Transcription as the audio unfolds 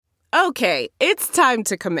Okay, it's time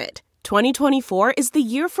to commit. 2024 is the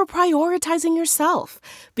year for prioritizing yourself.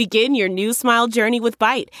 Begin your new smile journey with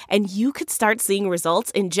Byte, and you could start seeing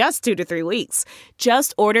results in just 2 to 3 weeks.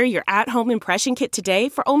 Just order your at-home impression kit today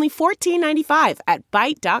for only $14.95 at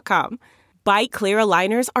Byte.com. Byte Clear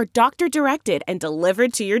aligners are doctor-directed and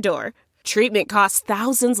delivered to your door. Treatment costs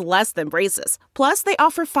thousands less than braces. Plus, they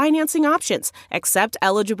offer financing options, accept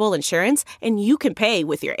eligible insurance, and you can pay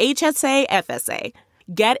with your HSA, FSA.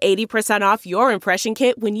 Get 80% off your impression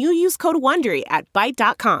kit when you use code WONDERY at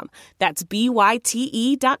Byte.com. That's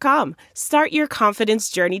BYTE.com. Start your confidence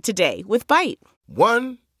journey today with Byte.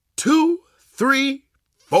 1, 2, 3,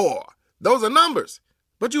 4. Those are numbers.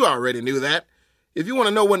 But you already knew that. If you want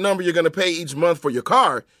to know what number you're going to pay each month for your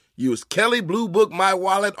car, use Kelly Blue Book My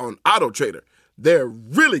Wallet on Auto Trader. They're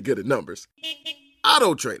really good at numbers.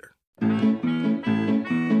 Auto Trader.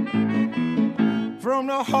 From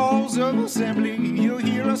the halls of assembly, you'll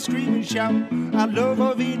hear us scream and shout. Our love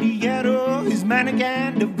of Indiana is manic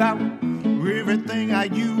and devout. Everything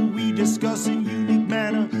IU we discuss in unique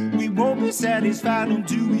manner. We won't be satisfied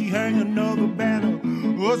until we hang another banner.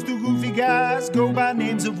 Us two goofy guys go by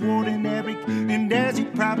names of Ward and Eric. And as you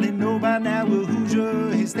probably know by now, we're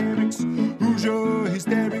Hoosier Hysterics. Hoosier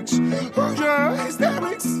Hysterics. Hoosier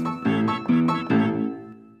Hysterics.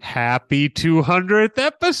 Happy 200th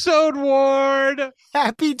episode, Ward.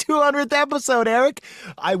 Happy 200th episode, Eric.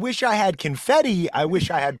 I wish I had confetti. I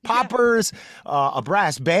wish I had poppers, a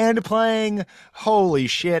brass band playing. Holy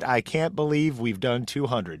shit, I can't believe we've done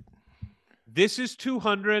 200. This is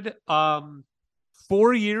 200.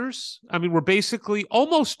 4 years. I mean, we're basically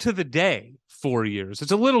almost to the day 4 years.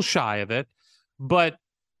 It's a little shy of it, but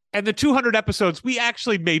and the 200 episodes, we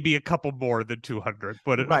actually may be a couple more than 200,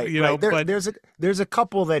 but right, you know, right. but there's a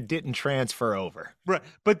couple that didn't transfer over. Right.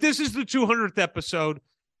 But this is the 200th episode,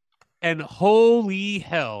 and holy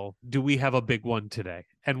hell, do we have a big one today.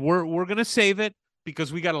 And we're going to save it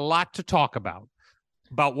because we got a lot to talk about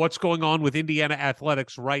what's going on with Indiana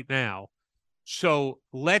athletics right now. So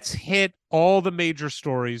let's hit all the major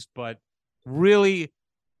stories, but really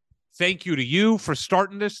thank you to you for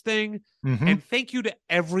starting this thing. Mm-hmm. And thank you to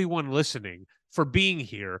everyone listening for being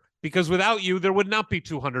here, because without you, there would not be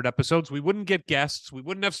 200 episodes. We wouldn't get guests. We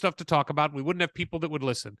wouldn't have stuff to talk about. We wouldn't have people that would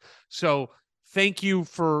listen. So thank you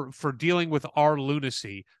for dealing with our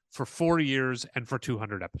lunacy for 4 years and for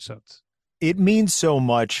 200 episodes. It means so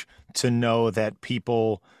much to know that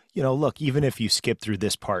people, you know, look, even if you skip through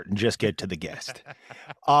this part and just get to the guest,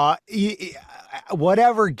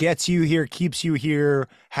 whatever gets you here, keeps you here,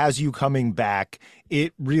 has you coming back,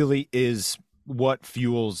 it really is what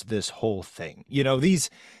fuels this whole thing. You know, these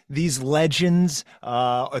legends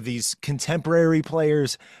or these contemporary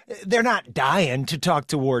players, they're not dying to talk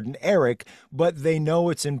to Ward and Eric, but they know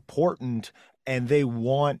it's important and they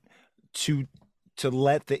want to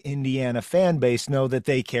let the Indiana fan base know that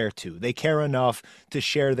they care too. They care enough to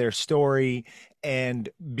share their story. And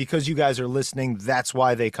because you guys are listening, that's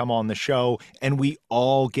why they come on the show. And we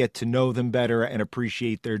all get to know them better and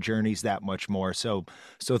appreciate their journeys that much more. So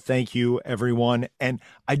thank you, everyone. And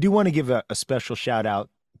I do want to give a special shout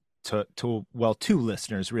out to two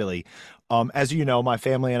listeners, really. As you know, my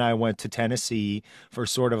family and I went to Tennessee for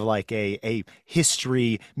sort of like a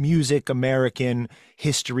history, music, American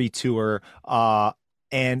history tour.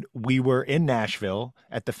 And we were in Nashville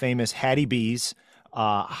at the famous Hattie B's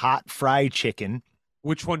hot fried chicken.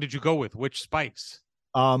 Which one did you go with? Which spice?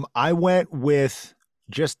 I went with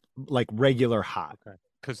just like regular hot. Okay.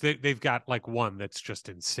 Because they've got like one that's just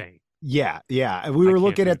insane. Yeah. We were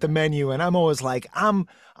looking at the menu, and I'm always like, I'm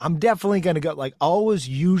definitely gonna go. Like, always,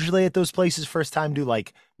 usually at those places, first time do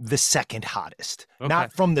like the second hottest,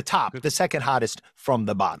 not from the top, the second hottest from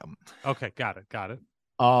the bottom. Okay, got it.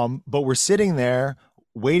 But we're sitting there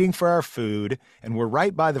waiting for our food, and we're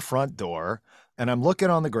right by the front door, and I'm looking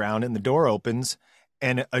on the ground, and the door opens,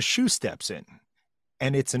 and a shoe steps in,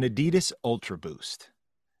 and it's an Adidas Ultra Boost,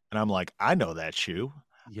 and I'm like, I know that shoe.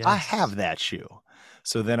 Yes. I have that shoe.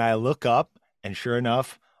 So then I look up, and sure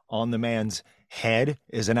enough, on the man's head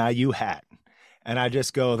is an IU hat. And I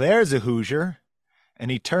just go, there's a Hoosier. And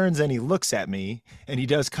he turns and he looks at me, and he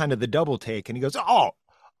does kind of the double take, and he goes, oh,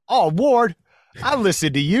 Ward, I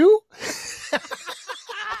listened to you.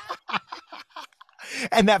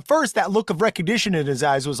 And that look of recognition in his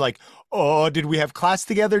eyes was like, oh, did we have class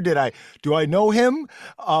together? Do I know him?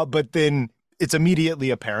 But then it's immediately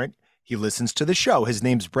apparent. He listens to the show. His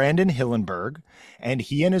name's Brandon Hillenberg, and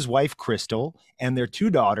he and his wife, Crystal, and their 2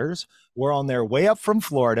 daughters were on their way up from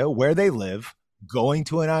Florida, where they live, going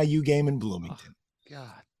to an IU game in Bloomington. Oh,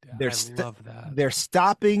 God They're I love that. They're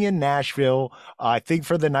stopping in Nashville, I think,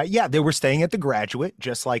 for the night. Yeah, they were staying at the Graduate,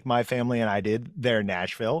 just like my family and I did there in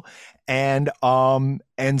Nashville. And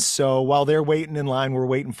so while they're waiting in line, we're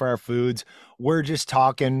waiting for our foods. We're just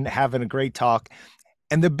talking, having a great talk.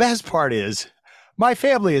 And the best part is, my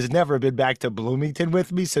family has never been back to Bloomington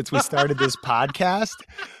with me since we started this podcast.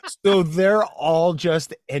 So they're all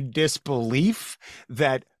just in disbelief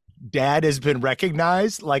that Dad has been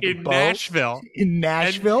recognized like In Bo Nashville. in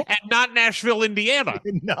Nashville. And not Nashville, Indiana.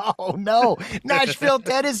 No, Nashville,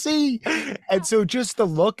 Tennessee. And so just the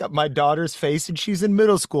look at my daughter's face, and she's in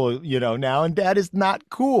middle school, now, and Dad is not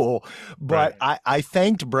cool. But Right. I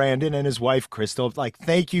thanked Brandon and his wife, Crystal, like,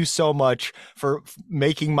 thank you so much for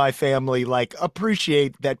making my family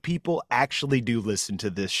appreciate that people actually do listen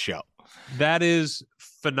to this show. That is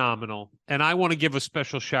phenomenal. And I want to give a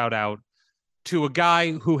special shout out to a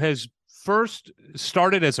guy who has first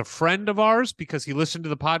started as a friend of ours because he listened to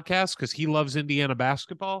the podcast because he loves Indiana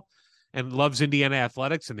basketball and loves Indiana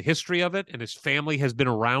athletics and the history of it. And his family has been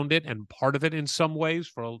around it and part of it in some ways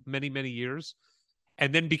for many, many years.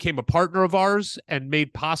 And then became a partner of ours and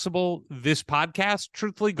made possible this podcast,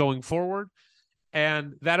 truthfully, going forward.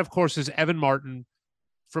 And that, of course, is Evan Martin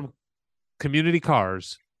from Community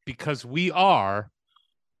Cars, because we are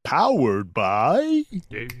Powered by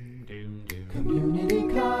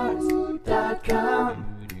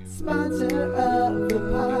CommunityCars.com, sponsor of the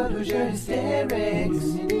pod, Hoosier Hysterics.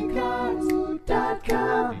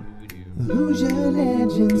 CommunityCars.com, Hoosier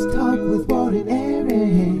Legends talk with Ward and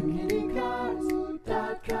Eric.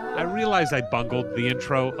 CommunityCars.com. I realize I bungled the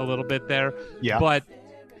intro a little bit there, Yeah. but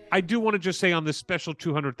I do want to just say on this special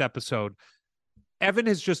 200th episode, Evan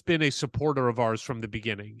has just been a supporter of ours from the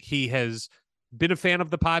beginning. He has been a fan of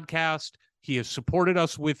the podcast. He has supported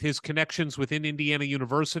us with his connections within Indiana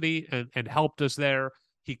University and helped us there.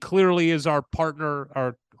 He clearly is our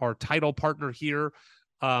partner, our title partner here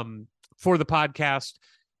for the podcast.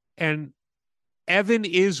 And Evan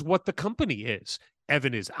is what the company is.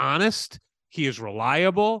 Evan is honest. He is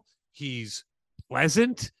reliable. He's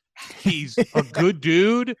pleasant. He's a good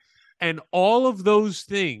dude. And all of those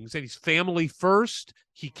things, and he's family first.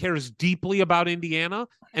 He cares deeply about Indiana.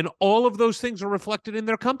 And all of those things are reflected in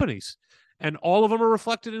their companies. And all of them are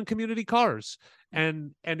reflected in Community Cars.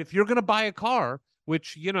 And if you're going to buy a car,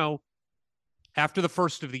 which, after the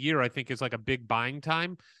first of the year, I think is like a big buying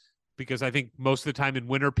time, because I think most of the time in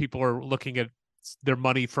winter, people are looking at their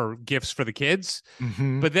money for gifts for the kids.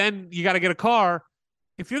 Mm-hmm. But then you got to get a car.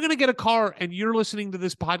 If you're going to get a car and you're listening to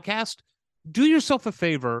this podcast, do yourself a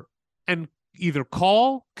favor and either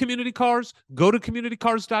call Community Cars, go to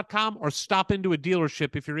communitycars.com, or stop into a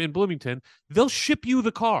dealership if you're in Bloomington. They'll ship you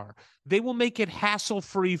the car. They will make it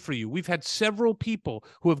hassle-free for you. We've had several people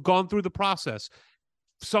who have gone through the process,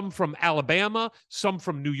 some from Alabama, some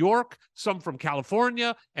from New York, some from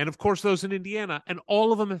California, and of course those in Indiana, and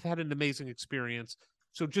all of them have had an amazing experience.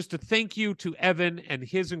 So just a thank you to Evan and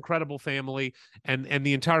his incredible family and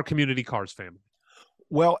the entire Community Cars family.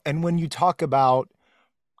 Well, and when you talk about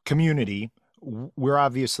community, we're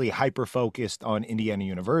obviously hyper-focused on Indiana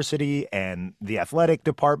University and the athletic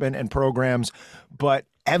department and programs, but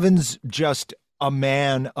Evan's just a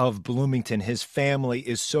man of Bloomington. His family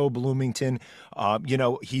is so Bloomington.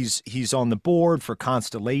 He's on the board for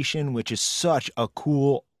Constellation, which is such a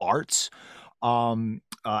cool arts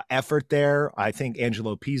effort there. I think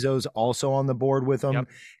Angelo Pizzo's also on the board with him. Yep.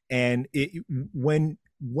 And when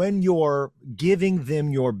you're giving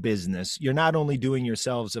them your business, you're not only doing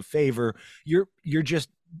yourselves a favor, you're just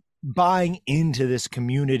buying into this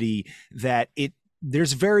community that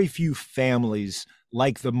there's very few families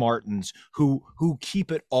like the Martins who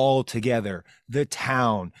keep it all together. The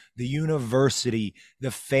town, the university,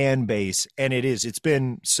 the fan base. And it's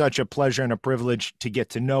been such a pleasure and a privilege to get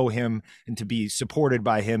to know him and to be supported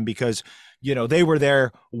by him because, they were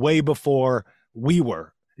there way before we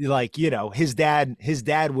were. His dad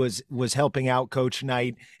was helping out Coach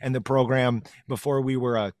Knight and the program before we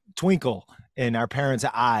were a twinkle in our parents'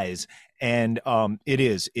 eyes. And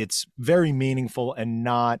it's very meaningful and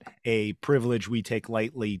not a privilege we take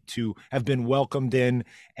lightly to have been welcomed in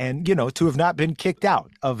and, to have not been kicked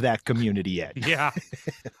out of that community yet. Yeah.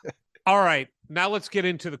 All right. Now let's get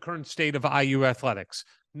into the current state of IU athletics.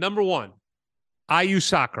 Number one, IU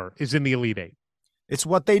soccer is in the Elite Eight. It's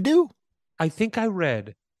what they do. I think I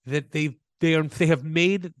read that they have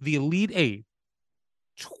made the Elite Eight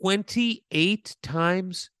 28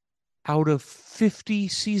 times out of 50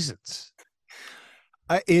 seasons.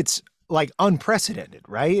 It's unprecedented,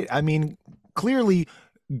 right? I mean, clearly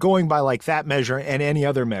going by that measure and any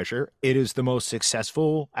other measure, it is the most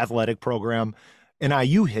successful athletic program in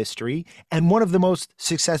IU history and one of the most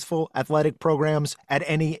successful athletic programs at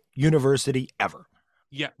any university ever.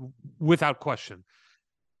 Yeah, without question.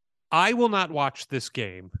 I will not watch this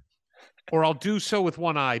game, or I'll do so with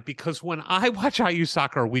one eye, because when I watch IU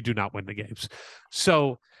soccer, we do not win the games.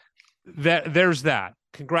 So there's that.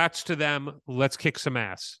 Congrats to them. Let's kick some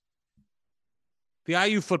ass. The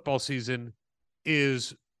IU football season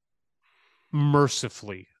is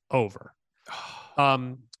mercifully over.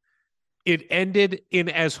 It ended in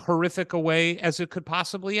as horrific a way as it could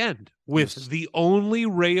possibly end, with the only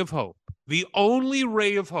ray of hope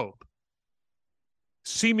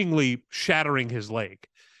seemingly shattering his leg.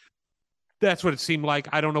 That's what it seemed like.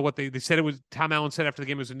 I don't know what they said. It was, Tom Allen said after the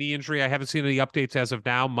game, it was a knee injury. I haven't seen any updates as of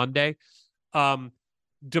now, Monday.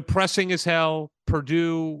 Depressing as hell.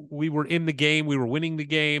 Purdue, we were in the game. We were winning the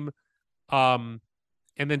game. And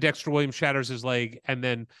then Dexter Williams shatters his leg. And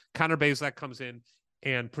then Connor Bazelak comes in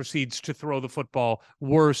and proceeds to throw the football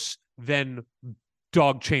worse than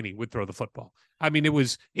Dog Cheney would throw the football. I mean,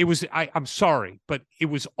 I'm sorry, but it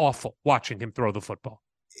was awful watching him throw the football.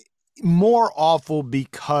 More awful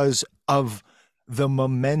because of the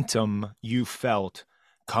momentum you felt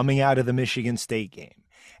coming out of the Michigan State game.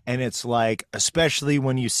 And it's like, especially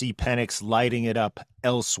when you see Penix lighting it up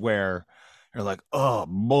elsewhere, you're like, oh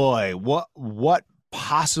boy, what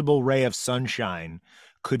possible ray of sunshine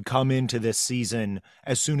could come into this season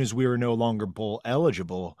as soon as we were no longer bowl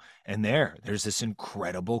eligible. And there's this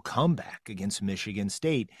incredible comeback against Michigan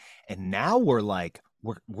State. And now we're like,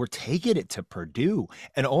 we're taking it to Purdue.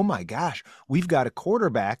 And oh my gosh, we've got a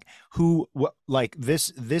quarterback who, like, this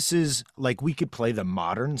is like, we could play the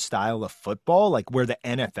modern style of football, like where the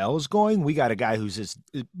NFL is going. We got a guy who's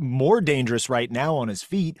more dangerous right now on his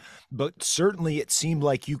feet, but certainly it seemed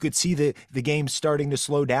like you could see the game starting to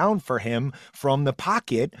slow down for him from the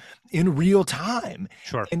pocket in real time.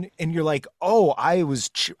 Sure. And you're like, oh, I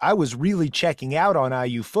was really checking out on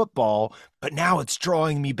IU football, but now it's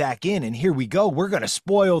drawing me back in. And here we go. We're going to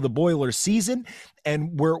spoil the Boiler season,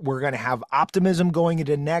 and we're going to have optimism going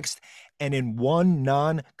into next. And in one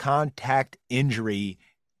non-contact injury,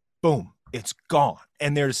 boom, it's gone.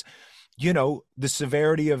 And there's, the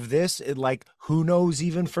severity of this, like, who knows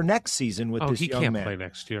even for next season with this young man. He can't play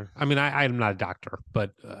next year. I mean, I'm not a doctor,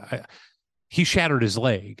 but he shattered his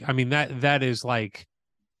leg. I mean, that is like,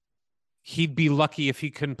 he'd be lucky if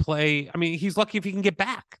he can play. I mean, he's lucky if he can get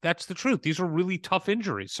back. That's the truth. These are really tough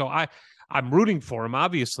injuries. So I'm rooting for him,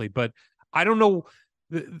 obviously, but I don't know.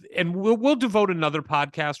 And we'll devote another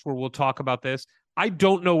podcast where we'll talk about this. I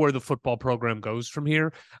don't know where the football program goes from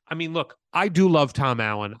here. I mean, look, I do love Tom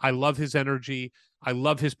Allen. I love his energy. I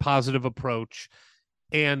love his positive approach.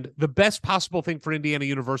 And the best possible thing for Indiana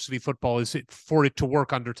University football is for it to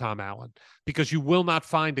work under Tom Allen, because you will not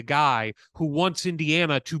find a guy who wants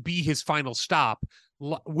Indiana to be his final stop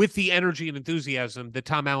with the energy and enthusiasm that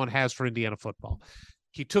Tom Allen has for Indiana football.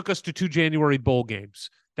 He took us to 2 January bowl games.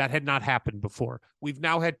 That had not happened before. We've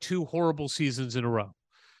now had 2 horrible seasons in a row.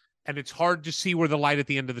 And it's hard to see where the light at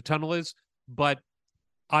the end of the tunnel is, but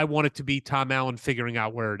I want it to be Tom Allen figuring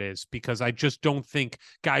out where it is, because I just don't think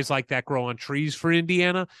guys like that grow on trees for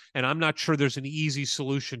Indiana. And I'm not sure there's an easy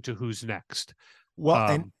solution to who's next.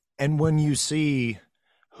 Well, and when you see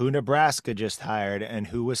who Nebraska just hired and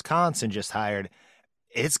who Wisconsin just hired,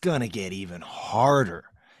 it's going to get even harder.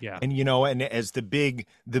 Yeah. And, and as the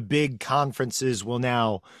big conferences will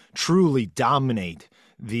now truly dominate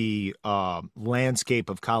the landscape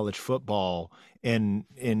of college football in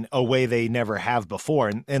a way they never have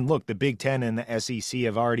before. And look, the Big Ten and the SEC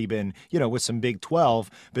have already been, with some Big 12,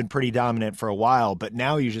 been pretty dominant for a while. But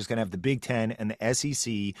now you're just going to have the Big Ten and the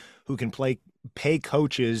SEC who can pay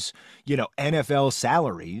coaches, NFL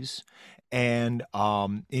salaries. And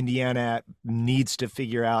Indiana needs to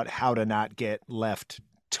figure out how to not get left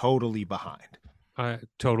totally behind. I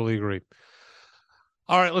totally agree.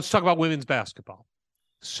 All right, let's talk about women's basketball.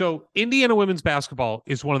 So Indiana women's basketball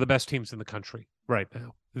is one of the best teams in the country right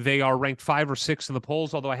now. They are ranked 5 or 6 in the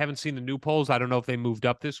polls, although I haven't seen the new polls. I don't know if they moved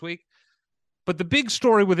up this week. But the big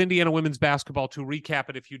story with Indiana women's basketball, to recap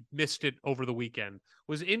it if you missed it over the weekend,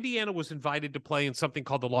 was Indiana was invited to play in something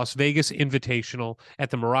called the Las Vegas Invitational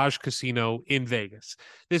at the Mirage Casino in Vegas.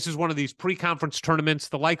 This is one of these pre-conference tournaments,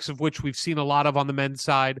 the likes of which we've seen a lot of on the men's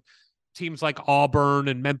side. Teams like Auburn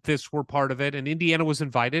and Memphis were part of it, and Indiana was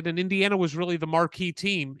invited, and Indiana was really the marquee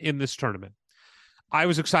team in this tournament. I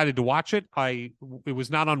was excited to watch it. It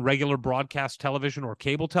was not on regular broadcast television or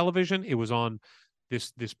cable television. It was on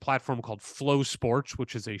this platform called Flow Sports,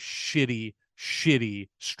 which is a shitty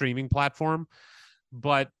streaming platform.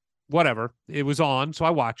 But whatever, it was on, so I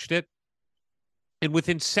watched it. And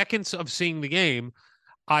within seconds of seeing the game,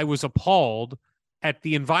 I was appalled at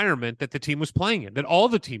the environment that the team was playing in, that all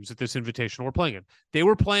the teams at this Invitational were playing in. They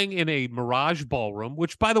were playing in a Mirage ballroom,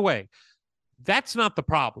 which, by the way, that's not the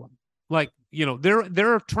problem. Like,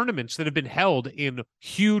 there are tournaments that have been held in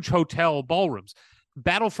huge hotel ballrooms.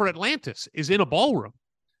 Battle for Atlantis is in a ballroom.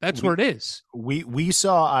 That's where it is. We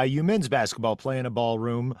saw IU men's basketball play in a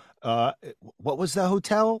ballroom. What was the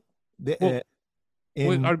hotel? Are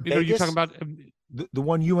you talking about the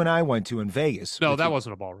one you and I went to in Vegas? No, that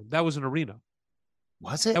wasn't a ballroom. That was an arena.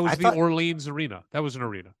 Was it? That was the Orleans Arena. That was an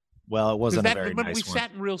arena. Well, it wasn't a very remember, nice we one.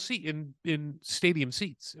 sat in real seat in stadium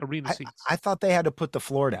seats, arena seats. I thought they had to put the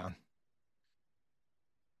floor down.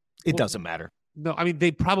 It doesn't matter. No, I mean,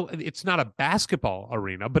 it's not a basketball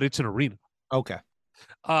arena, but it's an arena. Okay.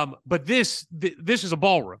 But this is a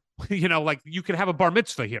ballroom. Like you could have a bar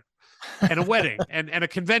mitzvah here and a wedding and a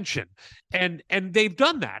convention. And they've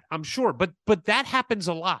done that, I'm sure. But that happens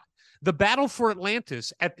a lot. The Battle for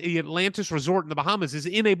Atlantis at the Atlantis Resort in the Bahamas is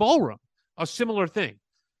in a ballroom, a similar thing.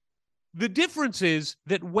 The difference is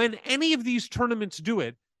that when any of these tournaments do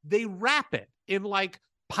it, they wrap it in like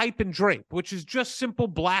pipe and drape, which is just simple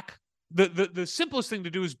black. The simplest thing to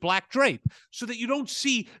do is black drape so that you don't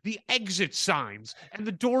see the exit signs and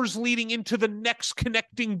the doors leading into the next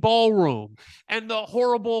connecting ballroom and the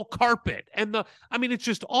horrible carpet it's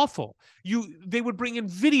just awful. They would bring in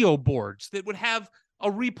video boards that would have a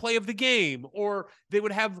replay of the game, or they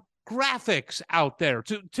would have graphics out there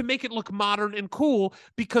to make it look modern and cool,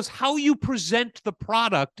 because how you present the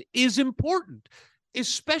product is important,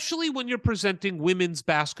 especially when you're presenting women's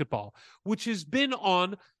basketball, which has been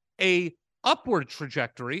on a upward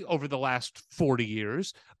trajectory over the last 40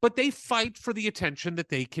 years, but they fight for the attention that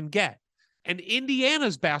they can get. And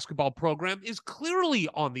Indiana's basketball program is clearly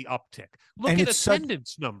on the uptick. Look at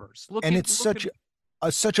attendance numbers.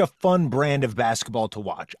 Such a fun brand of basketball to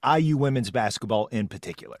watch. IU women's basketball in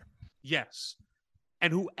particular. Yes.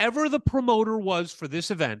 And whoever the promoter was for this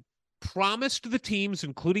event promised the teams,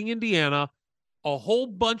 including Indiana, a whole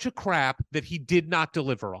bunch of crap that he did not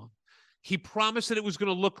deliver on. He promised that it was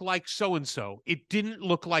going to look like so-and-so. It didn't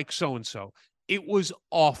look like so-and-so. It was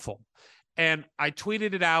awful. And I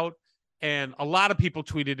tweeted it out, and a lot of people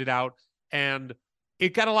tweeted it out, and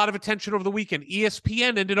it got a lot of attention over the weekend.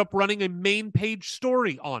 ESPN ended up running a main page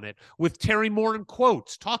story on it with Terry Moore in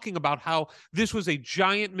quotes, talking about how this was a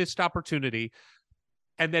giant missed opportunity,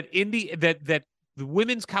 and that that the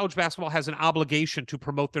women's college basketball has an obligation to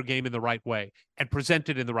promote their game in the right way and present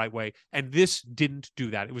it in the right way. And this didn't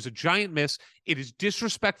do that. It was a giant miss. It is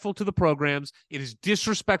disrespectful to the programs. It is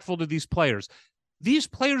disrespectful to these players. These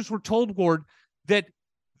players were told, Ward, that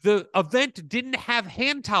the event didn't have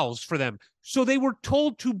hand towels for them. So they were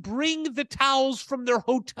told to bring the towels from their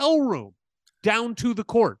hotel room down to the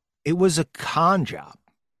court. It was a con job.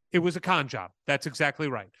 It was a con job. That's exactly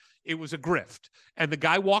right. It was a grift. And the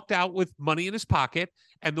guy walked out with money in his pocket,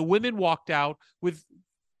 and the women walked out with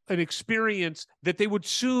an experience that they would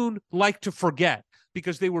soon like to forget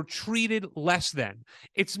because they were treated less than.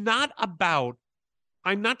 It's not about,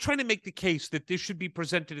 I'm not trying to make the case that this should be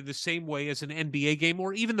presented in the same way as an NBA game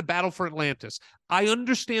or even the Battle for Atlantis. I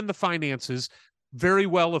understand the finances very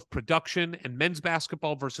well of production and men's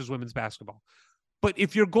basketball versus women's basketball. But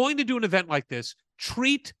if you're going to do an event like this,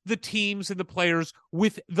 treat the teams and the players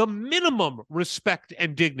with the minimum respect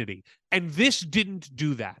and dignity. And this didn't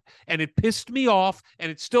do that. And it pissed me off,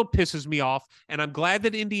 and it still pisses me off. And I'm glad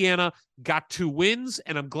that Indiana got 2 wins,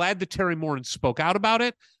 and I'm glad that Terry Moran spoke out about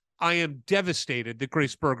it. I am devastated that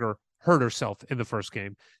Grace Berger hurt herself in the first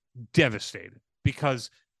game. Devastated,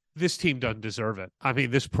 because this team doesn't deserve it. I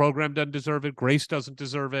mean, this program doesn't deserve it. Grace doesn't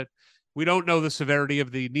deserve it. We don't know the severity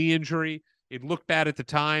of the knee injury. It looked bad at the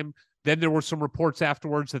time. Then there were some reports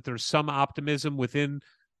afterwards that there's some optimism within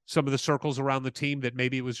some of the circles around the team that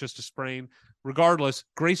maybe it was just a sprain. Regardless,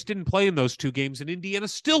 Grace didn't play in those 2 games, and Indiana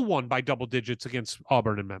still won by double digits against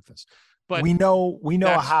Auburn and Memphis. But we know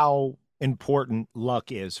how important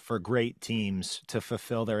luck is for great teams to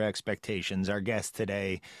fulfill their expectations. Our guest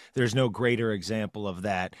today, there's no greater example of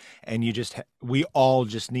that. And we all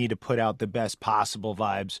just need to put out the best possible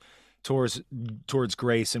vibes towards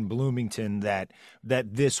Grace and Bloomington, that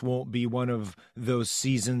this won't be one of those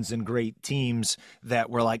seasons and great teams that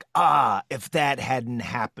we're like, if that hadn't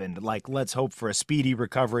happened, like, let's hope for a speedy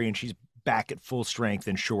recovery and she's back at full strength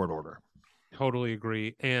in short order. Totally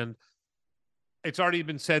agree. And it's already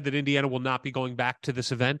been said that Indiana will not be going back to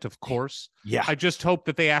this event, of course. Yeah. I just hope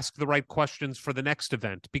that they ask the right questions for the next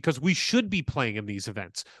event, because we should be playing in these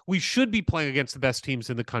events. We should be playing against the best teams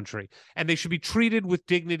in the country, and they should be treated with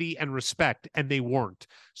dignity and respect, and they weren't.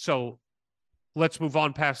 So let's move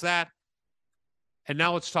on past that. And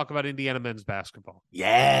now let's talk about Indiana men's basketball.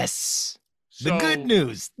 Yes. The good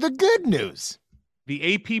news. The good news.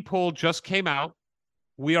 The AP poll just came out.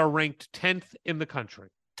 We are ranked 10th in the country.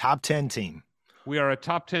 Top 10 team. We are a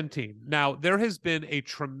top 10 team. Now, there has been a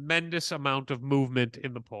tremendous amount of movement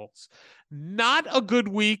in the polls. Not a good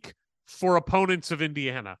week for opponents of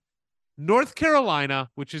Indiana. North Carolina,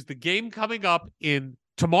 which is the game coming up in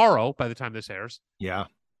tomorrow by the time this airs. Yeah.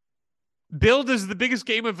 Billed as the biggest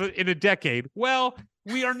game in a decade. Well,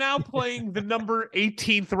 we are now playing the number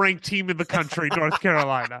 18th ranked team in the country, North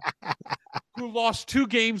Carolina, who lost 2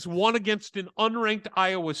 games, one against an unranked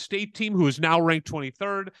Iowa State team who is now ranked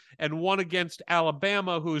 23rd, and one against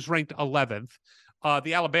Alabama, who is ranked 11th.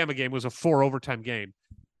 The Alabama game was a 4 overtime game.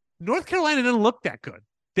 North Carolina doesn't look that good.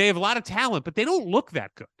 They have a lot of talent, but they don't look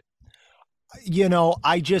that good. You know,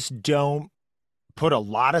 I just don't put a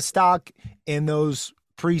lot of stock in those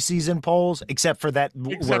preseason polls, except for that.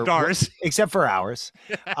 Except for ours.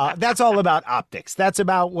 That's all about optics. That's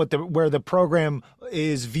about where the program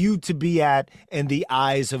is viewed to be at in the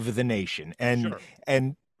eyes of the nation. And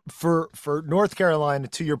for North Carolina,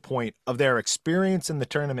 to your point, of their experience in the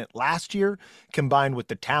tournament last year, combined with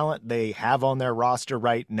the talent they have on their roster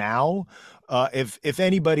right now, if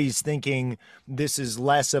anybody's thinking this is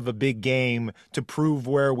less of a big game to prove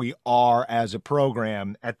where we are as a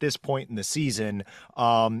program at this point in the season,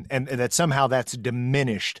 and that somehow that's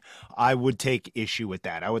diminished, I would take issue with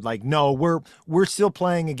that. I would no, we're still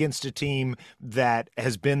playing against a team that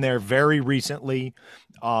has been there very recently,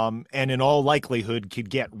 and in all likelihood could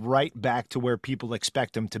get right back to where people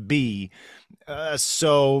expect them to be.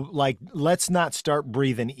 So let's not start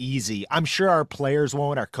breathing easy. I'm sure our players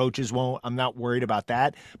won't, our coaches won't. I'm not worried about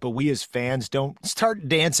that, but we as fans don't start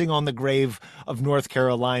dancing on the grave of North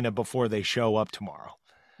Carolina before they show up tomorrow.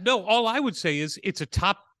 No, all I would say is it's a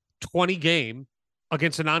top 20 game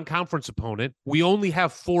against a non-conference opponent. We only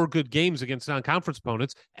have 4 good games against non-conference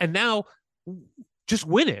opponents, and now just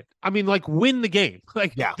win it. I mean, win the game.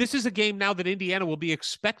 This is a game now that Indiana will be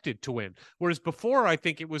expected to win. Whereas before, I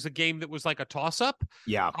think it was a game that was like a toss-up.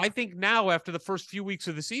 Yeah. I think now, after the first few weeks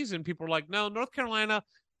of the season, people are like, no, North Carolina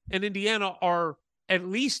and Indiana are at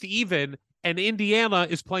least even, and Indiana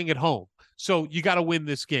is playing at home. So you got to win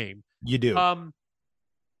this game. You do.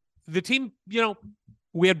 The team,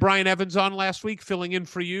 we had Brian Evans on last week filling in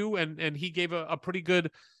for you, and he gave a pretty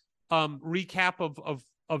good recap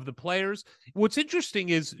of the players. What's interesting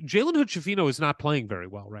is Jalen Hood-Schifino is not playing very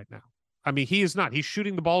well right now. I mean, he is not. He's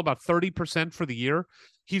shooting the ball about 30% for the year.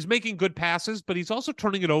 He's making good passes, but he's also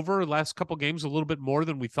turning it over the last couple games a little bit more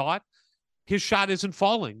than we thought. His shot isn't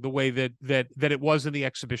falling the way that it was in the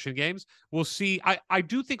exhibition games. We'll see. I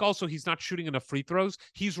do think also he's not shooting enough free throws.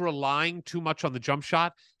 He's relying too much on the jump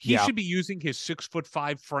shot. He should be using his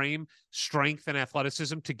 6'5" frame, strength, and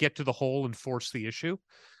athleticism to get to the hole and force the issue.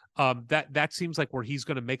 That seems like where he's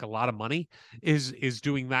going to make a lot of money is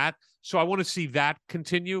doing that. So I want to see that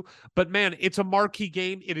continue. But man, it's a marquee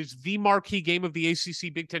game. It is the marquee game of the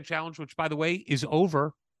ACC Big Ten Challenge, which, by the way, is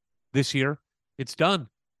over this year. It's done.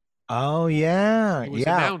 Oh, yeah. It was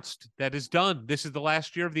announced that is done. This is the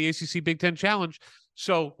last year of the ACC Big Ten Challenge.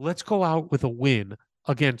 So let's go out with a win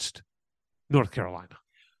against North Carolina.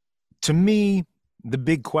 To me, the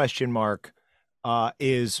big question mark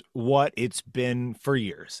is what it's been for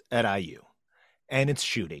years at IU. And it's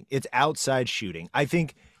shooting. It's outside shooting. I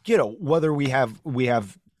think, whether we have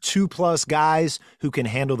 2+ guys who can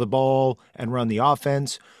handle the ball and run the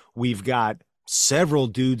offense, we've got several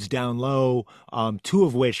dudes down low, 2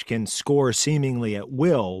 of which can score seemingly at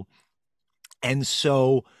will. And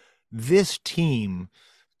so this team,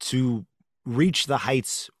 to reach the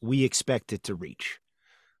heights we expect it to reach,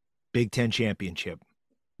 Big Ten championship,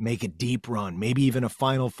 make a deep run, maybe even a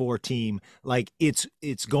Final Four team,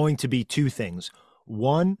 it's going to be 2 things.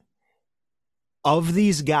 One, of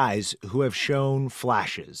these guys who have shown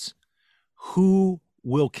flashes, who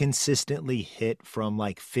will consistently hit from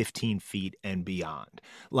 15 feet and beyond.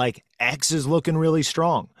 X is looking really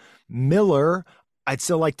strong. Miller, I'd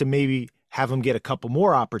still like to maybe have him get a couple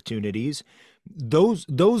more opportunities. Those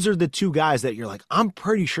are the 2 guys that you're I'm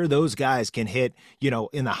pretty sure those guys can hit,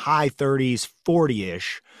 in the high 30s,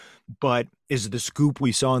 40-ish. But is the scoop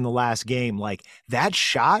we saw in the last game, that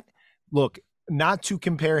shot, look, not to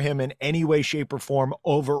compare him in any way, shape, or form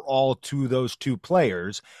overall to those 2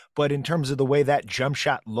 players, but in terms of the way that jump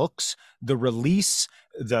shot looks, the release,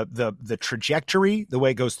 the trajectory, the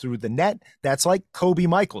way it goes through the net, that's like Kobe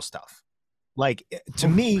Michael stuff. To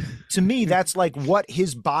me, that's what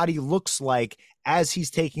his body looks like as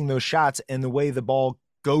he's taking those shots and the way the ball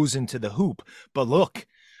goes into the hoop. But look,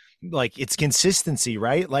 it's consistency,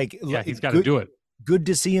 right? He's got to do it. Good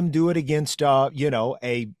to see him do it against, a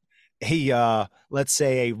let's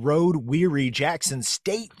say a road weary Jackson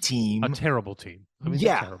State team. A terrible team. I mean,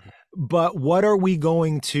 yeah. terrible. But what are we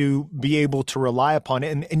going to be able to rely upon?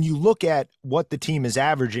 And you look at what the team is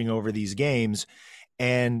averaging over these games,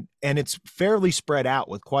 and it's fairly spread out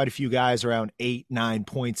with quite a few guys around 8-9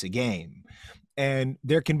 points a game. And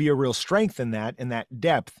there can be a real strength in that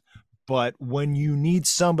depth. But when you need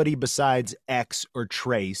somebody besides X or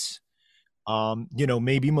Trace,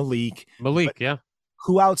 maybe Malik, yeah.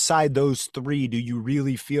 Who outside those three do you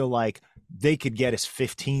really feel like they could get us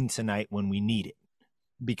 15 tonight when we need it?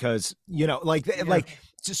 Because,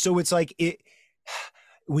 so it's like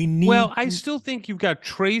we need. Well, I still think you've got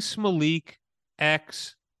Trace, Malik,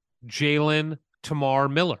 X, Jalen, Tamar,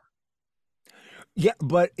 Miller. Yeah,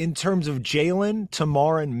 but in terms of Jalen,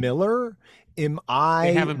 Tamar, and Miller,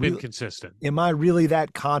 they haven't been consistent. Am I really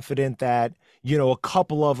that confident that, a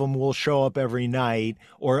couple of them will show up every night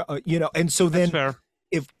or, and so then That's fair.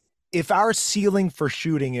 If our ceiling for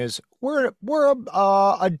shooting is we're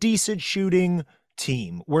a decent shooting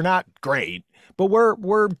team. We're not great, but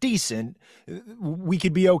we're decent. We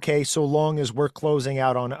could be okay so long as we're closing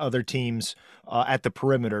out on other teams at the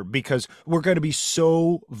perimeter, because we're going to be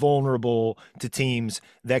so vulnerable to teams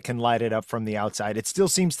that can light it up from the outside. It still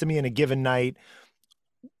seems to me in a given night,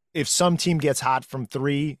 if some team gets hot from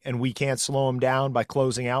three and we can't slow them down by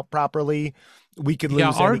closing out properly, we could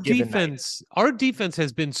lose any given night. Our defense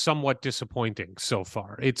has been somewhat disappointing so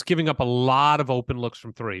far. It's giving up a lot of open looks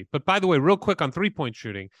from three. But by the way, real quick on three-point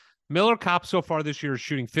shooting, Miller Kopp so far this year is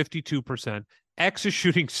shooting 52%. X is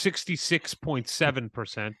shooting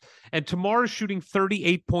 66.7%. And Tamar is shooting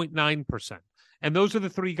 38.9%. And those are the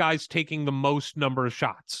three guys taking the most number of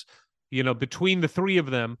shots. Between the three of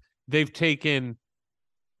them, they've taken,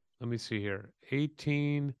 let me see here,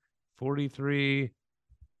 18, 43...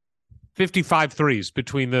 55 threes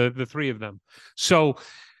between the three of them. So,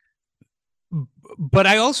 but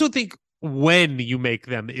I also think when you make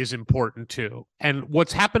them is important too. And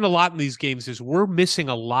what's happened a lot in these games is we're missing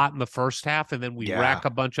a lot in the first half, and then we rack a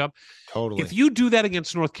bunch up. Totally. If you do that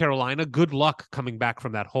against North Carolina, good luck coming back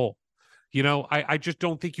from that hole. I just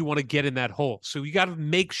don't think you want to get in that hole. So you got to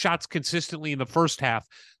make shots consistently in the first half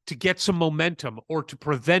to get some momentum or to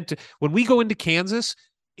prevent. When we go into Kansas,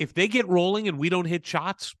 if they get rolling and we don't hit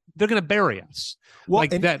shots, they're going to bury us. Well,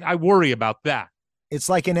 that. I worry about that. It's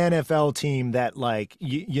like an NFL team that,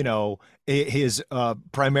 is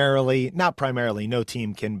primarily, not primarily, no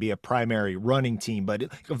team can be a primary running team, but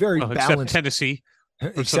a very balanced. Except Tennessee.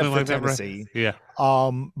 Except for like Tennessee. That, right? Yeah.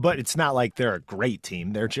 But it's not like they're a great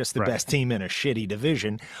team. They're just the best team in a shitty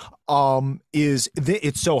division.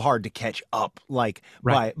 It's so hard to catch up,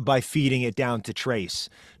 by feeding it down to Trace.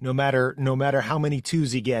 No matter how many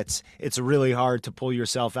twos he gets, it's really hard to pull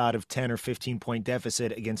yourself out of 10 or 15 point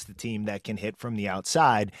deficit against the team that can hit from the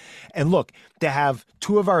outside. And look, to have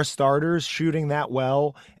two of our starters shooting that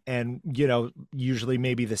well, and, usually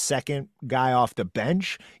maybe the second guy off the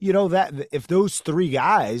bench, that if those three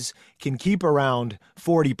guys can keep around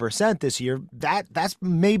 40% this year, that's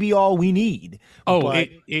maybe all we need. Oh, but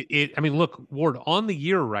I mean, look, Ward, on the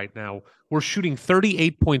year right now, we're shooting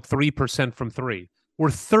 38.3% from three. We're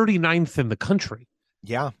 39th in the country.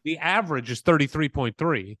 Yeah. The average is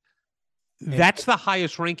 33.3. That's the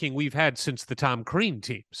highest ranking we've had since the Tom Crean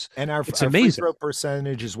teams. And our free throw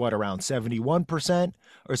percentage is around 71%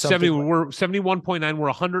 or something? We're 71.9.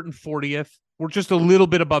 We're 140th. We're just a little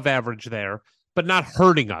bit above average there, but not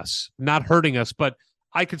hurting us. But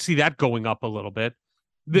I could see that going up a little bit.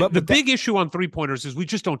 The big issue on three-pointers is we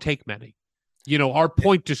just don't take many. Our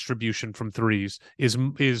point distribution from threes is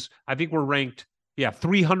I think we're ranked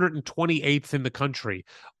 328th in the country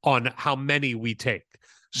on how many we take.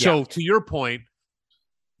 So to your point,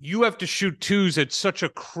 you have to shoot twos at such a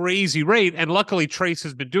crazy rate, and luckily Trace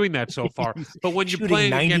has been doing that so far. But when you're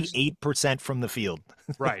playing 98% from the field,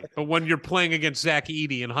 right? But when you're playing against Zach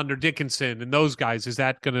Edey and Hunter Dickinson and those guys, is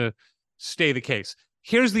that going to stay the case?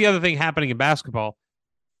 Here's the other thing happening in basketball: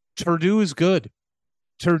 Purdue is good.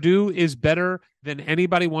 Purdue is better than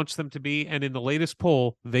anybody wants them to be, and in the latest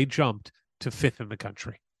poll, they jumped to 5th in the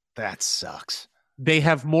country. That sucks. They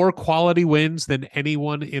have more quality wins than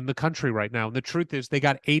anyone in the country right now. And the truth is they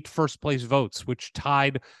got 8 first-place votes, which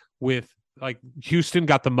tied with, Houston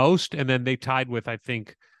got the most, and then they tied with, I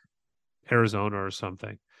think, Arizona or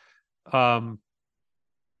something. But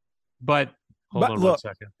hold on 1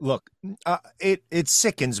 second. Look, it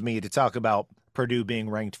sickens me to talk about Purdue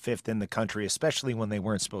being ranked 5th in the country, especially when they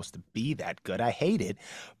weren't supposed to be that good. I hate it.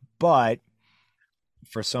 But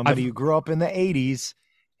for somebody who grew up in the 80s,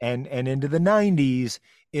 and into the 90s,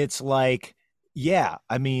 it's like,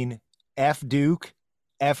 F Duke,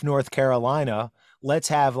 F North Carolina. Let's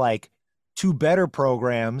have two better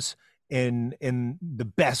programs in the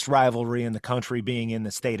best rivalry in the country being in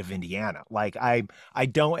the state of Indiana. Like I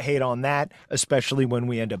don't hate on that, especially when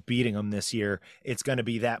we end up beating them this year. It's going to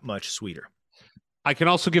be that much sweeter. I can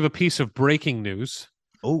also give a piece of breaking news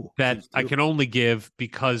that I do. can only give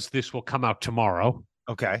because this will come out tomorrow.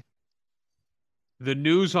 Okay. The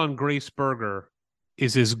news on Grace Berger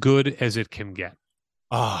is as good as it can get.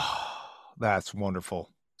 Oh, that's wonderful.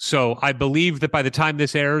 So I believe that by the time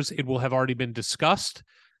this airs, it will have already been discussed.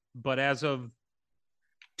 But as of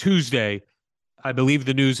Tuesday, I believe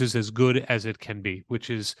the news is as good as it can be, which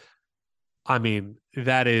is, I mean,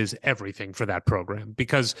 that is everything for that program.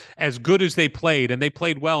 Because as good as they played, and they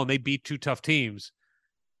played well, and they beat two tough teams,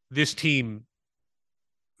 this team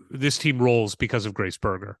rolls because of Grace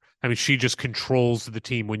Berger. I mean, she just controls the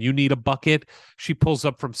team. When you need a bucket, she pulls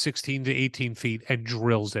up from 16 to 18 feet and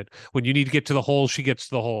drills it. When you need to get to the hole, she gets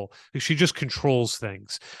to the hole. She just controls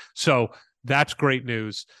things. So that's great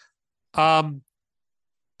news. I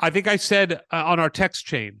think I said on our text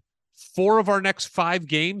chain, 4 of our next 5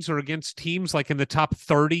 games are against teams like in the top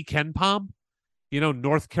 30 KenPom.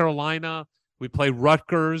 North Carolina, we play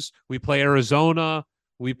Rutgers, we play Arizona,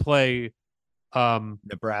 we play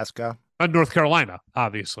Nebraska, North Carolina,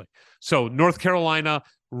 obviously. So North Carolina,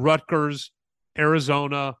 Rutgers,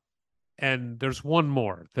 Arizona, and there's one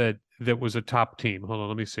more that was a top team. Hold on,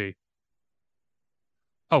 let me see.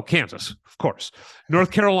 Oh, Kansas, of course. North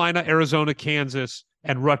Carolina, Arizona, Kansas,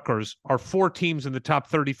 and Rutgers are 4 teams in the top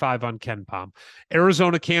 35 on KenPom.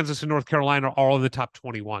 Arizona, Kansas, and North Carolina are all in the top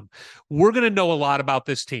 21. We're going to know a lot about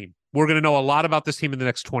this team. We're going to know a lot about this team in the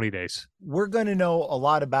next 20 days. We're going to know a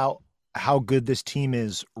lot about how good this team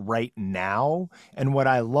is right now. And what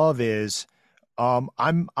I love is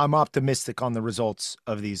I'm optimistic on the results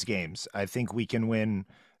of these games. I think we can win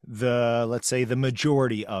let's say the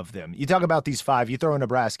majority of them. You talk about these 5, you throw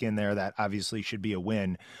Nebraska in there, that obviously should be a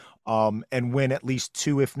win, and win at least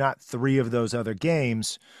 2, if not 3 of those other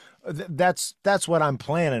games. That's what I'm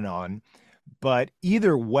planning on. But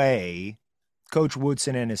either way, Coach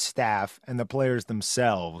Woodson and his staff and the players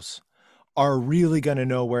themselves are really going to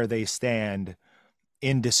know where they stand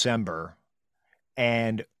in December,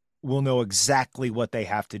 and will know exactly what they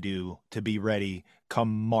have to do to be ready come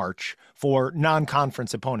March for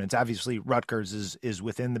non-conference opponents. Obviously, Rutgers is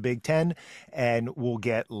within the Big Ten, and we'll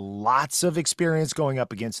get lots of experience going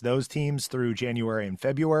up against those teams through January and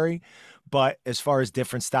February. But as far as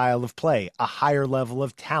different style of play, a higher level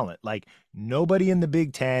of talent, like nobody in the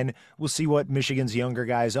Big Ten, we'll see what Michigan's younger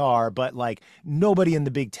guys are, but like nobody in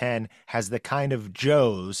the Big Ten has the kind of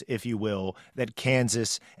Joes, if you will, that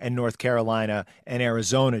Kansas and North Carolina and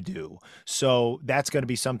Arizona do. So that's going to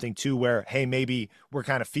be something too where, hey, maybe we're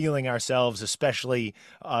kind of feeling ourselves, especially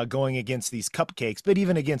going against these cupcakes, but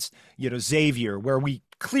even against, Xavier, where we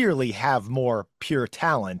clearly have more pure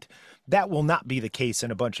talent. That will not be the case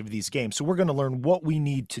in a bunch of these games. So we're going to learn what we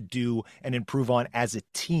need to do and improve on as a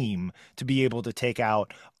team to be able to take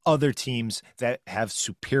out other teams that have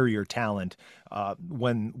superior talent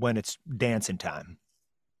when it's dancing time.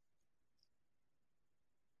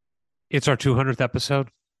 It's our 200th episode.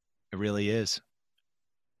 It really is.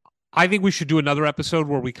 I think we should do another episode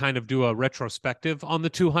where we kind of do a retrospective on the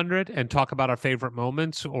 200 and talk about our favorite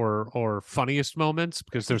moments or funniest moments,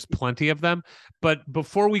 because there's plenty of them. But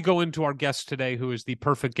before we go into our guest today, who is the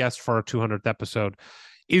perfect guest for our 200th episode,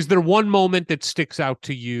 is there one moment that sticks out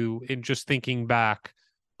to you in just thinking back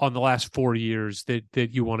on the last 4 years that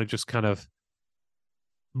you want to just kind of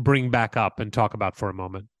bring back up and talk about for a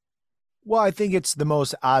moment? Well, I think it's the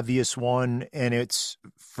most obvious one, and it's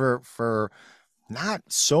for not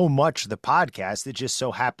so much the podcast. It just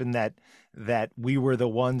so happened that we were the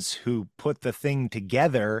ones who put the thing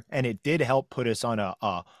together, and it did help put us on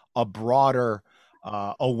a broader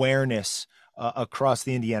awareness across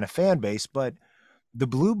the Indiana fan base. But the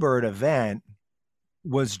Bluebird event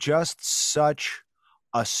was just such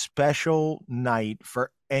a special night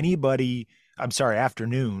for anybody,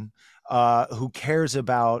 afternoon, who cares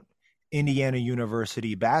about Indiana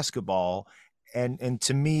University basketball. And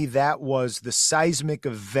to me, that was the seismic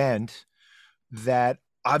event that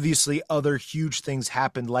obviously other huge things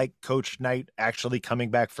happened, like Coach Knight actually coming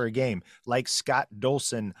back for a game, like Scott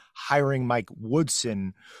Dolson hiring Mike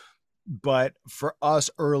Woodson. But for us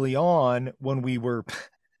early on, when we were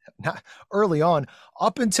not early on,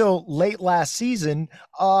 up until late last season,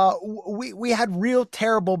 we had real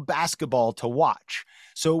terrible basketball to watch.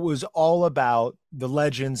 So it was all about the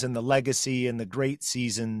legends and the legacy and the great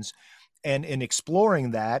seasons. And in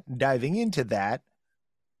exploring that, diving into that,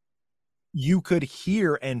 you could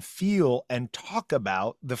hear and feel and talk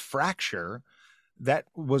about the fracture that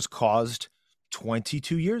was caused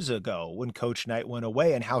 22 years ago when Coach Knight went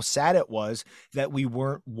away, and how sad it was that we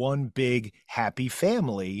weren't one big happy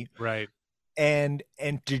family. Right. And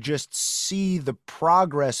to just see the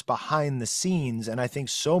progress behind the scenes. And I think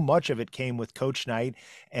so much of it came with Coach Knight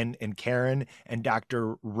and Karen and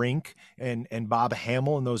Dr. Rink and Bob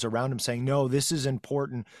Hamill and those around him saying, no, this is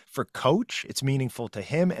important for Coach. It's meaningful to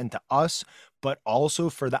him and to us, but also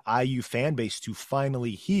for the IU fan base to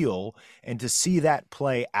finally heal, and to see that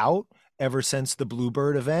play out ever since the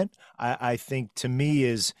Bluebird event, I think to me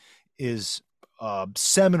is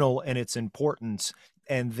seminal in its importance.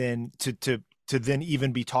 And then to then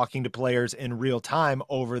even be talking to players in real time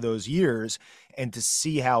over those years, and to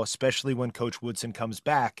see how, especially when Coach Woodson comes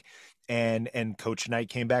back and Coach Knight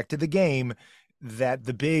came back to the game, that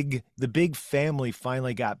the big family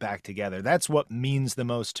finally got back together. That's what means the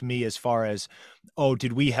most to me, as far as, oh,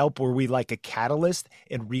 did we help? Were we like a catalyst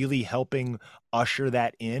in really helping usher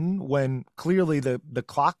that in, when clearly the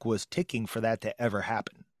clock was ticking for that to ever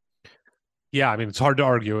happen? Yeah, I mean, it's hard to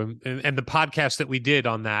argue. And the podcast that we did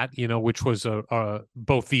on that, which was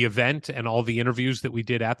both the event and all the interviews that we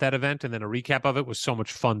did at that event, and then a recap of it, was so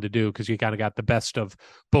much fun to do, because you kind of got the best of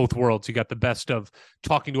both worlds. You got the best of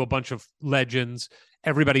talking to a bunch of legends,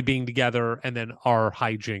 everybody being together, and then our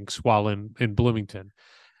hijinks while in Bloomington.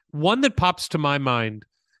 One that pops to my mind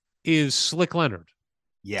is Slick Leonard.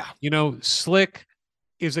 Yeah. Slick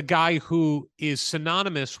is a guy who is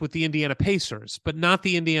synonymous with the Indiana Pacers, but not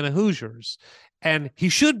the Indiana Hoosiers. And he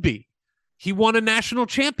should be. He won a national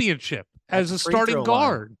championship as a starting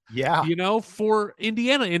guard, for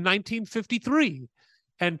Indiana in 1953,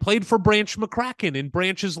 and played for Branch McCracken in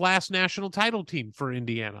Branch's last national title team for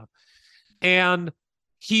Indiana. And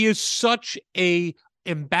he is such a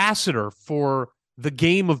ambassador for the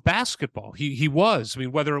game of basketball. He was,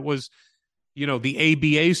 whether it was, the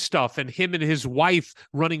ABA stuff, and him and his wife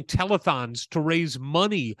running telethons to raise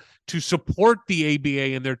money to support the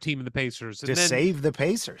ABA and their team and the Pacers, and save the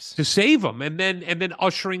Pacers, to save them, and then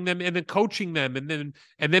ushering them, and then coaching them, and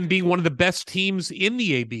then being one of the best teams in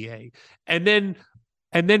the ABA, and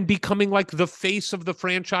then becoming like the face of the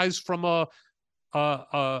franchise from a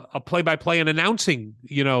play-by-play and announcing,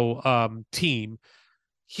 team.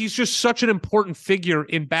 He's just such an important figure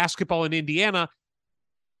in basketball in Indiana.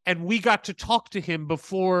 And we got to talk to him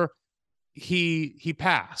before he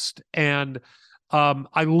passed. And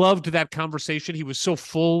I loved that conversation. He was so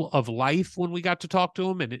full of life when we got to talk to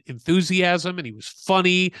him, and enthusiasm, and he was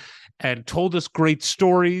funny and told us great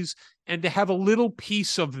stories. And to have a little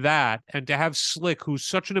piece of that, and to have Slick, who's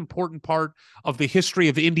such an important part of the history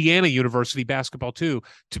of Indiana University basketball too,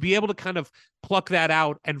 to be able to kind of pluck that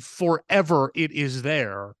out and forever it is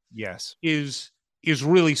there. Yes. Is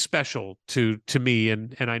really special to me,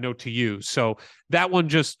 and I know to you. So that one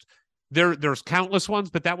just, there's countless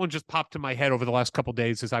ones, but that one just popped to my head over the last couple of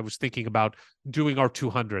days as I was thinking about doing our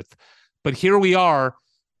 200th. But here we are,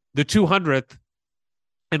 the 200th,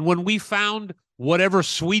 and when we found whatever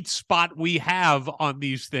sweet spot we have on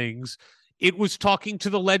these things, it was talking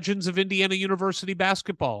to the legends of Indiana University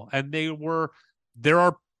basketball, and there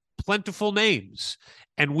are plentiful names,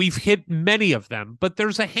 and we've hit many of them, but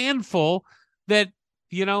there's a handful that,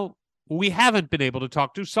 we haven't been able to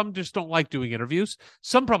talk to. Some just don't like doing interviews.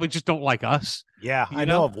 Some probably just don't like us. Yeah, I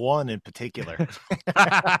know of one in particular.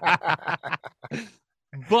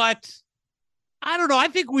 But I don't know. I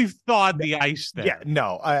think we've thawed the ice there. Yeah,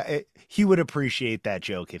 no, he would appreciate that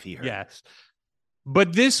joke if he heard. Yes.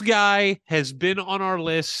 But this guy has been on our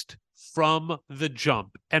list from the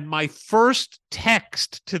jump. And my first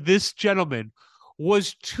text to this gentleman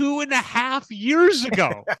was 2.5 years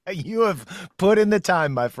ago. You have put in the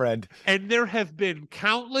time, my friend. And there have been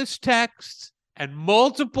countless texts and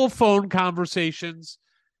multiple phone conversations.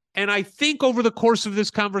 And I think over the course of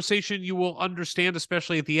this conversation, you will understand,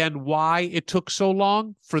 especially at the end, why it took so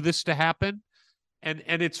long for this to happen. And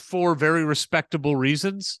it's for very respectable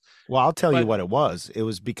reasons. Well, I'll tell you what it was. It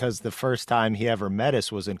was because the first time he ever met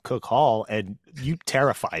us was in Cook Hall, and you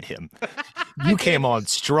terrified him. You came on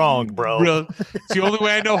strong, bro. It's the only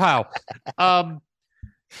way I know how.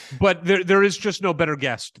 But there is just no better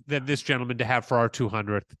guest than this gentleman to have for our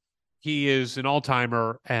 200th. He is an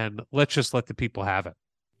all-timer, and let's just let the people have it.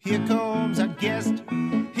 Here comes our guest.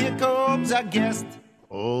 Here comes our guest.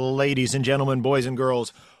 Ladies and gentlemen, boys and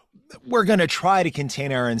girls, we're going to try to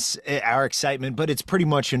contain our excitement, but it's pretty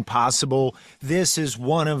much impossible. This is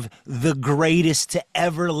one of the greatest to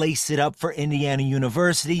ever lace it up for Indiana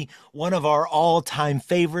University, one of our all-time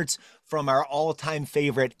favorites, from our all-time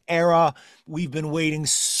favorite era. We've been waiting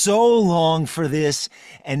so long for this,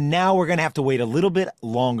 and now we're going to have to wait a little bit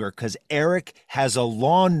longer because Eric has a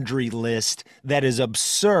laundry list that is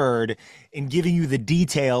absurd in giving you the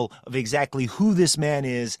detail of exactly who this man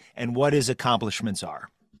is and what his accomplishments are.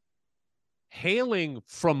 Hailing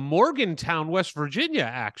from Morgantown, West Virginia,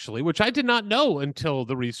 actually, which I did not know until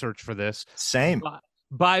the research for this. Same.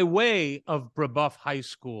 By way of Brebeuf High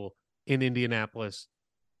School in Indianapolis,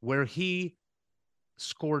 where he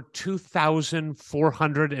scored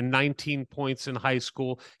 2,419 points in high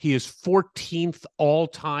school. He is 14th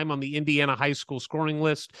all-time on the Indiana high school scoring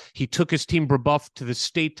list. He took his team Brebeuf to the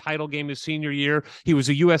state title game his senior year. He was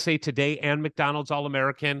a USA Today and McDonald's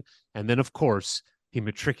All-American. And then, of course, he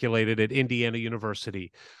matriculated at Indiana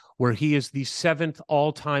University, where he is the 7th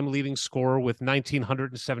all-time leading scorer with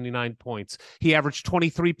 1,979 points. He averaged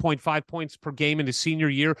 23.5 points per game in his senior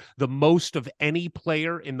year, the most of any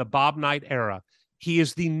player in the Bob Knight era. He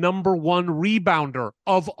is the number one rebounder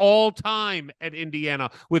of all time at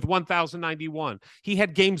Indiana with 1,091. He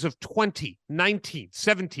had games of 20, 19,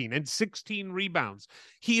 17, and 16 rebounds.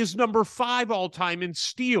 He is number 5 all time in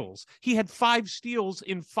steals. He had 5 steals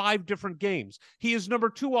in 5 different games. He is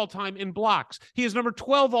number 2 all time in blocks. He is number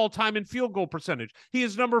 12 all time in field goal percentage. He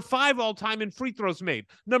is number 5 all time in free throws made.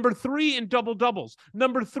 Number 3 in double doubles.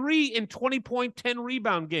 Number 3 in 20-point, 10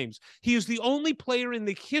 rebound games. He is the only player in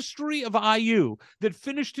the history of IU that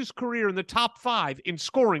finished his career in the top 5 in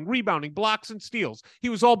scoring, rebounding, blocks, and steals. He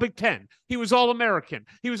was all Big Ten. He was all American.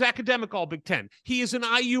 He was academic all Big Ten. He is an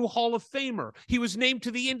IU Hall of Famer. He was named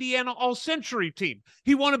to the Indiana All-Century team.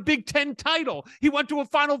 He won a Big Ten title. He went to a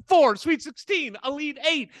Final Four, Sweet 16, Elite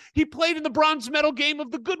 8. He played in the bronze medal game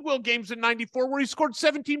of the Goodwill Games in 94, where he scored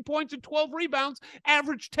 17 points and 12 rebounds,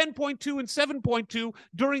 averaged 10.2 and 7.2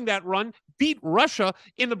 during that run, beat Russia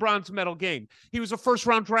in the bronze medal game. He was a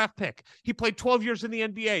first-round draft pick. He played 12 years in the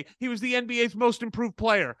NBA. He was the NBA's most improved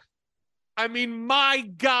player. I mean, my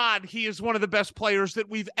God, he is one of the best players that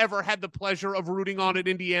we've ever had the pleasure of rooting on at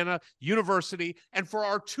Indiana University. And for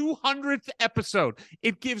our 200th episode,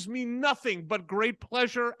 it gives me nothing but great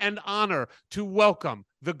pleasure and honor to welcome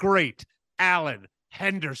the great Alan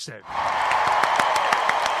Henderson.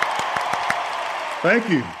 Thank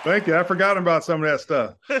you. Thank you. I forgot about some of that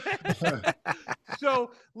stuff.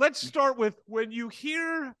 So let's start with, when you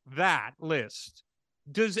hear that list,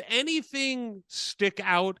 does anything stick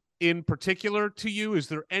out in particular to you? Is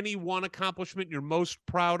there any one accomplishment you're most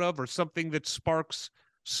proud of, or something that sparks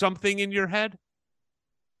something in your head?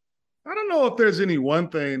 I don't know if there's any one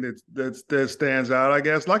thing that stands out. I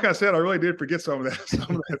guess, like I said, I really did forget some of that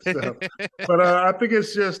stuff. But I think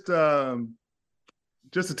it's just a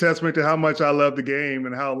testament to how much I love the game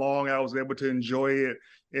and how long I was able to enjoy it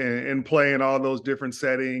and play in all those different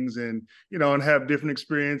settings and have different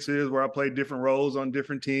experiences where I played different roles on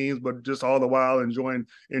different teams, but just all the while enjoying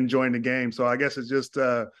the game. So I guess it's just,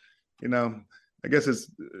 I guess it's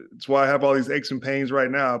why I have all these aches and pains right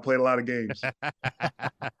now. I played a lot of games.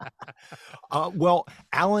 Well,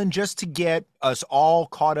 Alan, just to get us all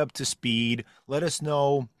caught up to speed, let us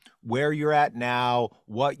know where you're at now,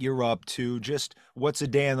 what you're up to, just what's a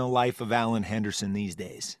day in the life of Alan Henderson these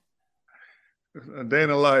days? A day in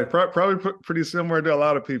the life, probably pretty similar to a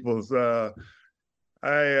lot of people's. We're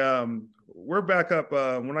back up.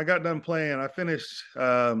 When I got done playing, I finished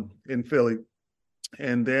in Philly,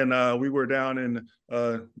 and then we were down in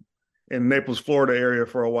Naples, Florida area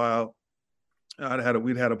for a while.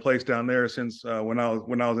 We'd had a place down there since when I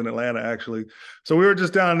was in Atlanta, actually. So we were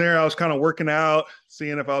just down there. I was kind of working out,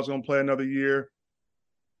 seeing if I was going to play another year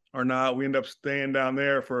or not. We ended up staying down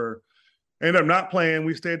there ended up not playing.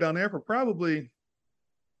 We stayed down there for probably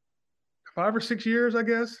 5 or 6 years, I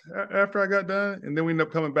guess, after I got done. And then we ended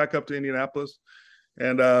up coming back up to Indianapolis.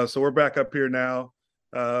 And so we're back up here now.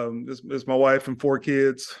 This is my wife and 4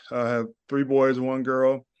 kids. I have 3 boys and 1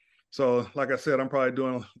 girl. So like I said, I'm probably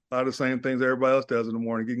doing a lot of the same things everybody else does in the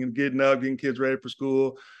morning, getting up, getting kids ready for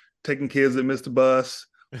school, taking kids that missed the bus,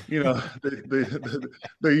 the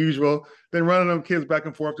usual, then running them kids back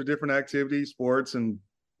and forth to different activities, sports. And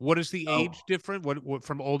what is the age different? What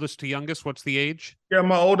from oldest to youngest? What's the age? Yeah,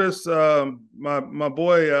 my oldest, my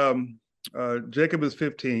boy, Jacob is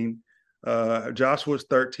 15. Joshua's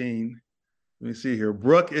 13. Let me see here.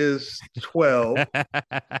 Brooke is 12.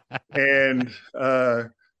 And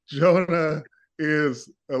Jonah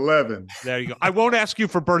is 11. There you go. I won't ask you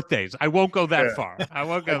for birthdays. I won't go that far. I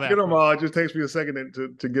won't go that get them far. all. It just takes me a second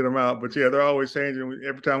to get them out. But yeah, they're always changing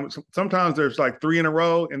every time. Sometimes there's like 3 in a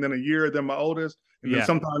row and then a year, then my oldest. And then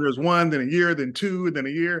sometimes there's 1, then a year, then 2, and then a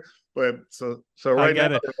year. But so I right now,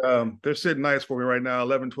 get it. they're sitting nice for me right now,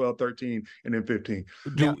 11, 12, 13, and then 15.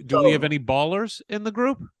 Do we have any ballers in the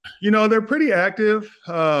group? They're pretty active.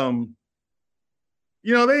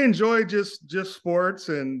 They enjoy just sports,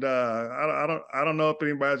 and I don't know if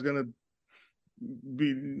anybody's gonna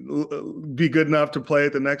be good enough to play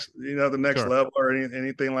at the next Sure. level or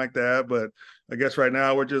anything like that. But I guess right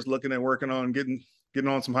now we're just looking at working on getting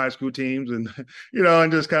on some high school teams, and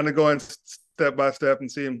and just kind of going step by step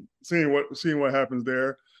and seeing what happens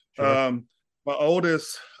there. Sure. My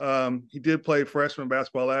oldest, he did play freshman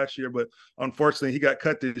basketball last year, but unfortunately he got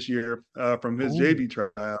cut this year from his JV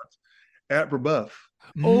tryouts at Brebeuf.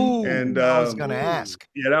 Oh, And I was going to ask.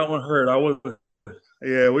 Yeah, that one hurt.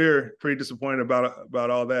 Yeah, we were pretty disappointed about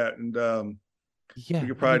all that, and yeah. we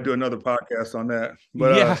could probably do another podcast on that.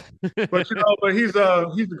 But Yeah. but he's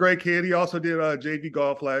a great kid. He also did JV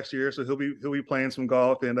golf last year, so he'll be playing some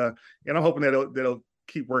golf, and I'm hoping that he'll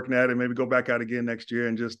keep working at it, maybe go back out again next year,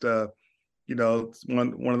 and just it's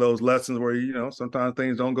one of those lessons where sometimes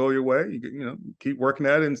things don't go your way. You keep working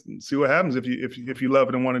at it and see what happens if you love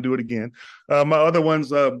it and want to do it again. My other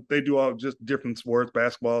ones, they do all just different sports: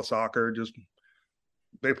 basketball, soccer, just.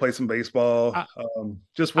 They play some baseball,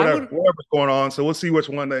 just whatever's going on. So we'll see which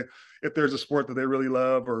one if there's a sport that they really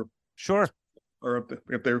love, or Sure. or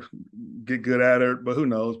if they get good at it. But who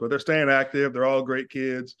knows? But they're staying active. They're all great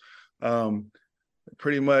kids,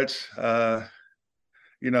 pretty much.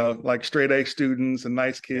 Like straight A students and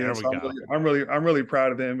nice kids. There we go. I'm really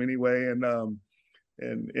proud of them anyway. And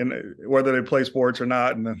whether they play sports or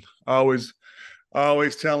not, and I always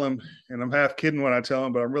tell them, and I'm half kidding when I tell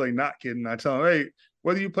them, but I'm really not kidding. I tell them, hey,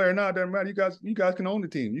 whether you play or not, doesn't matter. You guys can own the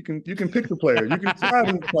team. You can pick the player. You can decide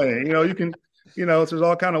who's playing. You can, so there's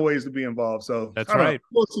all kind of ways to be involved. So that's right.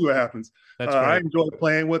 We'll see what happens. That's I enjoy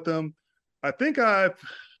playing with them. I think I've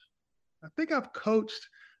coached,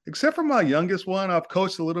 except for my youngest one, I've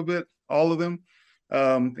coached a little bit, all of them,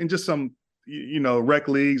 in just some, rec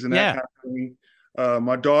leagues and that kind of thing.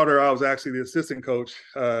 My daughter, I was actually the assistant coach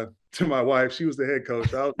to my wife. She was the head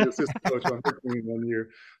coach. I was the assistant coach on her team 1 year.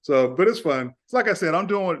 So, but it's fun. It's like I said, I'm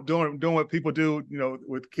doing what people do,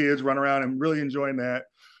 with kids, run around, and really enjoying that.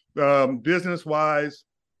 Business wise,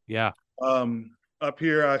 yeah. Up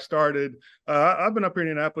here, I started. I've been up here in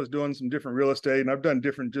Indianapolis doing some different real estate, and I've done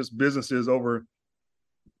different just businesses over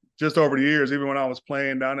the years. Even when I was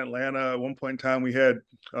playing down in Atlanta, at one point in time, we had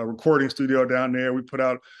a recording studio down there. We put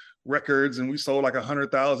out records, and we sold like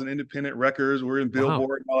 100,000 independent records. We're in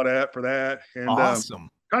Billboard and all that for that. And awesome.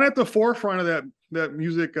 Kind of at the forefront of that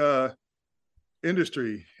music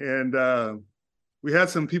industry. And we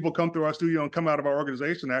had some people come through our studio and come out of our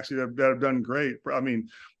organization actually that have done great. I mean,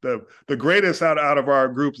 the greatest out of our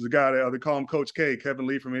group is the guy they call him Coach K, Kevin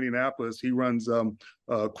Lee from Indianapolis. He runs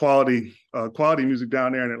quality music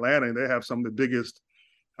down there in Atlanta, and they have some of the biggest,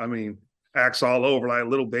 acts all over, like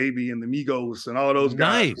Little Baby and the Migos and all those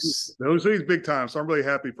guys. Nice. He's big time. So I'm really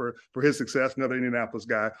happy for his success. Another Indianapolis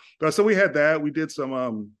guy. So we had that. We did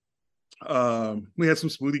some. We had some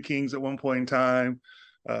Smoothie Kings at one point in time.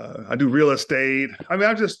 I do real estate.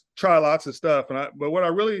 I just try lots of stuff. But what I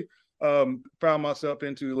really found myself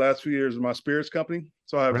into the last few years is my spirits company.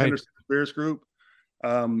 So I have Henderson Spirits Group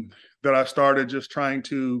that I started just trying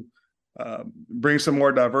to bring some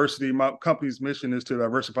more diversity. My company's mission is to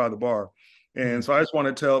diversify the bar. And so I just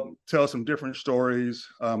want to tell some different stories,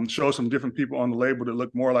 show some different people on the label that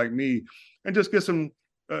look more like me, and just get some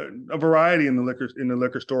a variety in the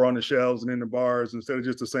liquor store, on the shelves and in the bars, instead of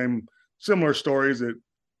just the same similar stories that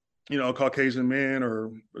Caucasian men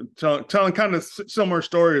or telling kind of similar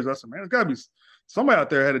stories. I said, man, there's got to be somebody out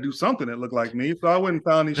there had to do something that looked like me. So I went and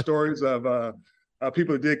found these stories of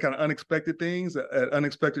people that did kind of unexpected things at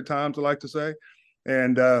unexpected times, I like to say.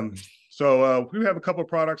 And so we have a couple of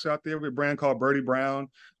products out there. We have a brand called Birdie Brown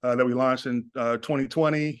that we launched in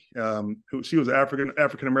 2020. She was an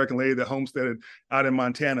African-American lady that homesteaded out in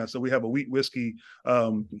Montana. So we have a wheat whiskey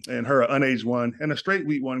and her unaged one, and a straight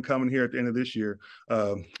wheat one coming here at the end of this year,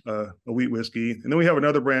 a wheat whiskey. And then we have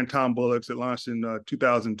another brand, Tom Bullock's, that launched in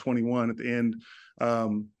 2021 at the end.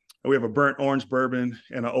 We have a burnt orange bourbon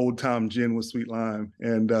and an Old Tom gin with sweet lime.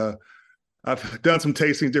 And I've done some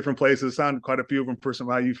tastings different places, signed quite a few of them for some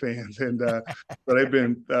IU fans. And so they've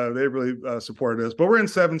really supported us. But we're in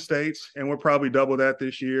 7 states, and we'll probably double that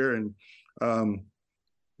this year. And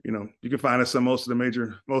you can find us in most of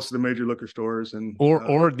the major liquor stores. And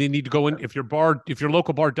or they need to go in if your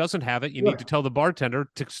local bar doesn't have it, you need to tell the bartender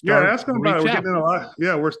to start. Ask them about it. We're getting in a lot.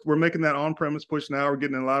 Yeah, we're making that on-premise push now. We're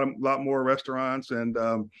getting in a lot more restaurants and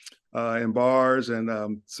bars,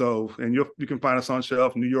 and so you can find us on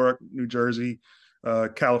shelf in New York, New Jersey,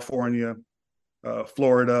 California,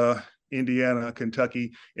 Florida, Indiana,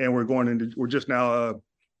 Kentucky, and we're just now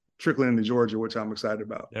trickling into Georgia, which I'm excited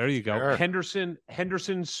about. There you go. Sure.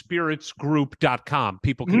 HendersonSpiritsGroup.com.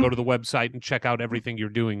 People can go to the website and check out everything you're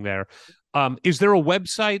doing there. Is there a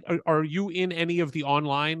website? Are you in any of the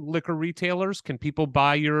online liquor retailers? Can people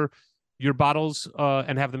buy your bottles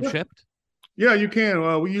and have them shipped? Yeah, you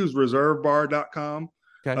can. We use reservebar.com.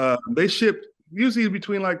 Okay. They ship usually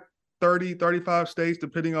between like 30, 35 states,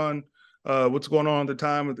 depending on what's going on at the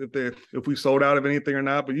time, if we sold out of anything or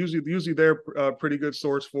not. But usually they're a pretty good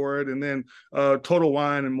source for it. And then Total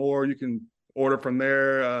Wine and more, you can order from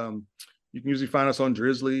there. You can usually find us on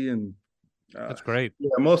Drizzly, and that's great.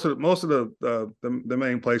 Yeah, most of the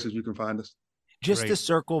main places you can find us. Just to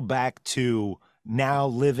circle back to now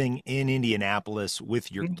living in Indianapolis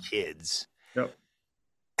with your kids. Yep.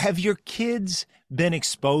 Have your kids been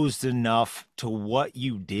exposed enough to what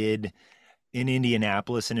you did in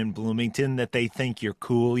Indianapolis and in Bloomington that they think you're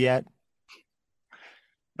cool yet?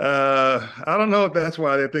 I don't know if that's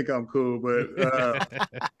why they think I'm cool, but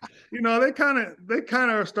you know, they kind of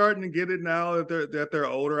are starting to get it now that they're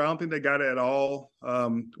older. I don't think they got it at all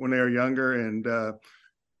when they were younger, and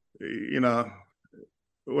you know,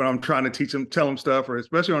 when I'm trying to tell them stuff, or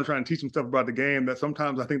especially when I'm trying to teach them stuff about the game, that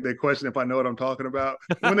sometimes I think they question if I know what I'm talking about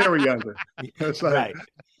when they were younger. It's like, Right.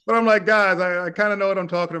 But I'm like, guys, I kind of know what I'm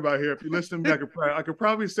talking about here. If you listen to me, I could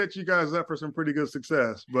probably set you guys up for some pretty good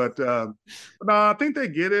success. But no, I think they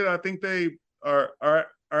get it. I think they are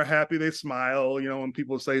happy. They smile, you know, when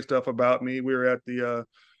people say stuff about me. We were at we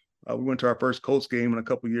went to our first Colts game in a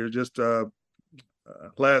couple of years, just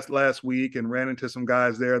last week, and ran into some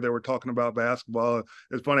guys there that were talking about basketball.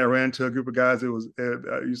 It's funny, I ran into a group of guys. It was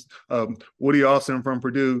Woody Austin from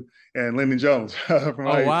Purdue and Lyndon Jones from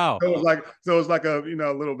wow. So it was like a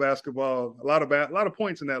little basketball, a lot of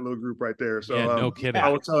points in that little group right there. So yeah, no kidding. I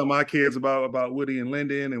was telling my kids about Woody and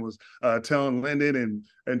Lyndon, and was telling Lyndon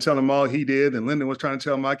and telling them all he did, and Lyndon was trying to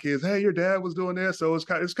tell my kids, hey, your dad was doing this. So it's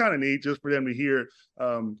kind of neat just for them to hear.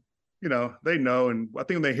 You know, they know, and I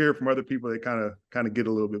think when they hear from other people, they kind of get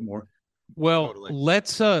a little bit more. Well, Totally.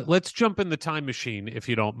 let's jump in the time machine, if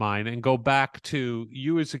you don't mind, and go back to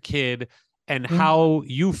you as a kid and how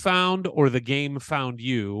you found, or the game found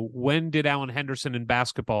you. When did Alan Henderson and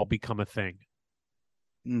basketball become a thing?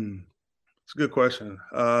 It's a good question.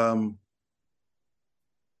 I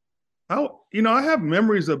have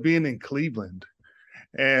memories of being in Cleveland,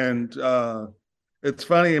 and it's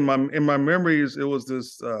funny, in my memories, it was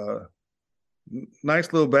this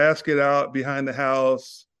nice little basket out behind the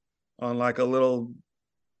house on like a little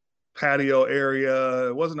patio area.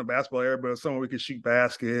 It wasn't a basketball area, but it was somewhere we could shoot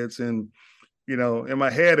baskets. And, you know, in my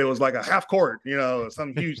head, it was like a half court, you know,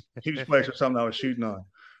 some huge place or something I was shooting on.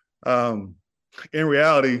 In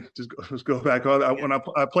reality, just go back on. When I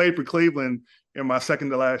played for Cleveland in my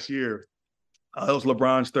second to last year, it was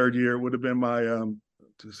LeBron's third year. It would have been my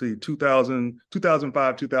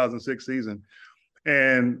 2005, 2006 season.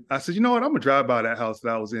 And I said, you know what? I'm going to drive by that house that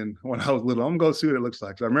I was in when I was little. I'm going to go see what it looks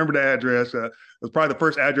like. So I remember the address. It was probably the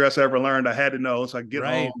first address I ever learned. I had to know. So I get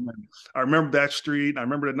home. And I remember that street. And I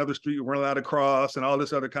remember another street we weren't allowed to cross and all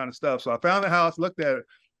this other kind of stuff. So I found the house, looked at it.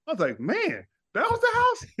 I was like, man, that was the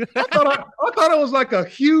house? I thought it was like a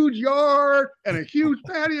huge yard and a huge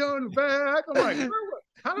patio in the back. I'm like,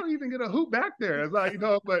 how do you even get a hoop back there? It's like, you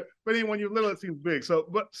know, but then when you're little, it seems big. So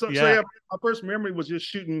yeah, my first memory was just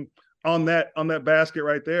shooting on that basket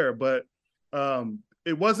right there. But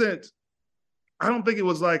it wasn't, I don't think it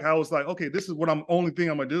was like, I was like, okay, this is what only thing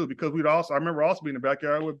I'm gonna do, because I remember also being in the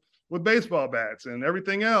backyard with baseball bats and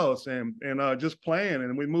everything else, and just playing.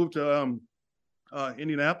 And we moved to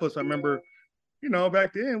Indianapolis. I remember, you know,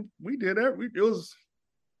 back then we did that.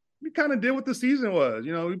 We kind of did what the season was.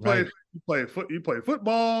 You know, you play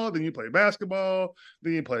football, then you play basketball,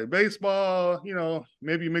 then you play baseball. You know,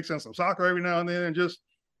 maybe you mix in some soccer every now and then, and just,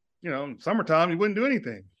 you know, summertime you wouldn't do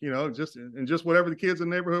anything. You know, just whatever the kids in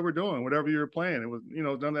the neighborhood were doing, whatever you were playing. It was, you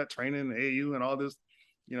know, done that training in the AU and all this,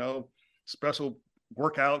 you know, special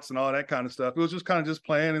workouts and all that kind of stuff. It was just kind of just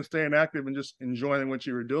playing and staying active and just enjoying what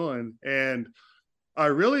you were doing. And I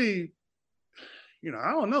really, you know,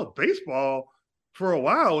 I don't know, baseball for a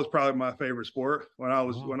while was probably my favorite sport when I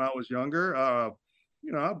was younger.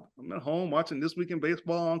 You know, I'm at home watching This Week in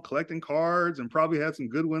Baseball and collecting cards, and probably had some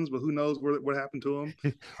good ones, but who knows what happened to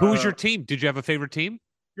them. Who was your team? Did you have a favorite team?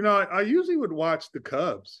 You know, I usually would watch the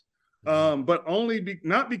Cubs, but only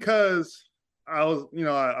not because I was, you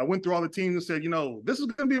know, I went through all the teams and said, you know, this is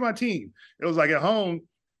going to be my team. It was like at home,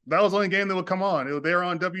 that was the only game that would come on. They were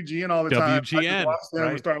on WGN all the time. WGN, watch them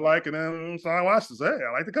and start liking them. So I watched this. Hey,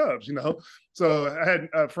 I like the Cubs, you know. So I had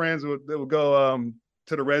friends that would go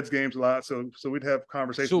to the Reds games a lot, so we'd have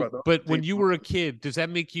conversations about those. But when you were a kid, does that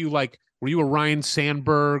make you like? Were you a Ryan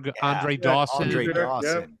Sandberg, Andre Dawson? Andre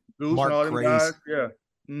Dawson, Mark all them guys. Yeah.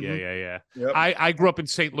 Yeah. Yep. I grew up in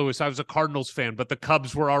St. Louis. I was a Cardinals fan, but the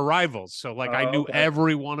Cubs were our rivals. So like I knew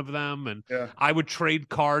every one of them, and I would trade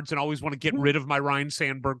cards and always want to get rid of my Ryan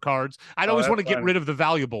Sandberg cards. I'd always want to get rid of the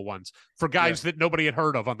valuable ones for guys that nobody had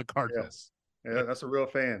heard of on the Cardinals. Yeah, that's a real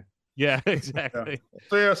fan. Yeah, exactly.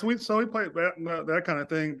 So we played that kind of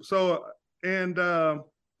thing. So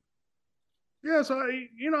so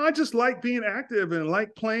I just like being active and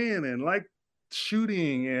like playing and like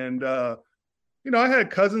shooting and I had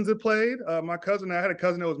cousins that played. I had a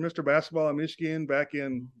cousin that was Mr. Basketball in Michigan back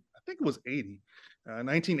in, I think it was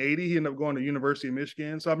 1980. He ended up going to University of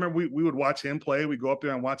Michigan. So I remember we would watch him play. We'd go up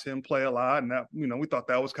there and watch him play a lot. And that, we thought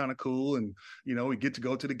that was kind of cool. And, we get to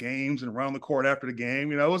go to the games and around the court after the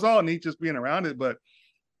game. It was all neat just being around it. But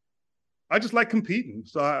I just like competing.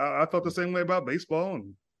 So I felt the same way about baseball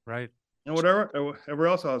and whatever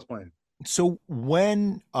else I was playing. So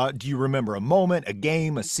when do you remember a moment, a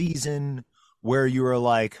game, a season where you were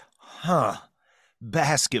like,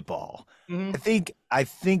 basketball? I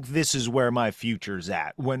think this is where my future's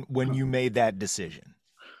at when you made that decision.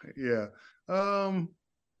 Yeah.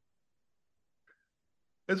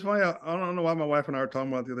 It's funny. I don't know why my wife and I were talking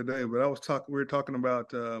about it the other day, but we were talking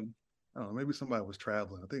about, I don't know, maybe somebody was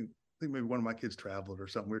traveling. I think maybe one of my kids traveled or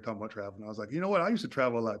something. We were talking about traveling. I was like, you know what? I used to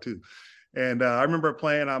travel a lot too. And I remember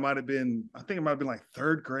playing, I think it might have been like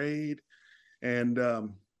third grade. And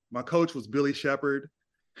my coach was Billy Shepard.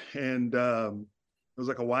 And it was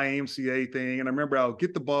like a YMCA thing. And I remember I would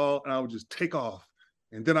get the ball and I would just take off.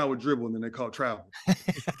 And then I would dribble, and then they call travel.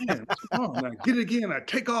 Man, what's wrong? And I get it again. I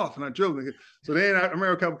take off and I dribble. So then I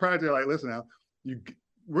remember a couple prior to like, listen now, you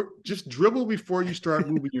just dribble before you start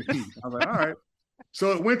moving your feet. I was like, all right.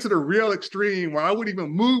 So it went to the real extreme where I wouldn't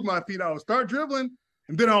even move my feet. I would start dribbling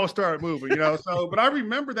and then I would start moving, So, but I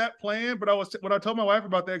remember that plan. But what I told my wife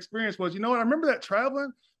about that experience was, I remember that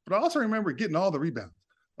traveling, but I also remember getting all the rebounds.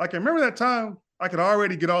 Like I remember that time I could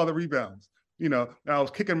already get all the rebounds. I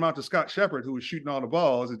was kicking them out to Scott Shepard, who was shooting all the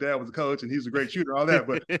balls. His dad was a coach, and he's a great shooter, all that.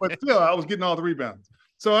 But still, I was getting all the rebounds.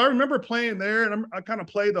 So I remember playing there, and I kind of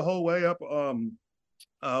played the whole way up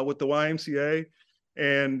with the YMCA.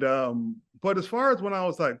 And but as far as when I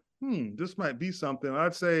was like, this might be something,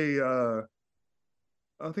 I'd say I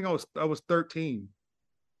think I was 13.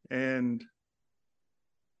 And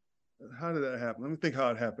how did that happen? Let me think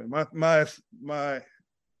how it happened.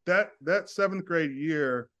 That seventh grade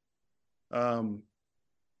year.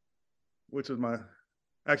 Which was my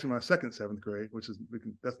second seventh grade,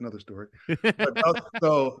 that's another story.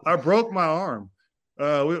 So I broke my arm. We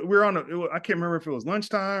were I can't remember if it was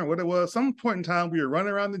lunchtime or what it was. Some point in time, we were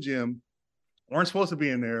running around the gym. Weren't supposed to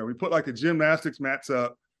be in there. We put like the gymnastics mats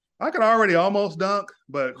up. I could already almost dunk,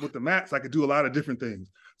 but with the mats, I could do a lot of different things.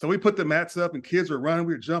 So we put the mats up and kids were running.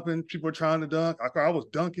 We were jumping. People were trying to dunk. I was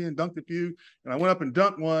dunked a few, and I went up and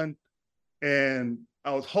dunked one, and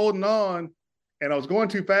I was holding on and I was going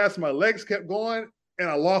too fast and my legs kept going and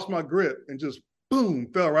I lost my grip and just boom,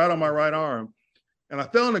 fell right on my right arm. And I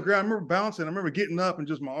fell on the ground. I remember bouncing. I remember getting up and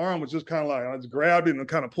just my arm was just kind of like, I just grabbed it and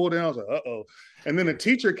kind of pulled down. I was like, uh-oh. And then the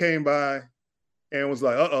teacher came by and was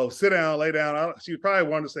like, uh-oh, sit down, lay down. She probably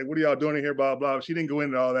wanted to say, what are y'all doing in here, blah, blah. She didn't go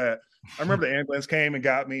into all that. I remember the ambulance came and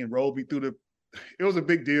got me and rolled me through it was a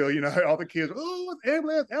big deal. All the kids,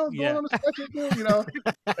 ambulance, Alan's going on the stretcher,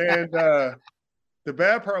 And the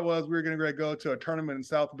bad part was we were going to go to a tournament in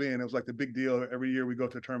South Bend. It was like the big deal. Every year we go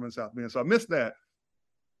to a tournament in South Bend. So I missed that.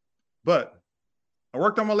 But I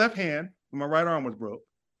worked on my left hand when my right arm was broke.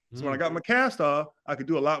 So when I got my cast off, I could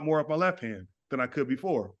do a lot more with my left hand than I could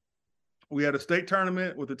before. We had a state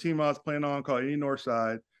tournament with the team I was playing on called East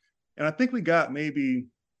Northside. And I think we got maybe,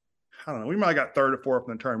 I don't know, we might have got third or fourth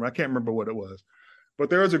in the tournament. I can't remember what it was.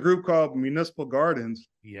 But there was a group called Municipal Gardens.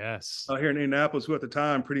 Yes. Here in Indianapolis, who at the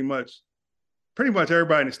time pretty much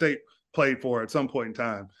everybody in the state played for at some point in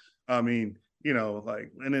time. I mean,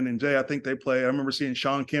 like Lennon and Jay, I think they played. I remember seeing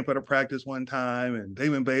Sean Kemp at a practice one time and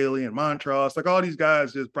Damon Bailey and Montross, like all these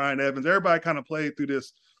guys, just Brian Evans, everybody kind of played through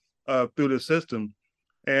this system.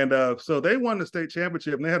 And so they won the state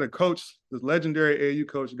championship and they had a coach, this legendary AAU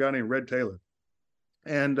coach, a guy named Red Taylor.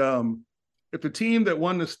 And if the team that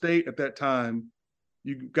won the state at that time,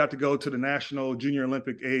 you got to go to the National Junior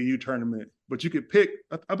Olympic AAU tournament, but you could pick,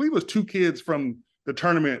 I believe it was 2 kids from the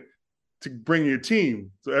tournament to bring your team.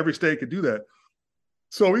 So every state could do that.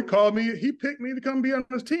 So he called me, he picked me to come be on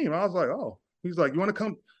his team. I was like, oh, he's like, you want to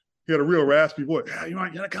come? He had a real raspy voice. Yeah, you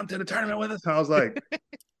want to come to the tournament with us? And I was like,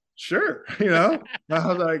 sure. I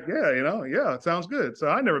was like, yeah, it sounds good. So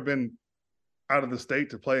I'd out of the state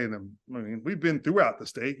to play in them. I mean, we've been throughout the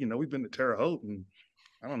state. You know, we've been to Terre Haute and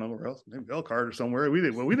I don't know where else, maybe Elkhart or somewhere. We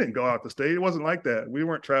didn't go out the state. It wasn't like that. We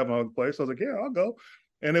weren't traveling all the place. So I was like, yeah, I'll go.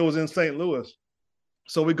 And it was in St. Louis.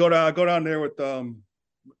 So I go down there with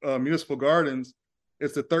Municipal Gardens.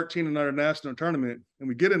 It's the 13 and under national tournament. And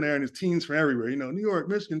we get in there and there's teams from everywhere, you know, New York,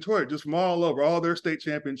 Michigan, Detroit, just from all over, all their state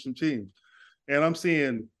championship teams. And I'm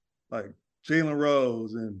seeing like Jalen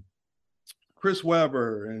Rose and Chris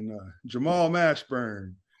Webber and Jamal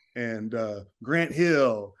Mashburn and Grant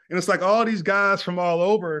Hill. And it's like all these guys from all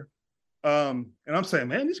over. And I'm saying,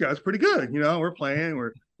 man, these guys are pretty good. You know, we're playing,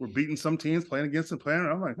 we're beating some teams, playing against them, playing.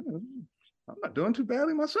 I'm like, I'm not doing too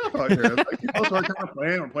badly myself out here. Like, you know, so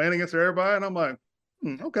we're playing against everybody. And I'm like,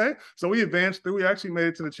 okay. So we advanced through. We actually made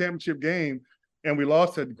it to the championship game, and we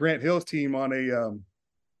lost to Grant Hill's team on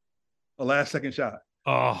a last second shot.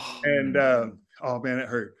 Oh, and oh man, it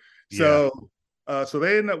hurt. Yeah. So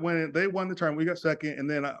they ended up winning. They won the tournament. We got second, and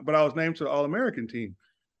then but I was named to the All-American team.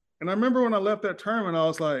 And I remember when I left that tournament, I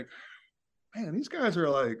was like, man, these guys are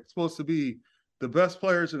like supposed to be the best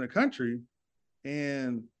players in the country,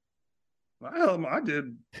 and I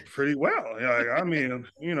did pretty well. I mean,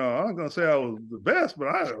 you know, I'm not gonna say I was the best, but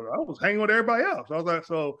I was hanging with everybody else. I was like,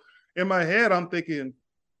 so in my head, I'm thinking,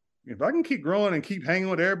 if I can keep growing and keep hanging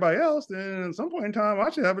with everybody else, then at some point in time, I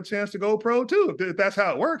should have a chance to go pro too. If that's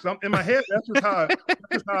how it works, I'm in my head. That's just how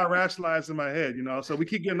I rationalize in my head, you know. So we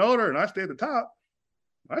keep getting older, and I stay at the top.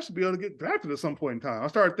 I should be able to get drafted at some point in time. I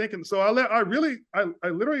started thinking. So I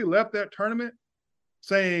literally left that tournament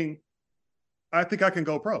saying, I think I can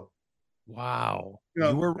go pro. Wow. You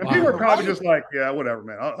know, and people are probably just like, yeah, whatever,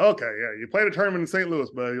 man. Okay, yeah, you played a tournament in St. Louis,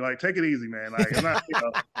 but like, take it easy, man. Like, I'm not, you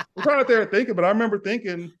know, we're probably out there thinking, but I remember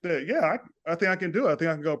thinking that, yeah, I think I can do it. I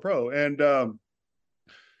think I can go pro. And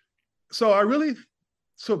so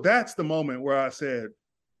that's the moment where I said,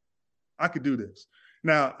 I could do this.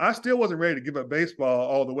 Now, I still wasn't ready to give up baseball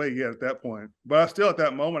all the way yet at that point, but I still at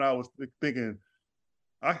that moment I was thinking,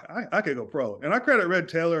 I could go pro. And I credit Red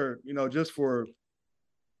Taylor, you know, just for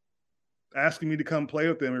asking me to come play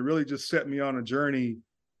with them. It really just set me on a journey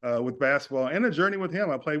with basketball and a journey with him.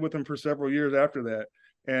 I played with him for several years after that.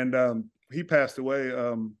 And he passed away.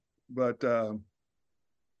 But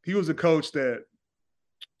he was a coach that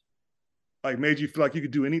like made you feel like you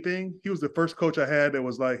could do anything. He was the first coach I had that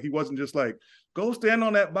was like, he wasn't just like, go stand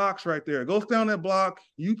on that box right there. Go stand on that block.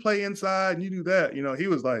 You play inside and you do that. You know, he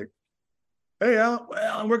was like, hey, Alan,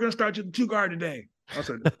 well, we're going to start you the 2-guard today. I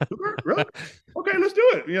said, really? Okay, let's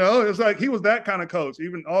do it. You know, it's like he was that kind of coach,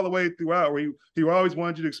 even all the way throughout, where he always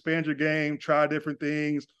wanted you to expand your game, try different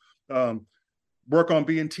things, work on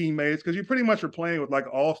being teammates, because you pretty much were playing with like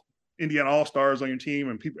all Indiana All-Stars on your team,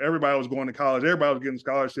 and everybody was going to college, everybody was getting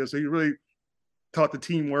scholarships. So he really taught the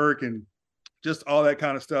teamwork and just all that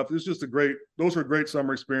kind of stuff. It's just those were great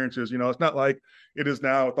summer experiences. You know, it's not like it is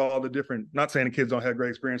now with all the different, not saying the kids don't have great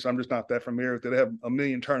experience. I'm just not that familiar with it. They have a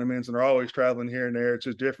million tournaments and they're always traveling here and there. It's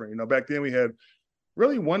just different. You know, back then we had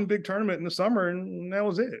really one big tournament in the summer and that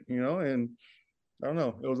was it, you know, and I don't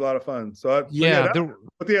know. It was a lot of fun. So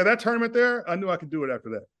that tournament there, I knew I could do it after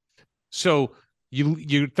that. So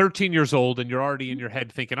you're 13 years old and you're already in your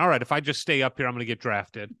head thinking, all right, if I just stay up here, I'm going to get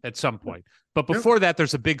drafted at some point. But before that,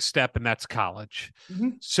 there's a big step, and that's college. Mm-hmm.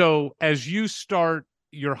 So as you start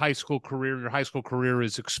your high school career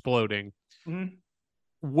is exploding. Mm-hmm.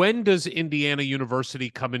 When does Indiana University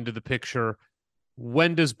come into the picture?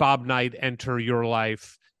 When does Bob Knight enter your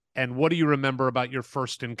life? And what do you remember about your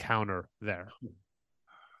first encounter there?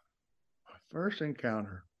 First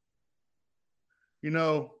encounter. You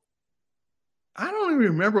know, I don't even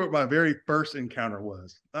remember what my very first encounter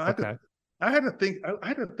was. I had to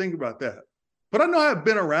think about that. But I know I've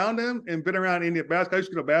been around them and been around Indiana basketball. I used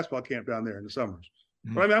to go to basketball camp down there in the summers.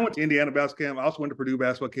 Mm-hmm. But I mean, I went to Indiana basketball camp. I also went to Purdue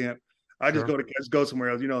basketball camp. I just go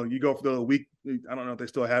somewhere else. You know, you go for the week. I don't know if they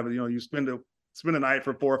still have it. You know, you spend a night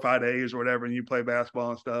for 4 or 5 days or whatever, and you play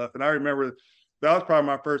basketball and stuff. And I remember that was probably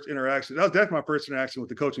my first interaction. That was definitely my first interaction with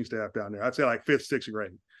the coaching staff down there. I'd say like 5th, 6th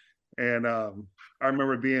grade. And I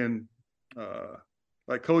remember being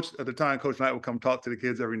like coach at the time. Coach Knight would come talk to the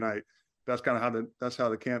kids every night. That's kind of how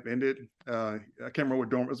the camp ended. I can't remember what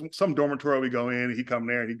dorm. It was some dormitory we go in. And he'd come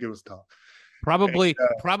there and he'd give us a talk.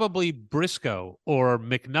 Probably Briscoe or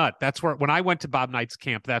McNutt. That's where, when I went to Bob Knight's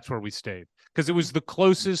camp, that's where we stayed because it was the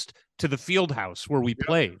closest to the field house where we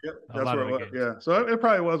played. Yep, that's where it was. Yeah, so it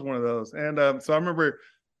probably was one of those. And so I remember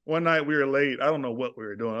one night we were late. I don't know what we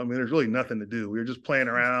were doing. I mean, there's really nothing to do. We were just playing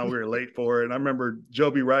around. We were late for it. And I remember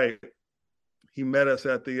Joby Wright. He met us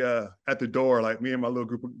at the door, like me and my little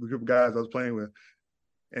group of guys I was playing with.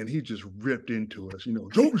 and he just ripped into us.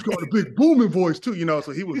 Joey's got a big booming voice too,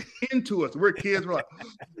 so he was into us. We're kids, we're like,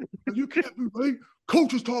 you can't be late.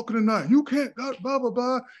 Coach is talking tonight. You can't, blah, blah,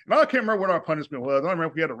 blah. And I can't remember what our punishment was. I don't remember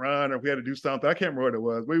if we had to run or if we had to do something. I can't remember what it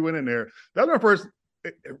was. We went in there. That was our first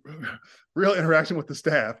real interaction with the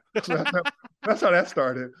staff. So that's how that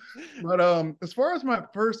started. But as far as my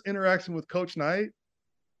first interaction with Coach Knight,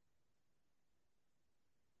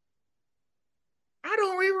 I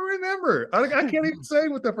don't even remember. I can't even say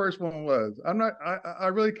what the first one was. I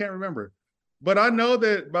really can't remember. But I know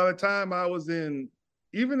that by the time I was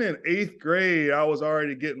even in 8th grade, I was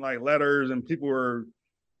already getting like letters and people were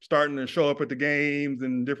starting to show up at the games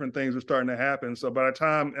and different things were starting to happen. So by the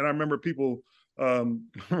time, and I remember people,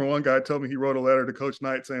 one guy told me he wrote a letter to Coach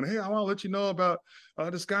Knight saying, hey, I want to let you know about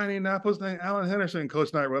this guy in Indianapolis named Alan Henderson.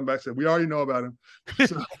 Coach Knight went back and said, we already know about him.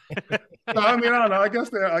 So, I mean, I don't know. I guess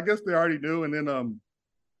they already knew. And then,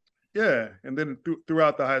 and then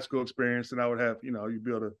throughout the high school experience, and I would have, you'd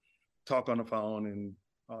be able to talk on the phone and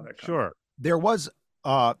all that kind of. There was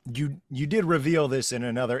you did reveal this in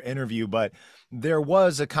another interview, but there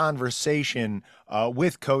was a conversation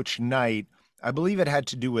with Coach Knight. I believe it had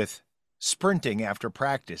to do with sprinting after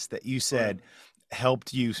practice that you said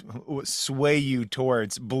helped you sway you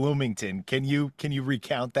towards Bloomington. Can you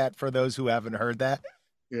recount that for those who haven't heard that?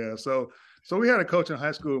 Yeah. So we had a coach in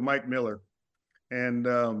high school, Mike Miller, and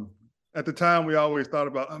at the time, we always thought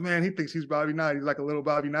about, oh, man, he thinks he's Bobby Knight. He's like a little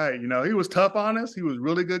Bobby Knight. He was tough on us. He was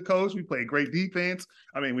really good coach. We played great defense.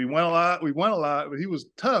 I mean, we won a lot, but he was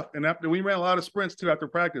tough. And after we ran a lot of sprints, too, after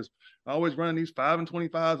practice. I always running these 5 and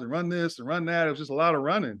 25s and run this and run that. It was just a lot of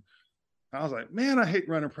running. I was like, man, I hate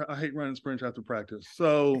running sprints after practice.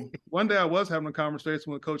 So one day I was having a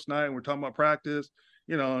conversation with Coach Knight, and we're talking about practice.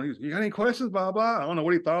 And you got any questions, blah, blah. I don't know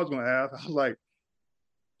what he thought I was going to ask. I was like,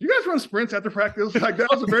 you guys run sprints after practice? Like, that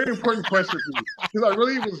was a very important question for me, because I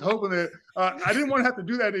really was hoping that I didn't want to have to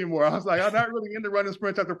do that anymore. I was like, I'm not really into running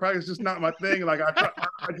sprints after practice. It's just not my thing. Like,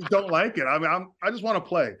 I just don't like it. I mean, I just want to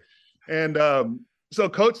play. And so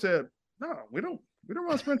Coach said, no, we don't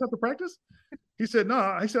run sprints after practice. He said,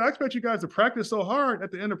 no. He said, I expect you guys to practice so hard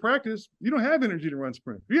at the end of practice, you don't have energy to run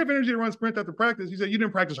sprint. If you have energy to run sprint after practice, he said, you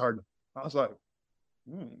didn't practice hard enough. I was like,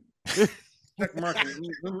 check mark.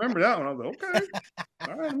 Remember that one. I was like, okay.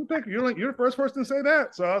 All right, let me thank you. You're the first person to say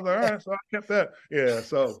that. So I was like, all right. So I kept that. Yeah.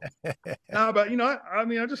 So now, but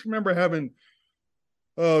I just remember having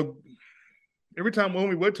every time when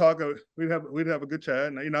we would talk, we'd have a good chat.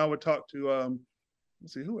 And I would talk to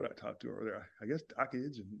let's see, who would I talk to over there? I guess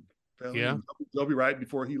Dockage and Felly and Joby right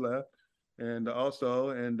before he left. And also,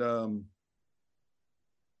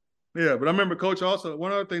 but I remember Coach also,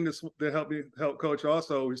 one other thing that helped Coach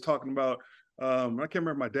also, he's talking about, I can't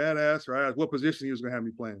remember, my dad asked, or I asked what position he was going to have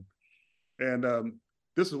me playing. And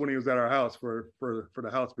this is when he was at our house for the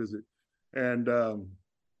house visit. And,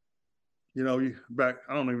 back,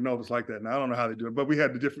 I don't even know if it's like that now. I don't know how they do it, but we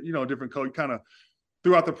had the different coach kind of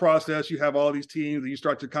throughout the process. You have all these teams and you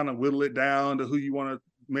start to kind of whittle it down to who you want to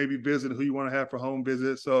maybe visit, who you want to have for home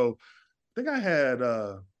visits. So I think I had,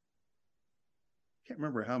 can't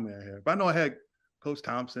remember how many I had, but I know I had Coach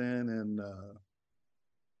Thompson and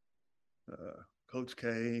Coach K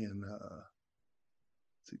and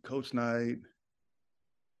Coach Knight.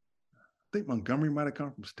 I think Montgomery might have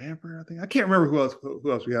come from Stanford. I can't remember who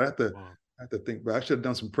else we had. I have to think, but I should have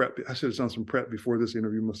done some prep. I should have done some prep before this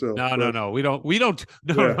interview myself. No. We don't.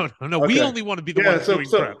 No. Okay. We only want to be the ones doing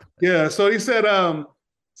prep. Yeah. So he said,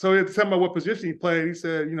 so he had to tell me what position he played. He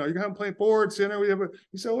said, you're going to play forward, center.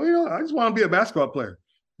 He said, well, I just want to be a basketball player.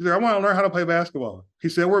 He said, I want to learn how to play basketball. He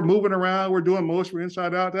said, we're moving around. We're doing motion. We're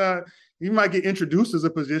inside out. That he might get introduced as a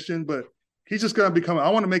position, but he's just going to I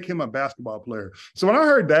want to make him a basketball player. So when I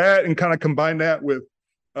heard that and kind of combined that with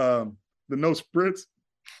the no sprints,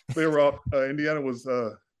 they were all, Indiana was,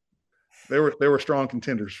 they were strong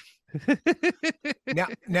contenders.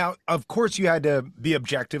 Now, of course, you had to be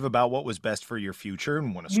objective about what was best for your future.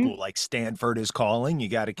 And when a school like Stanford is calling, you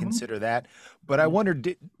got to consider that. But I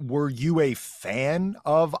wondered, were you a fan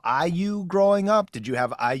of IU growing up? Did you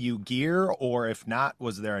have IU gear? Or if not,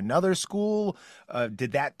 was there another school?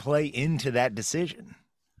 Did that play into that decision?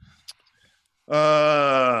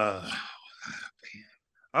 I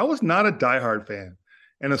was not a diehard fan.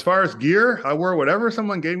 And as far as gear, I wore whatever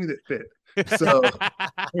someone gave me that fit. So,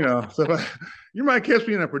 you might catch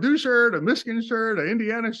me in a Purdue shirt, a Michigan shirt, an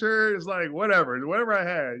Indiana shirt. It's like whatever I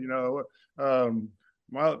had.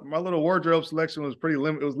 My little wardrobe selection was pretty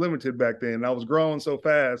limited. It was limited back then. I was growing so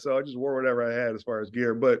fast, so I just wore whatever I had as far as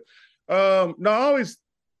gear. But I always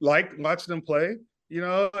liked watching them play.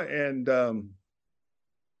 And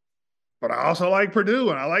but I also like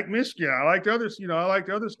Purdue and I like Michigan. I like the others, I like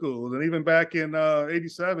the other schools. And even back in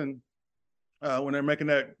 '87, when they're making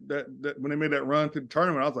that when they made that run to the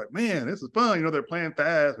tournament, I was like, man, this is fun. They're playing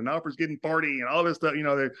fast and Alfred's getting 40 and all this stuff.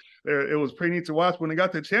 It was pretty neat to watch. When they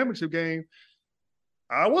got to the championship game,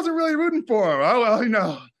 I wasn't really rooting for him.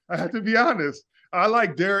 I have to be honest. I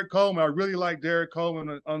like Derek Coleman. I really like Derek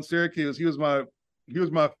Coleman on Syracuse. He was my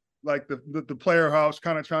like the player who I was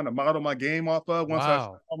kind of trying to model my game off of. Once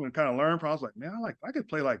I kind of learned from, I was like, man, I could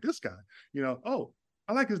play like this guy.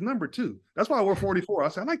 I like his number too. That's why I wore 44. I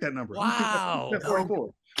said, I like that number. Wow.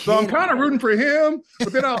 44. So I'm kind of rooting for him.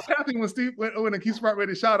 But then I was happy when when Keith Smart made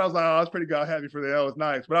a shot. I was like, oh, I was pretty good. Happy for that. That was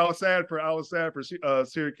nice. But I was sad for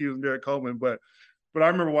Syracuse and Derek Coleman. But I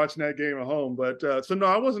remember watching that game at home. But so no,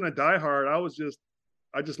 I wasn't a diehard.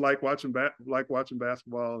 I just like watching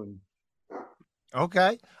basketball. And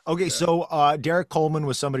Okay. Yeah. So Derek Coleman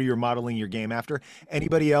was somebody you're modeling your game after.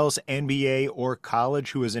 Anybody else, NBA or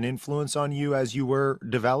college, who was an influence on you as you were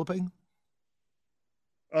developing?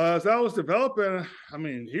 As I was developing,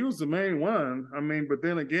 he was the main one. But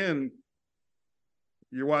then again,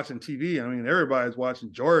 you're watching TV. Everybody's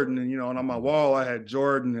watching Jordan, and on my wall I had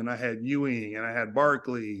Jordan, and I had Ewing, and I had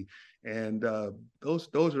Barkley, and those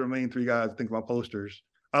are the main three guys I think of my posters.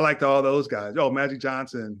 I liked all those guys. Oh, Magic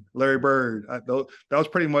Johnson, Larry Bird. Those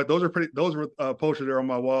were posters there on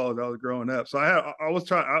my wall as I was growing up. So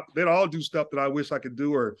they'd all do stuff that I wish I could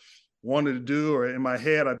do or wanted to do, or in my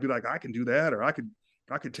head I'd be like, I can do that, or I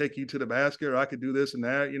could take you to the basket, or I could do this and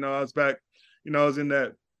that. I was back, I was in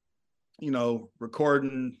that,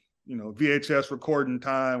 recording, VHS recording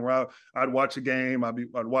time where I'd watch a game, I'd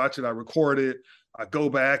watch it, I'd record it, I'd go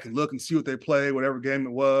back and look and see what they play, whatever game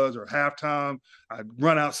it was, or halftime. I'd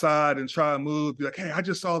run outside and try a move, be like, hey, I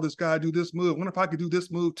just saw this guy do this move. I wonder if I could do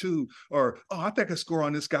this move too. Or, oh, I think I could score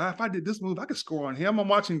on this guy. If I did this move, I could score on him. I'm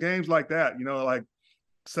watching games like that, like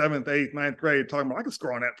 7th, 8th, 9th grade, talking about I could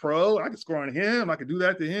score on that pro, I could score on him, I could do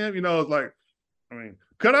that to him. It's like,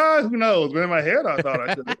 could I? Who knows? But in my head, I thought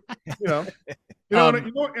I could. And I'll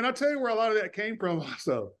tell you where a lot of that came from.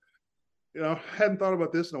 So, hadn't thought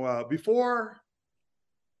about this in a while. Before,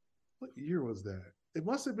 what year was that? It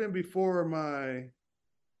must have been before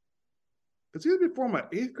it's either before my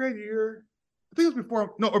 8th grade year. I think it was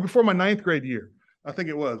before my 9th grade year. I think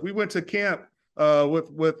it was. We went to camp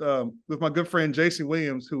with my good friend Jason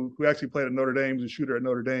Williams, who actually played at Notre Dame, was a shooter at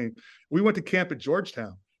Notre Dame. We went to camp at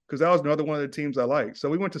Georgetown, because that was another one of the teams I liked. So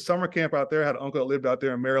we went to summer camp out there. I had an uncle that lived out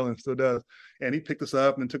there in Maryland, still does. And he picked us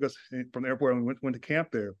up and took us from the airport, and we went to camp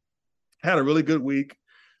there. Had a really good week.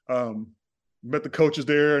 Met the coaches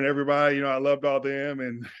there and everybody. I loved all them,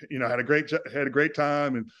 and had a great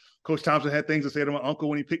time. And Coach Thompson had things to say to my uncle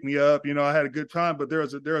when he picked me up. I had a good time. But there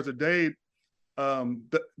was a day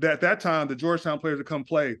at that time the Georgetown players would come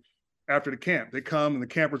play after the camp. They come and the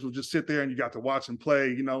campers would just sit there and you got to watch them play,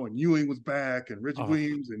 and Ewing was back and Richard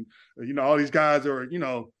Williams and, all these guys are,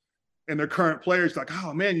 and their current players, like,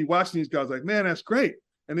 oh man, you watching these guys, like, man, that's great.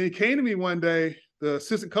 And then he came to me one day, the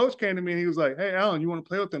assistant coach came to me and he was like, hey, Alan, you want to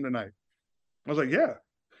play with them tonight? I was like, yeah,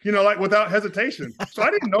 like without hesitation. So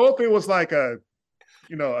I didn't know if it was like a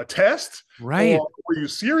test, right? Or were you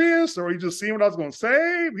serious, or were you just seeing what I was going to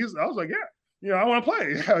say? I was like, yeah. I want to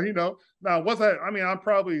play. Now was that? I'm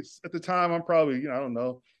probably at the time. I'm probably I don't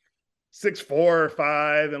know, 6'4" or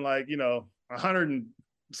 5, and like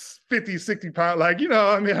 150, 60 pounds. Like I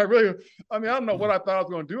don't know what I thought I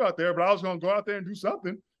was going to do out there, but I was going to go out there and do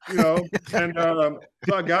something. And so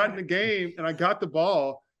I got in the game and I got the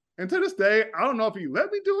ball. And to this day, I don't know if he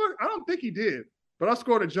let me do it. I don't think he did, but I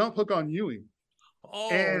scored a jump hook on Ewing.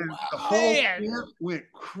 And the whole camp went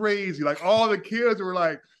crazy. Like all the kids were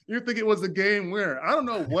like, you think it was the game winner. I don't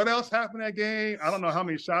know what else happened that game. I don't know how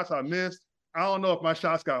many shots I missed. I don't know if my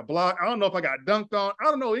shots got blocked. I don't know if I got dunked on. I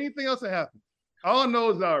don't know anything else that happened. All I know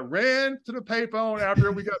is I ran to the payphone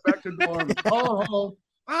after we got back to the dorm, called home.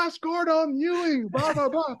 I scored on Ewing, blah, blah,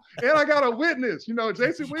 blah. And I got a witness.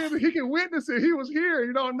 Jason Williams, he can witness it. He was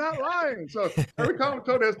here, I'm not lying. So every time I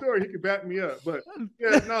told that story, he could back me up. But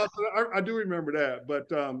yeah, no, so I do remember that. But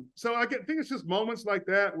so I think it's just moments like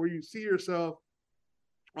that where you see yourself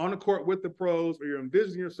on the court with the pros, or you're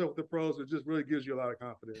envisioning yourself with the pros. It just really gives you a lot of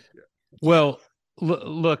confidence. Yeah. Well,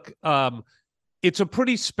 look, it's a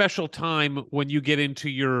pretty special time when you get into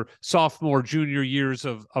your sophomore, junior years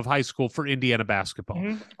of high school for Indiana basketball.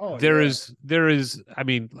 Mm-hmm. Oh, there is,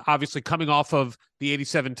 obviously coming off of the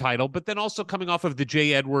 87 title, but then also coming off of the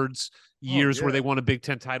Jay Edwards years where they won a Big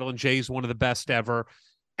Ten title and Jay's one of the best ever.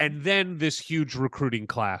 And then this huge recruiting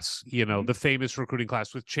class, the famous recruiting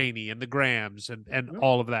class with Cheney and the Grahams and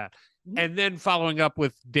all of that. Mm-hmm. And then following up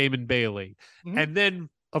with Damon Bailey. Mm-hmm. And then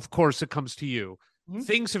of course, it comes to you. Mhm.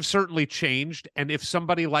 Things have certainly changed. And if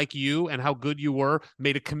somebody like you and how good you were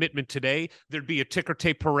made a commitment today, there'd be a ticker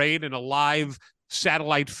tape parade and a live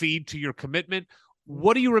satellite feed to your commitment.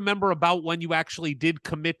 What do you remember about when you actually did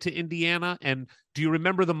commit to Indiana? And do you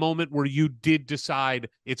remember the moment where you did decide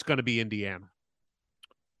it's going to be Indiana?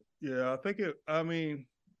 Yeah, I think it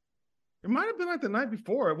might have been like the night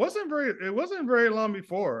before. It wasn't very long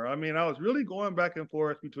before. I mean, I was really going back and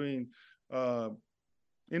forth between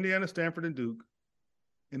Indiana, Stanford, and Duke.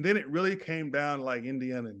 And then it really came down like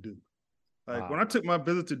Indiana and Duke. Like when I took my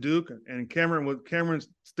visit to Duke and Cameron's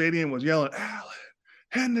stadium was yelling, Allen,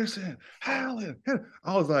 Henderson, Allen.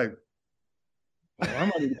 I was like, well,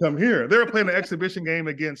 I'm ready to come here. They were playing an exhibition game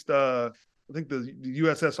against I think the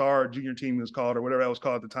USSR junior team was called, or whatever that was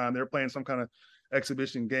called at the time. They were playing some kind of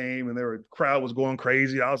exhibition game, and crowd was going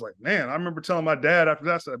crazy. I was like, man, I remember telling my dad after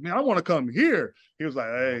that, I said, man, I want to come here. He was like,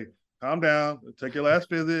 hey, calm down, take your last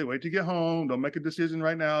visit, wait till you get home. Don't make a decision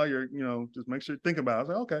right now. Just make sure you think about it. I was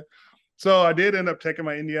like, okay. So I did end up taking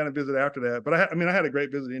my Indiana visit after that. But I had a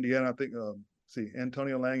great visit in Indiana. I think,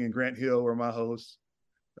 Antonio Lang and Grant Hill were my hosts.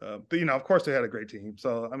 But of course they had a great team.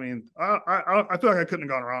 So I mean, I feel like I couldn't have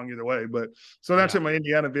gone wrong either way. But so that's my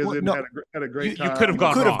Indiana visit. Well, no, had a great time. You could have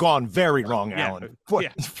gone could wrong. have gone very wrong, Alan.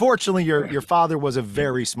 Fortunately, your father was a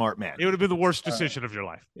very smart man. It would have been the worst decision of your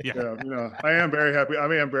life. Yeah. I am very happy. I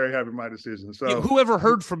am very happy with my decision. So who ever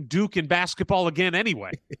heard from Duke in basketball again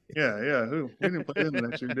anyway? Yeah. We didn't play them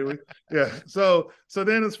next year, did we? Yeah. So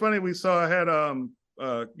then it's funny. I had I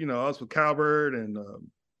was with Calvert and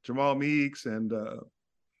Jamal Meeks and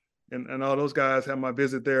all those guys had my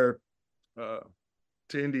visit there to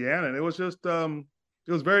Indiana. And it was just,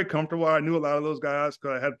 it was very comfortable. I knew a lot of those guys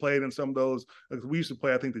because I had played in some of those. We used to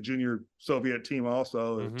play, I think, the junior Soviet team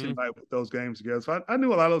also, tonight with those games together. So I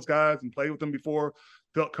knew a lot of those guys and played with them before,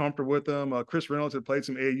 felt comfortable with them. Chris Reynolds had played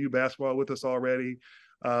some AAU basketball with us already.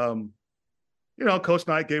 Coach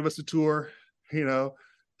Knight gave us a tour,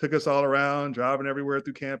 took us all around, driving everywhere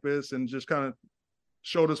through campus and just kind of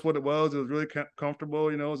showed us what it was. It was really comfortable.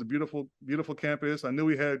 It was a beautiful, beautiful campus. I knew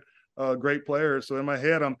we had great players. So in my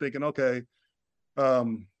head, I'm thinking, okay, I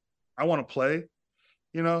want to play,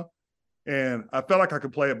 and I felt like I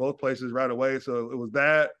could play at both places right away. So it was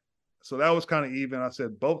that. So that was kind of even. I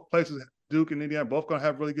said, both places, Duke and Indiana, both going to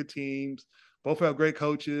have really good teams. Both have great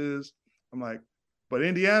coaches. I'm like, but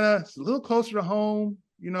Indiana, it's a little closer to home.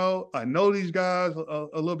 I know these guys a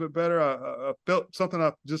little bit better. I felt something.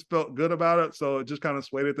 I just felt good about it. So it just kind of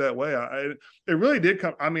swayed it that way. It really did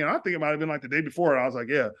come. I mean, I think it might've been like the day before. And I was like,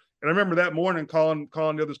 yeah. And I remember that morning calling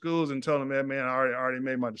the other schools and telling them, man, I already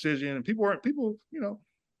made my decision. And people,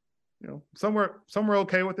 some were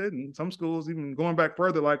okay with it. And some schools even going back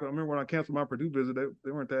further. Like I remember when I canceled my Purdue visit,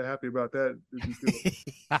 they weren't that happy about that.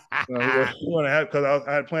 Because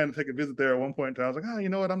I had planned to take a visit there at one point in time. I was like, you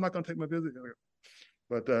know what? I'm not going to take my visit.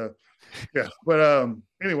 But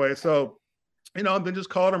anyway, so then just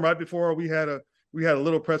called them right before we had a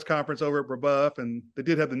little press conference over at Brebeuf, and they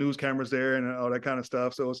did have the news cameras there and all that kind of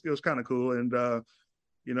stuff. So it was kind of cool, and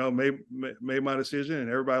made my decision, and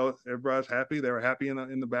everybody's happy. They were happy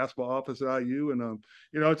in the basketball office at IU, and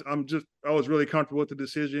I was really comfortable with the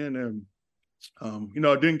decision, and I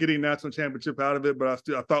didn't get any national championship out of it, but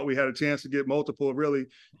I thought we had a chance to get multiple really,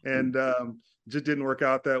 and just didn't work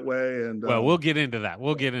out that way. And well, we'll get into that.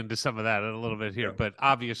 We'll get into some of that in a little bit here. Yeah. But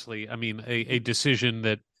obviously, I mean, a decision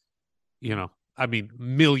that,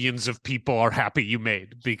 millions of people are happy you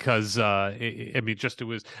made because, I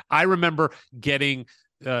remember getting,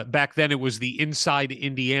 back then it was the Inside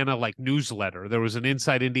Indiana newsletter. There was an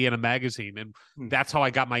Inside Indiana magazine, and that's how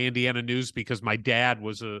I got my Indiana news because my dad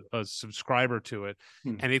was a subscriber to it.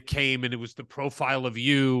 And it came and it was the profile of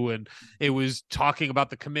you, and it was talking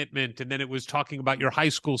about the commitment, and then it was talking about your high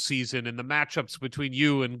school season and the matchups between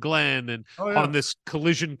you and Glenn and on this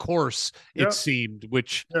collision course, it seemed,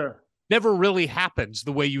 which never really happens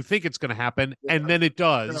the way you think it's going to happen. And then it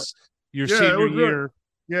does your senior year.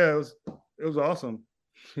 Yeah, it was awesome.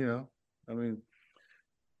 It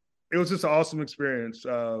was just an awesome experience.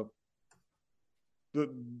 The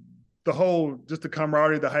whole, just the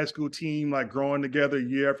camaraderie of the high school team, growing together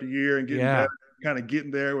year after year and getting better, kind of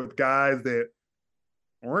getting there with guys that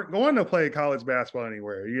weren't going to play college basketball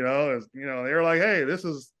anywhere. They were like, hey, this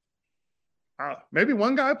is maybe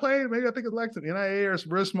one guy played, maybe I think it's like an NIA or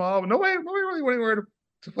real small, but nobody really went anywhere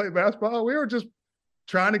to play basketball. We were just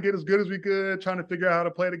trying to get as good as we could, trying to figure out how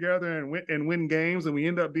to play together and win games. And we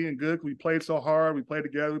ended up being good. We played so hard. We played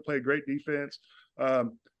together. We played great defense.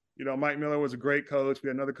 Mike Miller was a great coach. We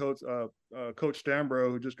had another coach, Coach Stambro,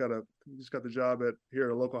 who just got the job here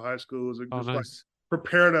at a local high school. Nice.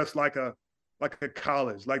 Prepared us like a like a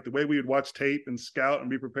college. Like the way we would watch tape and scout and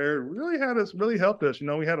be prepared really helped us.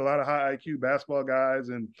 We had a lot of high IQ basketball guys,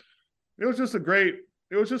 and it was just a great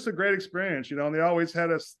experience, and they always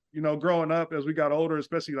had us, growing up as we got older,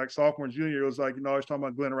 especially like sophomore and junior, it was like, always talking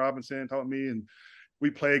about Glenn Robinson, talking about me, and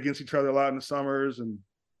we play against each other a lot in the summers, and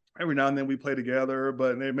every now and then we play together,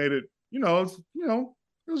 but they made it, it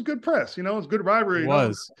was good press, it was good rivalry. It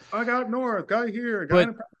was. I got up north, guy here, guy in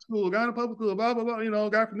a private school, guy in a public school, blah, blah, blah,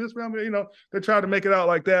 guy from this family, they tried to make it out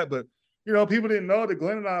like that. But, people didn't know that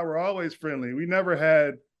Glenn and I were always friendly.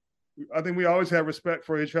 I think we always had respect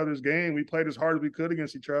for each other's game. We played as hard as we could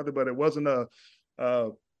against each other, but it wasn't where I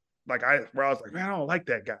was like, man, I don't like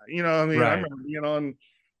that guy. You know what I mean? Right. I remember, in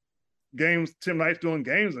games, Tim Knight's doing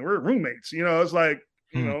games and we're roommates. It's like,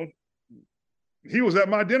 he was at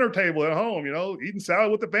my dinner table at home, eating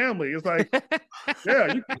salad with the family. It's like,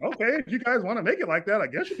 yeah, okay, if you guys want to make it like that, I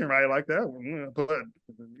guess you can write it like that. But,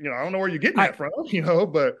 I don't know where you're getting that from,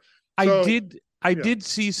 but. So, I did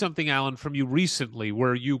see something, Alan, from you recently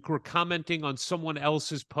where you were commenting on someone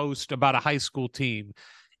else's post about a high school team,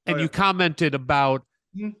 and you commented about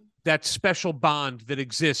that special bond that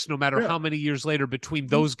exists no matter how many years later between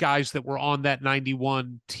those guys that were on that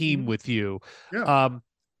 91 team with you. Yeah.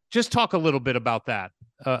 Just talk a little bit about that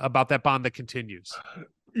bond that continues.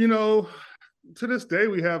 To this day,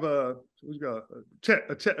 we have a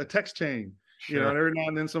text chain, and every now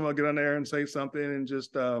and then someone will get on there and say something, and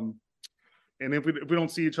just, and if we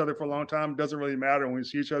don't see each other for a long time, it doesn't really matter. When we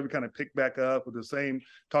see each other, we kind of pick back up with the same,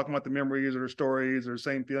 talking about the memories or the stories or the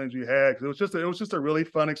same feelings we had. It was just a really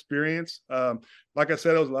fun experience. Like I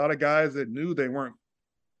said, there was a lot of guys that knew they weren't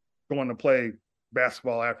going to play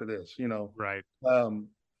basketball after this, Right.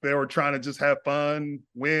 They were trying to just have fun,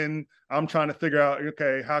 win. I'm trying to figure out,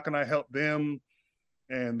 okay, how can I help them?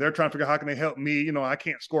 And they're trying to figure out how can they help me? I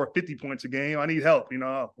can't score 50 points a game. I need help,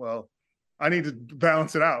 well, I need to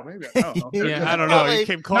balance it out. Maybe I don't know. Yeah, I don't know. You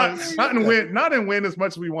came close. Not in win as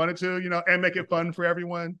much as we wanted to, and make it fun for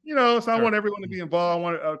everyone. So I want everyone to be involved. I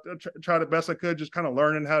want to try the best I could, just kind of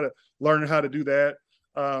learning how to do that.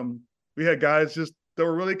 We had guys just that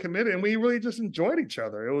were really committed, and we really just enjoyed each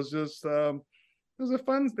other. It was just it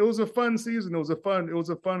was a fun season. It was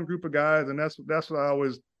a fun group of guys, and that's what I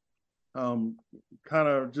always kind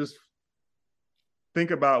of just think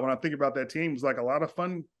about when I think about that team. It's like a lot of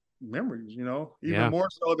fun memories, even more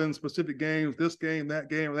so than specific games, this game,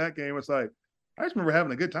 that game, or that game. It's like, I just remember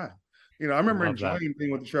having a good time. I remember enjoying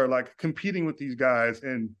being with each other, like competing with these guys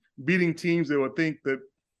and beating teams that would think that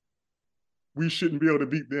we shouldn't be able to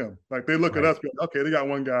beat them. Like they look at us, like, okay, they got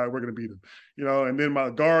one guy, we're going to beat him, and then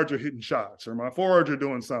my guards are hitting shots or my forwards are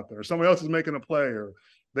doing something or someone else is making a play or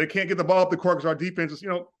they can't get the ball up the court because our defense is,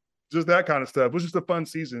 just that kind of stuff. It was just a fun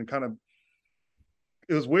season.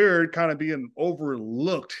 It was weird kind of being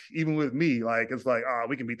overlooked, even with me. Like, it's like,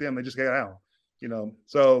 we can beat them. They just got out,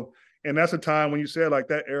 So, and that's a time when you said like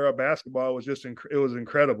that era of basketball was just, it was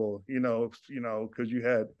incredible, because you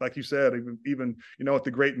had, like you said, even with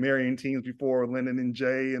the great Marion teams before, Lennon and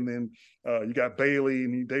Jay, and then you got Bailey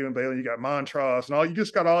and David Bailey, you got Montross and you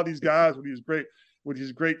just got all these guys with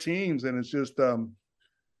these great teams. And it's just,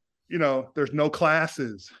 there's no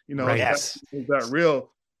classes, Yes. that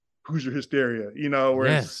real Hoosier hysteria, where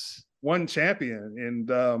it's one champion. And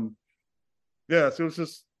so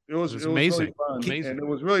it was amazing. really fun. Amazing. And it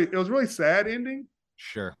was really sad ending.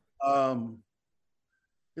 Sure.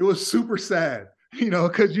 It was super sad,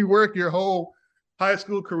 because you work your whole high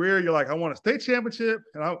school career. You're like, I want a state championship.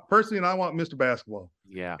 And I want Mr. Basketball.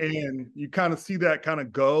 Yeah. And you kind of see that kind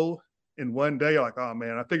of go in one day. You're like, oh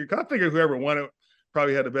man, I figured whoever won it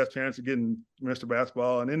probably had the best chance of getting Mr.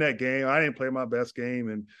 Basketball. And in that game, I didn't play my best game.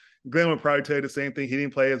 And Glenn would probably tell you the same thing. He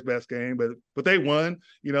didn't play his best game, but they won.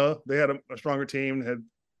 They had a stronger team,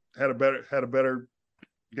 had a better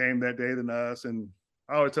game that day than us. And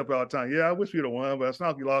I always tell people all the time, yeah, I wish we'd have won, but it's not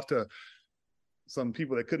like we lost to some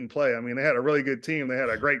people that couldn't play. I mean, they had a really good team. They had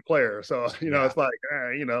a great player. So, it's like,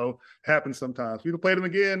 happens sometimes. If we'd have played them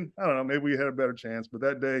again, I don't know, maybe we had a better chance. But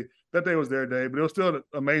that day was their day. But it was still an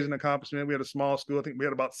amazing accomplishment. We had a small school. I think we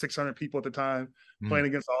had about 600 people at the time playing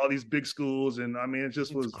against all these big schools. And I mean,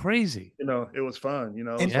 it was crazy. It was fun,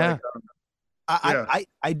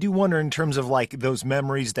 I do wonder in terms of like those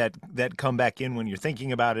memories that come back in when you're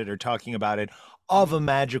thinking about it or talking about it, of a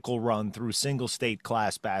magical run through single state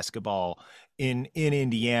class basketball in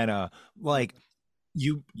Indiana. Like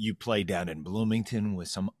you play down in Bloomington with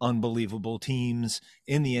some unbelievable teams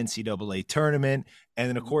in the NCAA tournament, and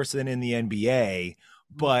then of course then in the NBA.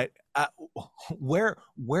 But Uh, where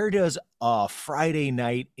does a Friday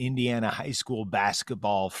night Indiana high school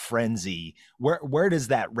basketball frenzy, where does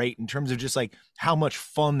that rate in terms of just like how much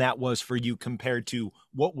fun that was for you compared to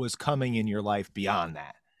what was coming in your life beyond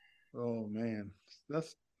that? Oh man,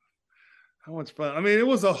 that's how much fun. I mean, it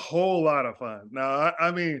was a whole lot of fun. Now,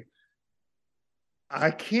 I mean,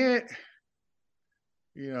 I can't,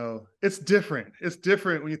 it's different. It's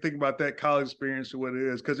different when you think about that college experience or what it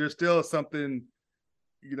is, because there's still something,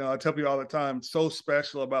 I tell people all the time, so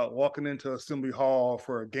special about walking into Assembly Hall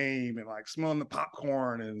for a game and like smelling the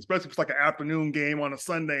popcorn, and especially if it's like an afternoon game on a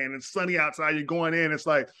Sunday and it's sunny outside, you're going in, it's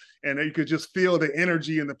like, and you could just feel the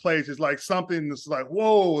energy in the place. It's like something that's like,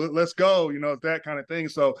 whoa, let's go, it's that kind of thing.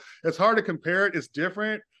 So it's hard to compare it. It's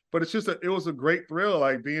different. But it's just it was a great thrill,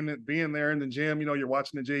 like being there in the gym. You're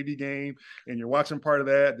watching the JV game and you're watching part of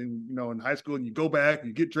that. Then in high school, and you go back,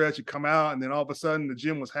 you get dressed, you come out, and then all of a sudden the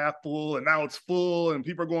gym was half full, and now it's full, and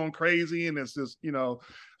people are going crazy, and it's just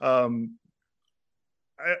I mean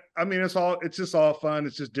it's just all fun.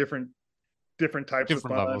 It's just different types of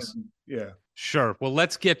fun. Levels. Yeah, sure. Well,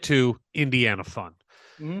 let's get to Indiana fun.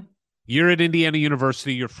 Mm-hmm. You're at Indiana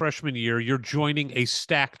University, your freshman year. You're joining a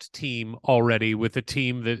stacked team already with a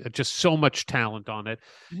team that just so much talent on it.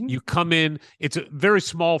 Mm-hmm. You come in, it's a very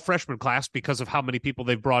small freshman class because of how many people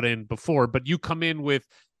they've brought in before, but you come in with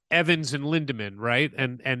Evans and Lindemann, right?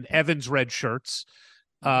 And Evans red shirts.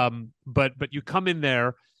 But you come in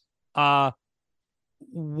there.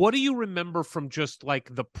 What do you remember from just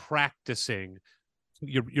like the practicing?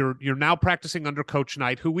 You're now practicing under Coach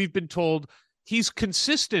Knight, who we've been told he's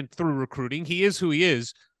consistent through recruiting. He is who he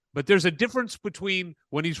is, but there's a difference between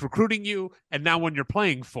when he's recruiting you and now when you're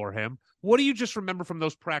playing for him. What do you just remember from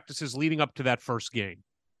those practices leading up to that first game?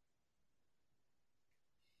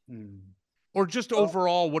 Or just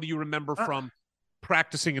overall, what do you remember from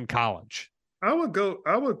practicing in college? I would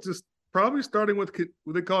just probably starting with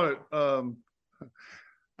what they call it.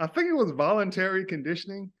 I think it was voluntary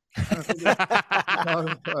conditioning.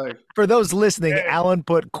 For those listening, Alan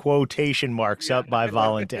put quotation marks up by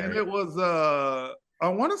voluntary. And it was I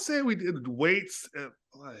want to say we did weights at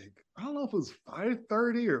like, I don't know if it was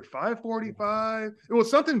 5:30 or 5:45. It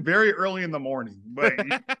was something very early in the morning, but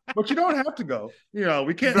you don't have to go.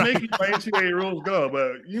 We can't make you by NCAA rules go,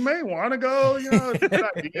 but you may want to go. It's a good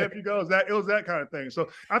idea if you go. It was that kind of thing. So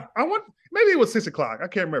I want, maybe it was 6:00. I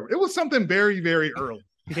can't remember. It was something very, very early.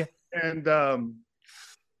 Yeah. And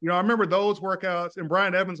I remember those workouts, and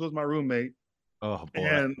Brian Evans was my roommate. Oh boy.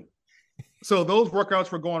 And so those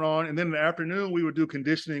workouts were going on, and then in the afternoon we would do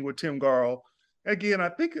conditioning with Tim Garl. Again, I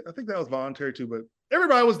think that was voluntary too, but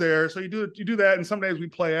everybody was there. So you do that, and some days we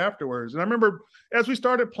play afterwards. And I remember as we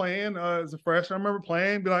started playing as a freshman, I remember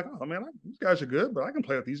playing, be like, oh man, these guys are good, but I can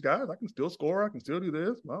play with these guys. I can still score. I can still do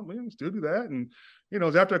this. Well, we can still do that. And it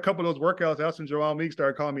was after a couple of those workouts, Alson Joel Meek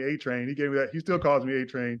started calling me A-Train. He gave me that. He still calls me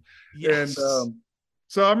A-Train. Yes. And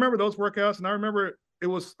so I remember those workouts, and I remember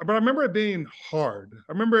it being hard.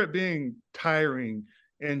 I remember it being tiring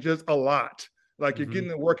and just a lot. Like you're getting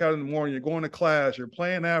the workout in the morning, you're going to class, you're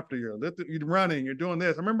playing after, you're running, you're doing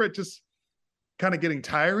this. I remember it just kind of getting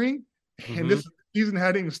tiring, and this season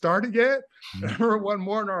hadn't even started yet. I remember one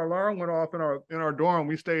morning our alarm went off in our dorm.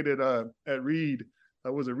 We stayed at Reed.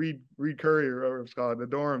 It was a Reed Curry, or whatever it's called, the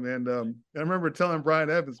dorm. And I remember telling Brian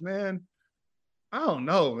Evans, man, I don't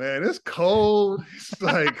know, man. It's cold. It's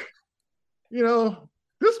like,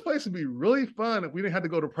 this place would be really fun if we didn't have to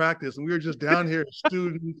go to practice and we were just down here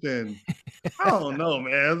students. And I don't know,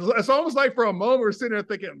 man. It's almost like for a moment we're sitting there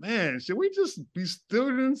thinking, man, should we just be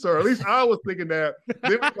students? Or at least I was thinking that.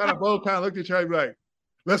 Then we both looked at each other and be like,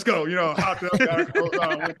 let's go, hopped up, got our clothes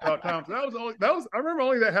on, went out time. So I remember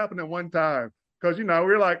only that happened at one time. Because, we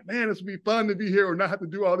were like, man, this would be fun to be here or not have to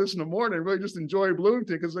do all this in the morning. Really just enjoy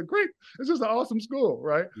Bloomington because it's just an awesome school,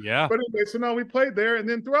 right? Yeah. But anyway, so now we played there. And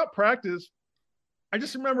then throughout practice, I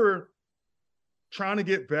just remember trying to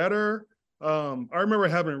get better. I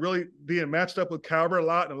remember being matched up with Calvert a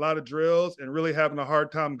lot in a lot of drills and really having a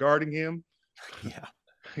hard time guarding him. Yeah.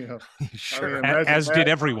 Sure. As did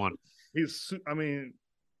everyone. He was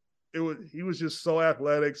just so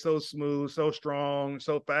athletic, so smooth, so strong,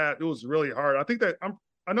 so fast. It was really hard. I think that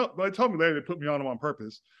I know, but they told me later they put me on him on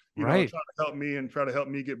purpose, trying to help me and try to help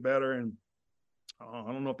me get better. And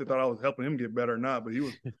I don't know if they thought I was helping him get better or not, but he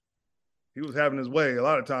was having his way a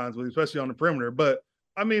lot of times, especially on the perimeter. But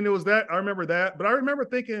I mean, it was that. I remember that. But I remember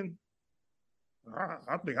thinking,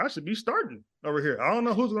 I think I should be starting over here. I don't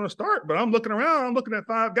know who's going to start, but I'm looking around. I'm looking at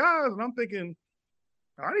 5 guys, and I'm thinking,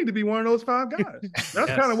 I need to be one of those 5 guys.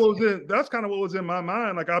 That's kind of what was in my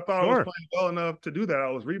mind. Like I thought I was playing well enough to do that.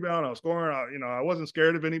 I was rebounding, I was scoring. I wasn't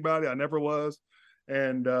scared of anybody. I never was.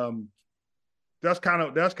 And that's kind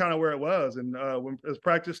of where it was. And when as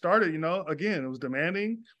practice started, again, it was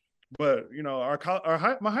demanding, but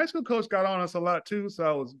my high school coach got on us a lot too. So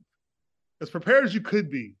I was as prepared as you could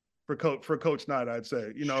be for Coach Knight, I'd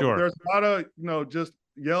say. Sure. There's a lot of just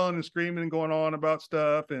yelling and screaming and going on about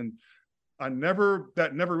stuff, and that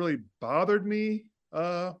never really bothered me.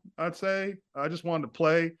 I'd say I just wanted to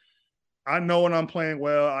play. I know when I'm playing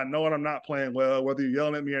well. I know when I'm not playing well. Whether you're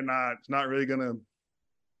yelling at me or not, it's not really gonna.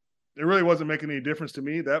 It really wasn't making any difference to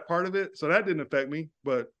me, that part of it. So that didn't affect me.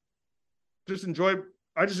 But I just enjoyed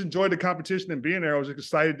the competition and being there. I was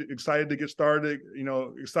excited to get started.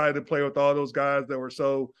 Excited to play with all those guys that were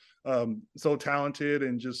so talented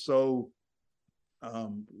and just so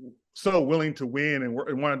willing to win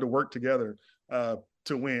and wanted to work together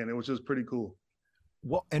to win. It was just pretty cool.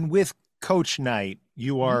 Well, and with Coach Knight,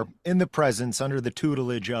 you are in the presence under the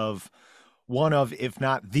tutelage of one of, if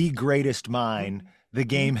not the greatest mind the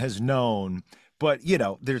game has known. But,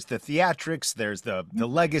 there's the theatrics, there's the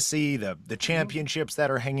legacy, the championships that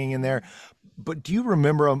are hanging in there. But do you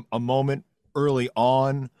remember a moment early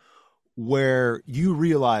on where you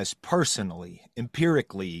realized personally,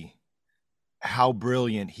 empirically, how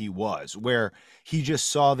brilliant he was, where he just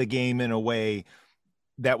saw the game in a way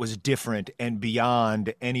that was different and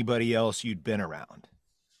beyond anybody else you'd been around?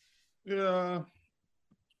 Yeah.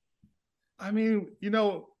 I mean,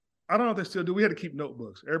 I don't know if they still do. We had to keep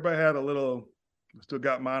notebooks. Everybody had a little, I still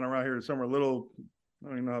got mine around here somewhere, little,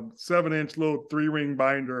 7-inch little 3-ring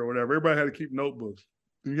binder or whatever. Everybody had to keep notebooks.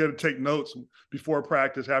 You had to take notes before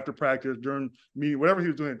practice, after practice, during meeting, whatever he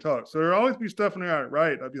was doing, talk. So there'd always be stuff in there I'd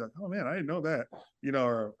write. I'd be like, oh man, I didn't know that,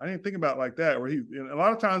 or I didn't think about it like that. Or a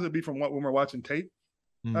lot of times it'd be from when we're watching tape,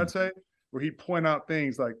 I'd say, where he'd point out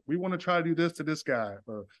things like, we want to try to do this to this guy,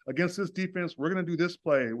 or against this defense, we're going to do this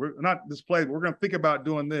play. We're not this play, but we're going to think about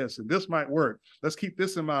doing this, and this might work. Let's keep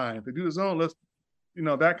this in mind. If they do the zone, let's,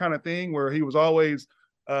 that kind of thing, where he was always,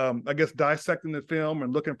 dissecting the film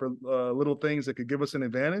and looking for little things that could give us an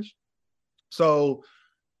advantage. So,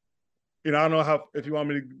 I don't know if you want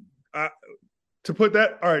me to put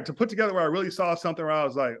together where I really saw something where I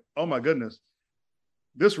was like, oh my goodness,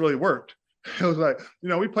 this really worked. It was like,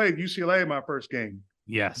 we played UCLA in my first game.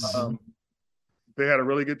 Yes. They had a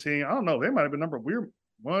really good team. I don't know. They might have been we were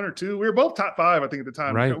 1 or 2. We were both top 5, I think, at the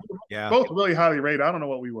time. Right. Both really highly rated. I don't know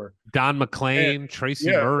what we were. Don McClain,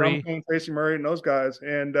 Tracy Murray. Tracy Murray and those guys.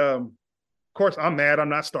 And of course, I'm mad. I'm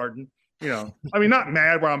not starting. I mean, not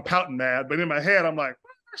mad where I'm pouting mad, but in my head, I'm like,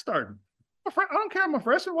 I'm not starting. I don't care. I'm a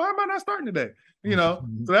freshman. Why am I not starting today? So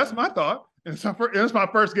that's my thought. And it's my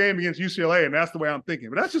first game against UCLA, and that's the way I'm thinking.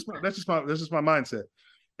 But that's just my mindset.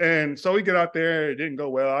 And so we get out there. It didn't go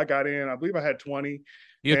well. I got in. I believe I had 20.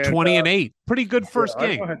 You had 20 and 8. Pretty good first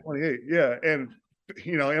game. I had 28. Yeah. And,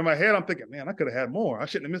 in my head, I'm thinking, man, I could have had more. I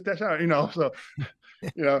shouldn't have missed that shot, So,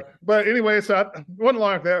 But anyway, so it wasn't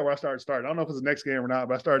long after that where I started starting. I don't know if it was the next game or not,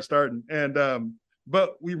 but I started starting. And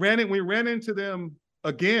but we ran into them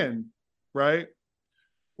again, right?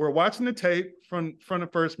 We're watching the tape from the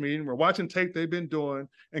first meeting. We're watching tape they've been doing.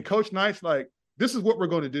 And Coach Knight's like, this is what we're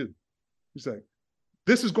going to do. He's like,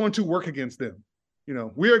 this is going to work against them.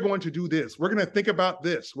 We are going to do this. We're going to think about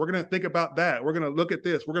this. We're going to think about that. We're going to look at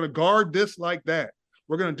this. We're going to guard this like that.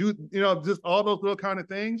 We're going to do, just all those little kind of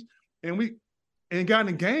things. And we got in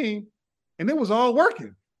the game, and it was all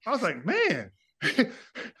working. I was like, man,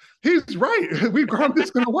 he's right. We've got this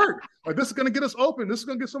going to work. Like, this is going to get us open. This is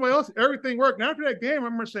going to get somebody else. Everything worked. And after that game, I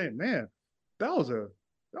remember saying, man, that was a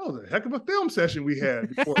heck of a film session we had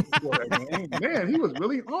before that game. Man, he was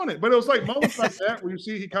really on it. But it was like moments like that where you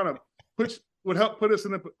see he kind of would help put us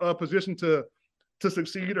in a position to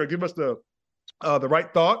succeed or give us the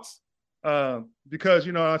right thoughts. Because,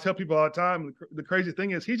 I tell people all the time, the crazy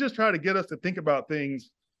thing is he just tried to get us to think about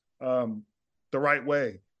things the right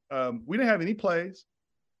way. We didn't have any plays.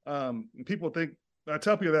 People think, I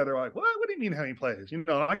tell people that, they're like, what do you mean how many plays?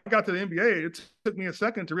 I got to the NBA, it took me a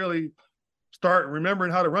second to really start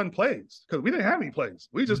remembering how to run plays because we didn't have any plays.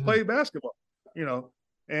 We just played basketball,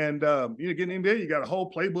 And you get in the NBA, you got a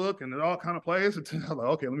whole playbook and all kind of plays. And I'm like,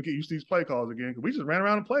 okay, let me get used to these play calls again. Because we just ran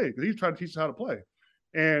around and played because he tried to teach us how to play.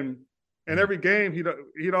 And every game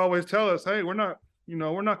he'd always tell us, hey, we're not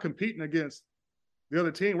competing against the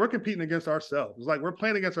other team. We're competing against ourselves. It's like we're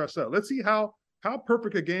playing against ourselves. Let's see how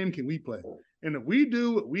perfect a game can we play. And if we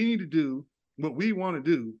do what we need to do, what we want to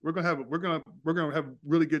do, we're gonna have a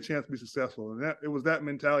really good chance to be successful. And it was that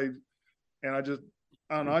mentality. And I just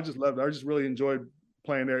loved it. I just really enjoyed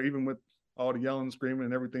playing there, even with all the yelling, screaming,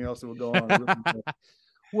 and everything else that would go on.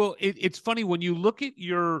 Well, it's funny when you look at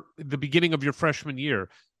the beginning of your freshman year,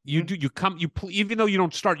 You do. Even though you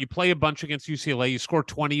don't start, you play a bunch against UCLA. You score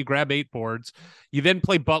 20, you grab 8 boards. You then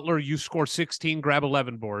play Butler. You score 16, grab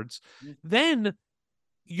 11 boards. Then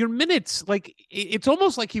your minutes, like it's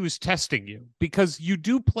almost like he was testing you because you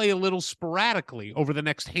do play a little sporadically over the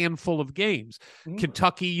next handful of games.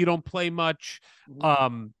 Kentucky, you don't play much.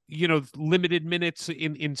 Limited minutes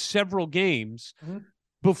in several games.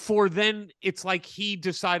 Before then, it's like he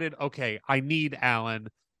decided, okay, I need Allen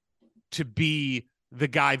to be the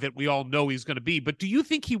guy that we all know he's going to be. But do you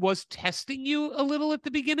think he was testing you a little at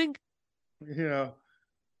the beginning? I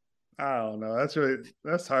don't know.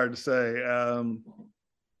 That's hard to say.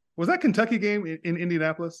 Was that Kentucky game in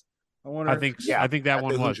Indianapolis? I wonder. I think that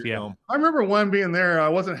one was. Yeah. I remember one being there. I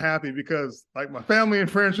wasn't happy because like my family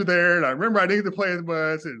and friends were there, and I remember I needed to play as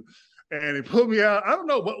much, and he pulled me out. I don't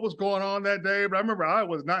know what was going on that day, but I remember I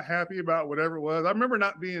was not happy about whatever it was. I remember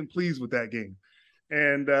not being pleased with that game.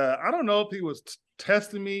 And I don't know if he was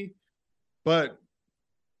testing me, but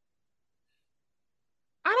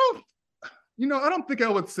I don't think I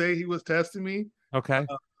would say he was testing me. Okay.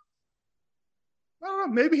 I don't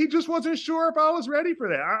know. Maybe he just wasn't sure if I was ready for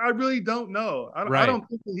that. I really don't know. I don't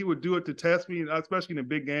think that he would do it to test me, especially in a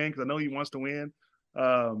big game, because I know he wants to win.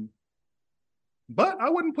 But I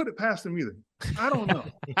wouldn't put it past him either. I don't know.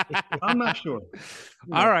 I'm not sure.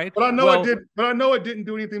 All right. But I know it did. But I know it didn't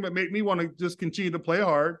do anything but make me want to just continue to play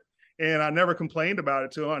hard. And I never complained about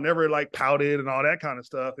it to him. I never like pouted and all that kind of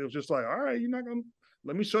stuff. It was just like, all right, you're not gonna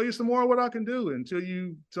let me show you some more of what I can do until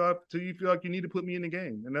you feel like you need to put me in the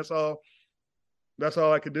game. And that's all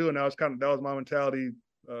I could do. And that was my mentality.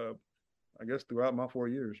 I guess throughout my 4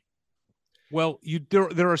 years. Well,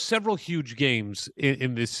 there are several huge games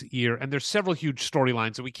in this year, and there's several huge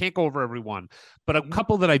storylines, and we can't go over every one. But a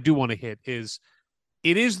couple that I do want to hit is,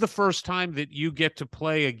 it is the first time that you get to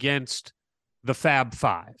play against the Fab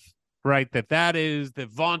Five, right? That is the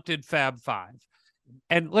vaunted Fab Five.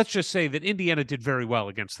 And let's just say that Indiana did very well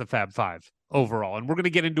against the Fab Five overall. And we're going to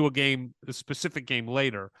get into a specific game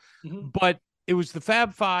later. But it was the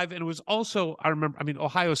Fab Five, and it was also,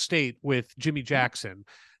 Ohio State with Jimmy Jackson.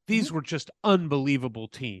 These were just unbelievable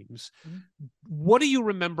teams. What do you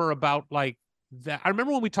remember about like that? I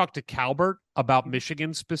remember when we talked to Calbert about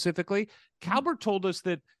Michigan specifically. Calbert told us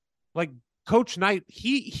that like Coach Knight,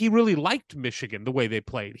 he really liked Michigan the way they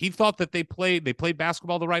played. He thought that they played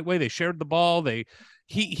basketball the right way. They shared the ball.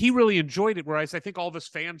 He really enjoyed it. Whereas I think all of us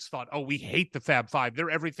fans thought, oh, we hate the Fab Five. They're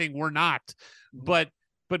everything we're not.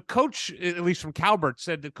 But Coach, at least from Calbert,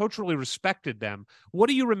 said that Coach really respected them. What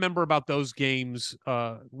do you remember about those games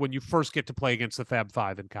when you first get to play against the Fab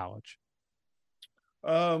Five in college?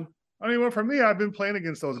 Well, for me, I've been playing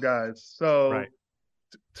against those guys. So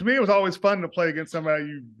to me, it was always fun to play against somebody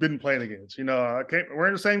you've been playing against. We're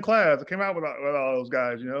in the same class. I came out with all those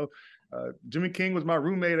guys, Jimmy King was my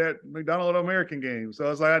roommate at McDonald American games.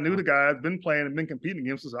 So it's like I knew the guy I'd been playing and been competing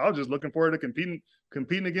against. So I was just looking forward to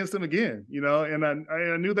competing against them again, and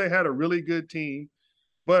I knew they had a really good team,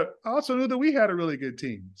 but I also knew that we had a really good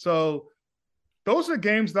team. So those are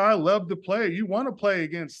games that I love to play. You want to play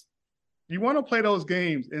those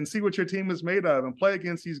games and see what your team is made of and play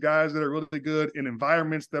against these guys that are really good in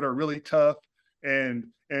environments that are really tough and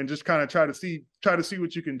just kind of try to see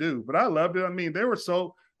what you can do. But I loved it.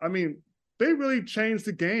 They really changed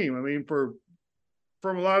the game.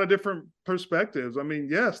 From a lot of different perspectives.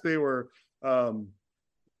 Yes, they were,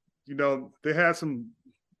 they had some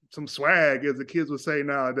swag, as the kids would say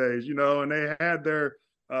nowadays, and they had their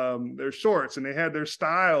shorts and they had their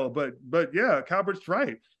style. But yeah, Calbert's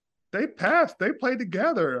right. They played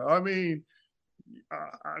together.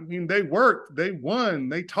 They worked, they won,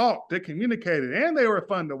 they talked, they communicated, and they were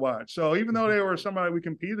fun to watch. So even though they were somebody we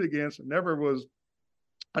competed against, I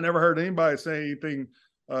never heard anybody say anything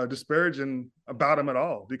disparaging about them at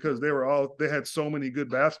all, because they had so many good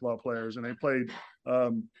basketball players and they played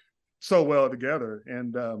so well together.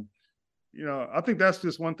 And I think that's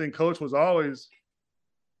just one thing. Coach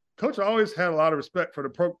always had a lot of respect for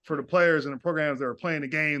the players and the programs that were playing the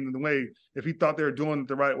game, and the way, if he thought they were doing it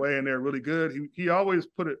the right way and they're really good, he always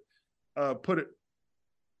put it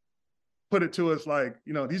to us like,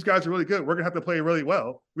 these guys are really good. We're gonna have to play really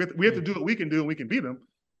well. We have to do what we can do, and we can beat them.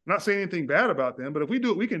 I'm not saying anything bad about them, but if we do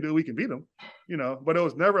what we can do, we can beat them. But it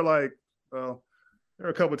was never like, there are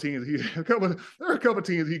a couple of teams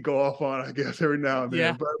he'd go off on, I guess, every now and then.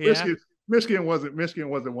 Yeah, but Michigan wasn't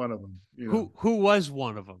one of them. Who was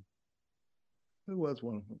one of them? Who was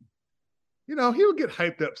one of them? He would get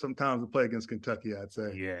hyped up sometimes to play against Kentucky, I'd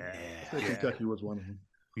say. Yeah. Kentucky was one of them.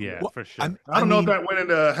 Yeah, for sure. I don't know if that went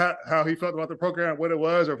into how he felt about the program, what it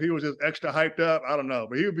was, or if he was just extra hyped up. I don't know,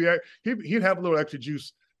 but he'd have a little extra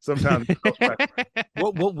juice sometimes.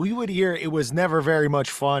 What we would hear, it was never very much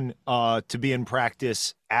fun to be in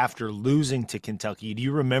practice after losing to Kentucky. Do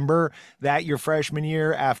you remember that your freshman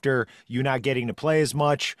year, after you not getting to play as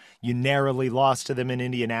much, you narrowly lost to them in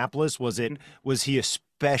Indianapolis? Was he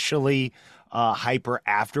especially hyper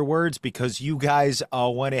afterwards because you guys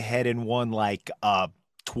went ahead and won like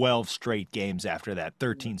 12 straight games after that,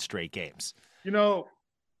 13 straight games? You know,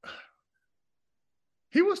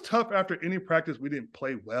 he was tough after any practice we didn't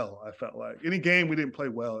play well. I felt like any game we didn't play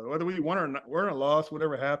well, whether we won or not, were in a loss,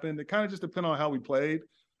 whatever happened. It kind of just depended on how we played.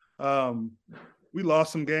 We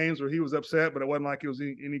lost some games where he was upset, but it wasn't like it was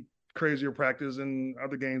any crazier practice. And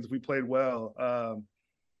other games we played well.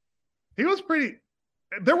 He was pretty.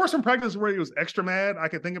 There were some practices where he was extra mad. I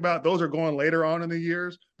can think about those are going later on in the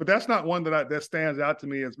years, but that's not one that stands out to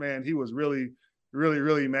me as, man, he was really, really,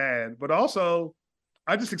 really mad. But also,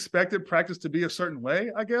 I just expected practice to be a certain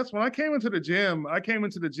way, I guess. When I came into the gym,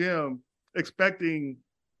 expecting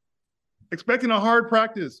a hard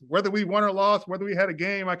practice, whether we won or lost, whether we had a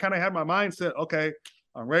game. I kind of had my mindset, okay,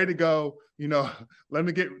 I'm ready to go.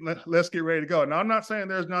 Let's get ready to go. Now, I'm not saying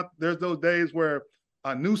there's those days where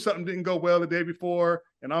I knew something didn't go well the day before,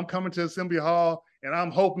 and I'm coming to Assembly Hall, and I'm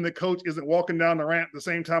hoping the coach isn't walking down the ramp the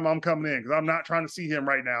same time I'm coming in, because I'm not trying to see him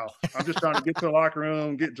right now. I'm just trying to get to the locker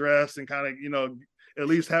room, get dressed, and kind of, at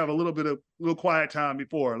least have a little quiet time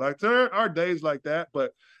before. Like, there are days like that,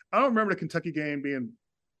 but I don't remember the Kentucky game being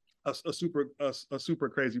a super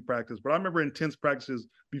crazy practice. But I remember intense practices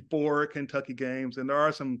before Kentucky games, and there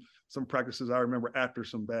are some practices I remember after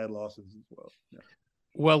some bad losses as well. Yeah.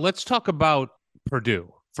 Well, let's talk about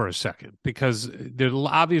Purdue for a second, because there's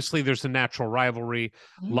a natural rivalry.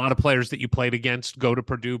 A lot of players that you played against go to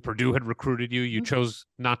Purdue. Purdue had recruited you. You chose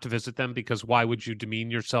not to visit them because why would you demean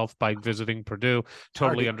yourself by visiting Purdue?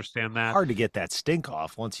 Totally understand that. Hard to get that stink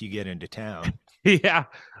off once you get into town. Yeah.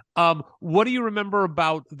 What do you remember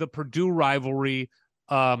about the Purdue rivalry,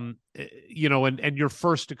 and your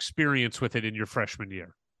first experience with it in your freshman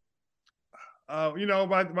year?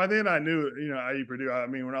 By then I knew, IU Purdue. I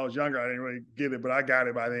mean, when I was younger, I didn't really get it, but I got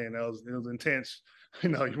it by then. It was intense.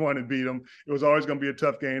 You wanted to beat them. It was always going to be a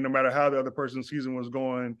tough game, no matter how the other person's season was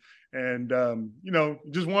going. And,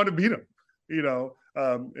 just wanted to beat them,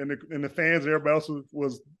 and the fans and everybody else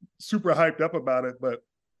was super hyped up about it. But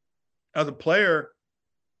as a player,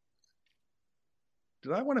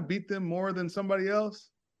 did I want to beat them more than somebody else?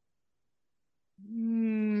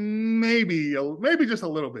 Maybe just a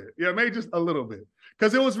little bit. Yeah, maybe just a little bit.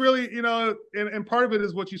 Because it was really, and part of it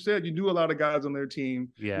is what you said. You knew a lot of guys on their team.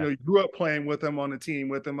 Yeah. You grew up playing with them on the team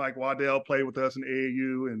with them. Like Waddell played with us in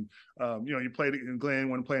AAU, and you played in Glenn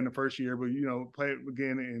when playing the first year, but played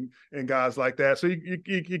again and guys like that. So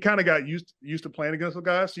you kind of got used to playing against the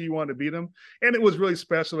guys, so you wanted to beat them. And it was really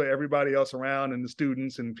special that everybody else around and the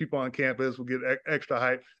students and people on campus would get extra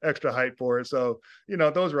hype for it. So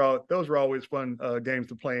those were always fun games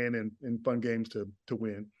to play in and fun games to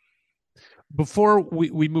win. Before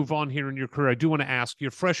we move on here in your career, I do want to ask,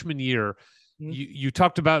 your freshman year, you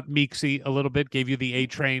talked about Meeksy a little bit, gave you the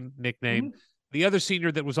A-Train nickname. Mm-hmm. The other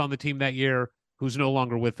senior that was on the team that year, who's no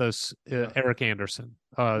longer with us, Eric Anderson,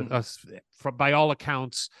 by all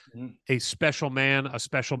accounts, a special man, a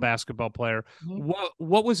special basketball player. Mm-hmm.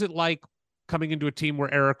 What was it like coming into a team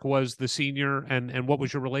where Eric was the senior, and what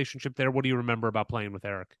was your relationship there? What do you remember about playing with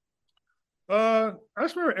Eric? I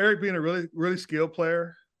just remember Eric being a really, really skilled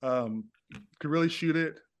player. Could really shoot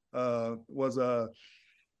it. Was a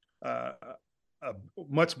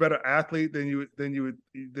much better athlete than you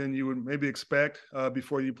would maybe expect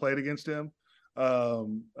before you played against him. A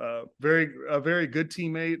very good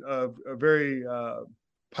teammate. A very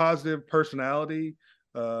positive personality.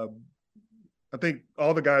 I think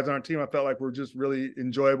all the guys on our team, I felt like were just really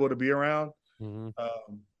enjoyable to be around. Mm-hmm.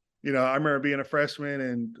 I remember being a freshman,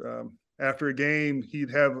 and after a game,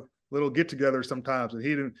 he'd have little get-together sometimes,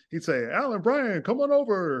 and he'd say, "Alan, Brian, come on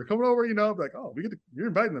over." Like, "Oh, you're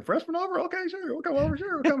inviting the freshmen over? Okay, sure, we'll come over,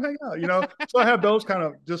 sure, we'll come hang out." So I have those kind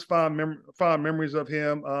of just fond memories of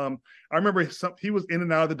him. I remember he was in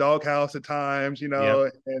and out of the doghouse at times, and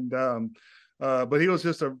but he was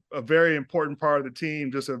just a very important part of the team,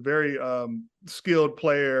 just a very skilled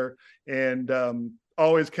player, and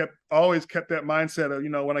always kept that mindset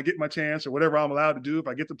of, when I get my chance or whatever I'm allowed to do, if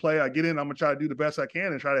I get to play, I get in, I'm gonna try to do the best I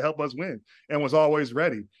can and try to help us win, and was always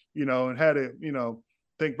ready, and had to,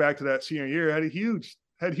 think back to that senior year, had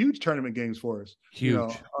huge tournament games for us,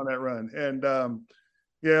 on that run. And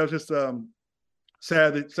it was just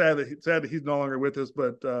sad that he's no longer with us,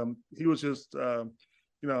 but he was just a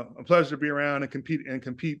pleasure to be around and compete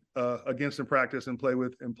against in practice and play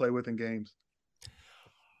with in games.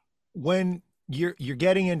 When you're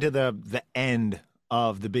getting into the end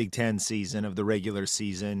of the Big Ten season, of the regular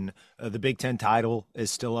season. The Big Ten title is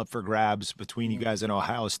still up for grabs between you guys and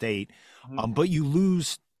Ohio State, but you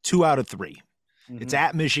lose 2 out of 3. It's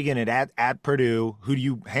at Michigan and at Purdue, who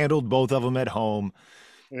you handled both of them at home.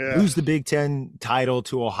 Yeah. Lose the Big Ten title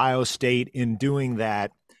to Ohio State in doing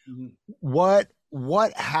that. What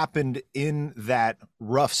happened in that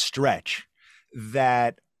rough stretch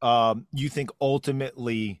that you think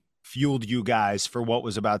ultimately fueled you guys for what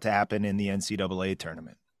was about to happen in the NCAA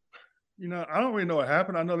tournament? I don't really know what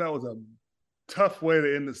happened. I know that was a tough way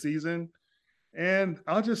to end the season. And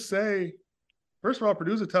I'll just say, first of all,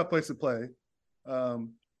 Purdue's a tough place to play. And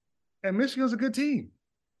Michigan's a good team.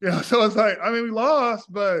 So it's like, we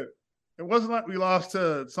lost, but it wasn't like we lost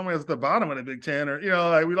to somebody else at the bottom of the Big Ten, or,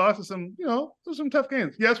 like we lost to some tough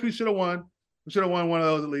games. Yes, we should have won. We should have won one of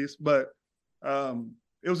those at least, but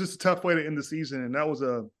it was just a tough way to end the season. And that was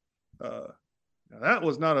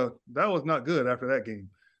not good after that game.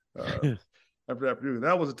 After that Purdue,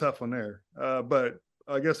 that was a tough one there. But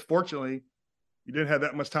I guess fortunately, you didn't have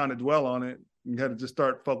that much time to dwell on it. You had to just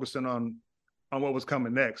start focusing on what was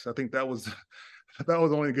coming next. I think that was the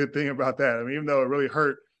only good thing about that. Even though it really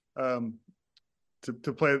hurt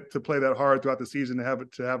to play that hard throughout the season, to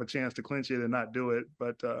have a chance to clinch it and not do it,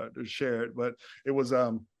 but to share it. But it was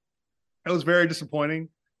very disappointing.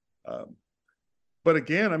 But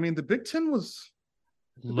again, the Big Ten was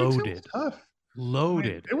loaded, tough.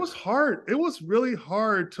 Loaded. It was hard. It was really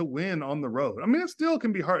hard to win on the road. It still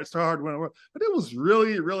can be hard. It's hard to win on the road, but it was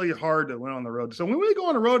really, really hard to win on the road. So when we go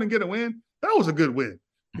on the road and get a win, that was a good win.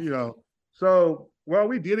 So while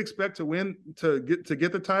we did expect to win to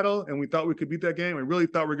get the title, and we thought we could beat that game, and really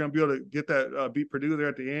thought we were going to be able to get that beat Purdue there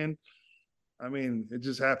at the end. It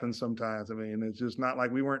just happens sometimes. It's just not like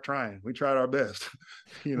we weren't trying. We tried our best.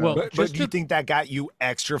 Well, but do you think that got you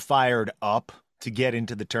extra fired up to get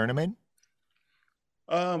into the tournament?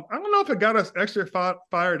 I don't know if it got us extra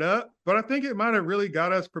fired up, but I think it might have really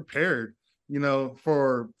got us prepared.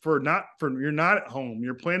 For you're not at home,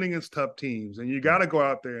 you're playing against tough teams, and you got to go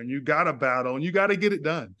out there and you got to battle and you got to get it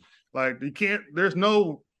done. Like you can't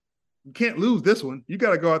lose this one. You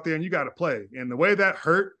got to go out there and you got to play. And the way that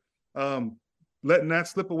hurt, letting that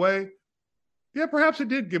slip away, yeah, perhaps it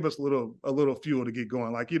did give us a little fuel to get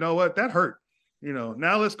going. Like, you know what, that hurt.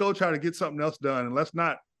 Now let's go try to get something else done, and let's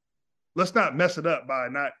not mess it up by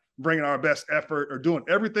not bringing our best effort or doing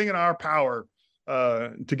everything in our power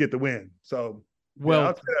to get the win. So,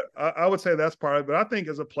 I would say that's part of it. But I think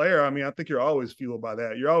as a player, I think you're always fueled by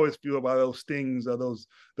that. You're always fueled by those stings of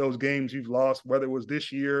those games you've lost, whether it was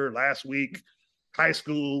this year, last week, high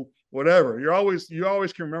school, whatever. You always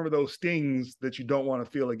can remember those stings that you don't want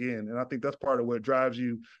to feel again. And I think that's part of what drives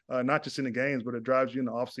you, not just in the games, but it drives you in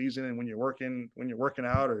the off season and when you're working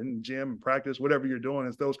out or in the gym and practice, whatever you're doing.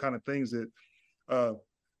 It's those kind of things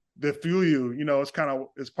that fuel you.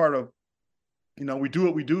 It's part of, we do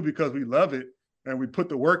what we do because we love it and we put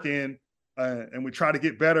the work in and we try to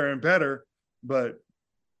get better and better. But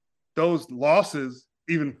those losses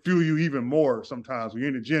even fuel you even more sometimes. When you're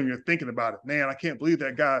in the gym, you're thinking about it. Man, I can't believe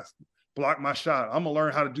that guy blocked my shot. I'm going to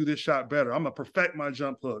learn how to do this shot better. I'm going to perfect my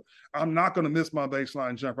jump hook. I'm not going to miss my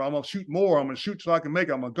baseline jumper. I'm going to shoot more. I'm going to shoot so I can make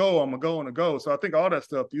it. I'm going to go. So I think all that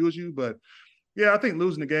stuff fuels you. But yeah, I think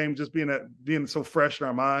losing the game, just being so fresh in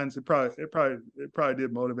our minds, it probably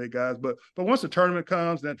did motivate guys. But once the tournament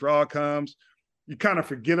comes, that draw comes, you kind of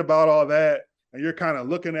forget about all that, and you're kind of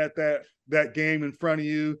looking at that game in front of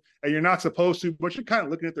you, and you're not supposed to, but you're kind of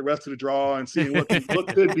looking at the rest of the draw and seeing what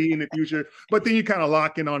could be in the future. But then you kind of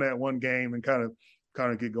lock in on that one game and kind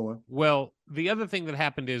of get going. Well, the other thing that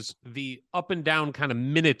happened is the up and down kind of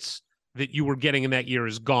minutes that you were getting in that year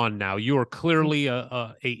is gone now. You are clearly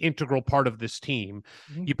a integral part of this team.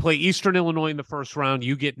 Mm-hmm. You play Eastern Illinois in the first round.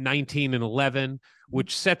 You get 19-11,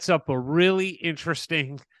 which sets up a really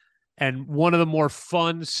interesting and one of the more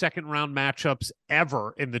fun second round matchups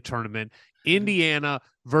ever in the tournament. Indiana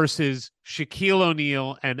versus Shaquille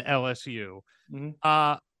O'Neal and LSU.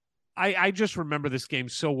 Mm-hmm. I just remember this game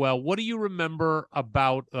so well. What do you remember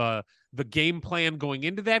about the game plan going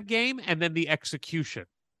into that game and then the execution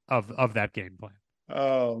of that game plan?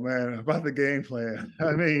 Oh man, about the game plan.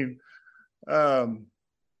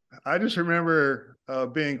 I just remember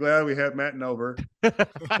being glad we had Matt Nover.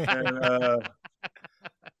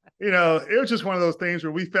 And it was just one of those things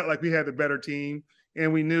where we felt like we had the better team,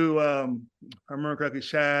 and we knew. I remember correctly,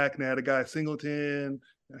 Shaq, and they had a guy Singleton.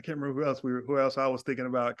 I can't remember who else I was thinking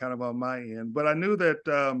about, kind of on my end. But I knew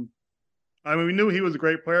that. We knew he was a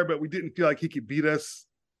great player, but we didn't feel like he could beat us.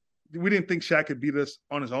 We didn't think Shaq could beat us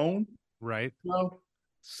on his own. Right.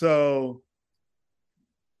 So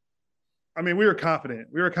I mean, we were confident.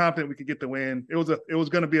 We were confident we could get the win. It was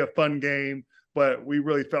going to be a fun game, but we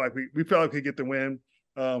really felt like we felt like we could get the win.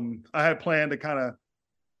 I had planned to kind of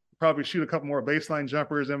probably shoot a couple more baseline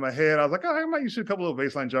jumpers in my head. I was like, I might shoot a couple of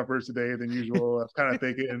baseline jumpers today than usual. I was kind of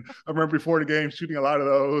thinking. I remember before the game shooting a lot of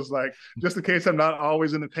those, like just in case I'm not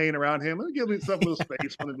always in the paint around him. Let me give him some little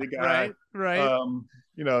space from the big guy. Right.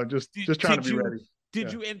 Just trying to be ready.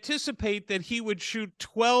 Did you anticipate that he would shoot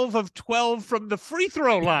 12 of 12 from the free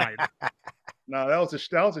throw line? No, that was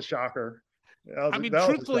a shocker.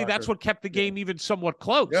 Truthfully, that's what kept the game even somewhat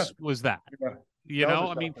close. Was that? Yeah.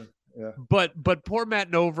 Yeah. But poor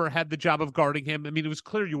Matt Nover had the job of guarding him. I mean, it was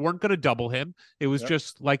clear you weren't going to double him. It was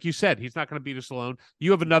just like you said, he's not going to beat us alone.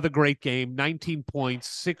 You have another great game, 19 points,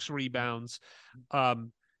 6 rebounds,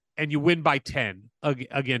 and you win by 10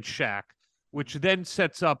 against Shaq, which then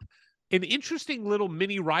sets up an interesting little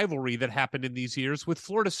mini rivalry that happened in these years with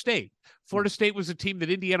Florida State. Florida State was a team that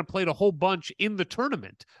Indiana played a whole bunch in the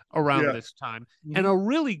tournament around this time, and a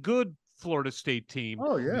really good Florida State team.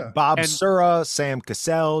 Oh yeah, Bob Sura, Sam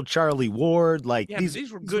Cassell, Charlie Ward,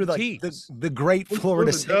 these were good teams. The great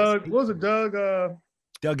Florida State. Was it Doug?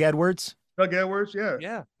 Doug Edwards. Doug Edwards, yeah.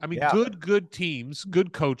 Yeah. I mean, good teams,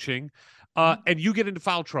 good coaching. And you get into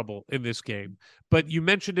foul trouble in this game. But you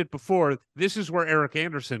mentioned it before. This is where Eric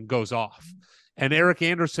Anderson goes off. And Eric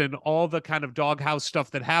Anderson, all the kind of doghouse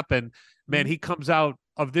stuff that happened, man, he comes out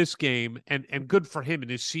of this game, and good for him in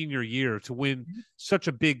his senior year to win such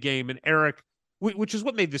a big game. And Eric, which is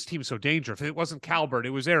what made this team so dangerous. If it wasn't Calbert,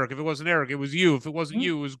 it was Eric. If it wasn't Eric, it was you. If it wasn't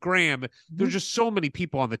you, it was Graham. There's just so many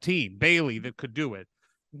people on the team, Bailey, that could do it.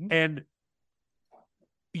 And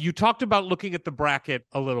you talked about looking at the bracket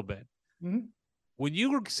a little bit. When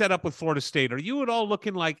you were set up with Florida State, are you at all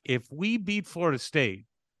looking like, if we beat Florida State,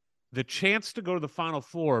 the chance to go to the Final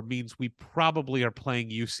Four means we probably are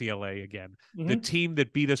playing UCLA again, the team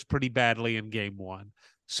that beat us pretty badly in game 1.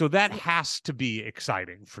 So that has to be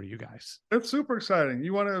exciting for you guys. It's super exciting.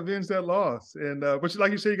 You want to avenge that loss. And but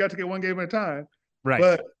like you said, you got to get one game at a time. Right.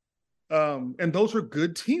 But and those were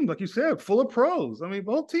good teams, like you said, full of pros. I mean,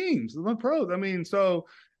 both teams, the pros. I mean, so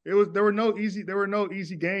there were no easy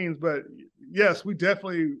games, but yes, we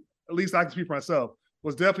definitely, at least I can speak for myself,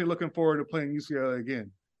 was definitely looking forward to playing UCLA again.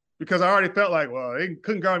 Because I already felt like, well, they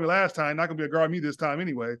couldn't guard me last time, not gonna be able to guard me this time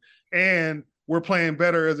anyway. And we're playing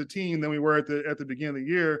better as a team than we were at the beginning of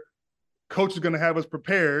the year. Coach is gonna have us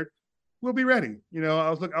prepared. We'll be ready. You know,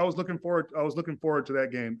 I was looking forward to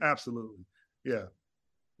that game. Absolutely. Yeah.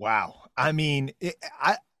 Wow. I mean,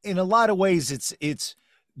 in a lot of ways, it's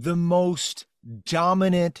the most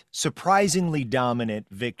dominant, surprisingly dominant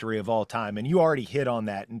victory of all time. And you already hit on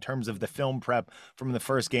that in terms of the film prep from the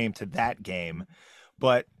first game to that game.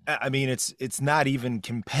 But I mean, it's not even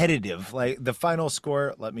competitive. Like the final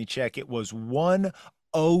score, let me check. It was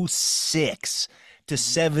 106 to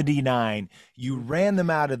 79. You ran them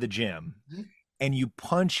out of the gym and you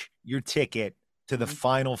punch your ticket to the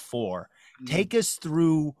Final Four. Take us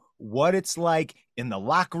through what it's like in the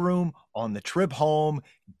locker room, on the trip home,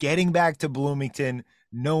 getting back to Bloomington,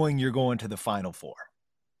 knowing you're going to the Final Four.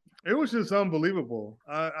 It was just unbelievable.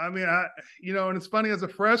 I mean, and it's funny as a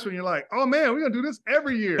freshman, you're like, oh man, we're gonna do this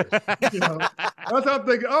every year. That's how I'm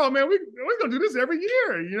thinking. Oh man, we're gonna do this every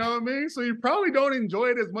year. You know what I mean? So you probably don't enjoy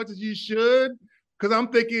it as much as you should, because I'm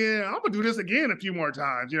thinking I'm gonna do this again a few more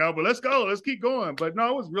times. But let's go, let's keep going. But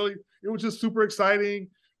no, it was just super exciting.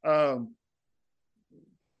 And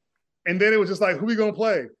then it was just like, who we gonna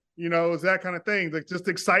play? It was that kind of thing. Like just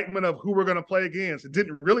excitement of who we're going to play against. It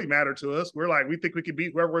didn't really matter to us. We're like, we think we can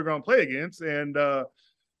beat whoever we're going to play against. And,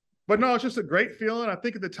 but no, it's just a great feeling. I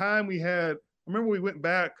think at the time I remember we went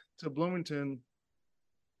back to Bloomington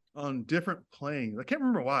on different planes. I can't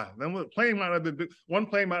remember why. Then one plane might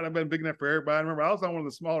have been big enough for everybody. I remember I was on one of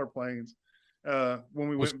the smaller planes when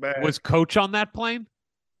we went back. Was Coach on that plane?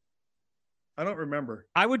 I don't remember.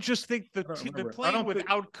 I would just think the plane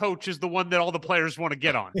without Coach is the one that all the players want to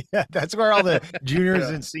get on. Yeah, that's where all the juniors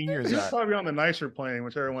and seniors He's are. probably on the nicer plane,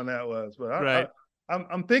 whichever one that was. But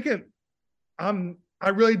I'm thinking, I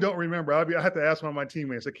really don't remember. I have to ask one of my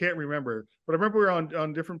teammates. I can't remember. But I remember we were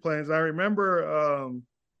on different planes. I remember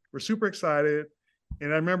we're super excited.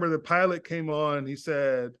 And I remember the pilot came on. He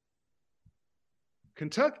said,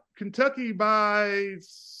 Kentucky by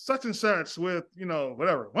such and such with,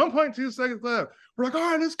 whatever, 1.2 seconds left. We're like, all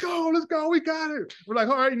right, let's go. We got it. We're like,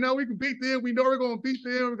 all right, we can beat them. We know we're going to beat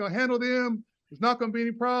them. We're going to handle them. There's not going to be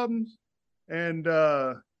any problems. And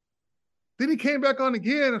then he came back on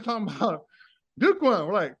again and talking about Duke won.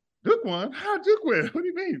 We're like, Duke won? How Duke win? What do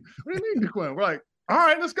you mean? Duke won? We're like, all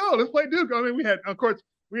right, let's go. Let's play Duke. I mean, of course,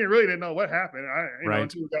 we really didn't know what happened,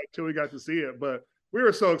 until we got to see it. But we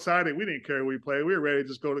were so excited. We didn't care who we played. We were ready to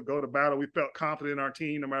just go to battle. We felt confident in our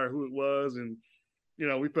team, no matter who it was. And,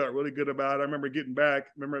 we felt really good about it. I remember getting back,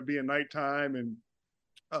 it being nighttime and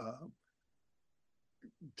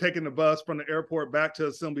taking the bus from the airport back to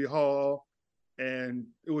Assembly Hall. And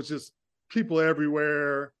it was just people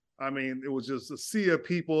everywhere. I mean, it was just a sea of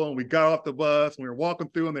people, and we got off the bus and we were walking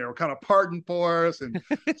through and they were kind of parting for us, and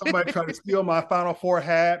somebody tried to steal my Final Four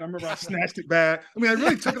hat. I remember I snatched it back. I mean, I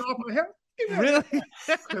really took it off my head. Really?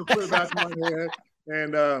 Put it back in my head.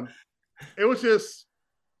 And it was just,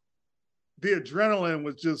 the adrenaline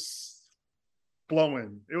was just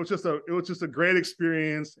flowing. It was just a great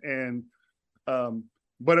experience. And,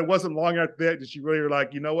 but it wasn't long after that you really were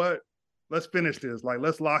like, you know what, let's finish this. Like,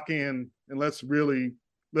 let's lock in and let's really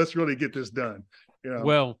get this done.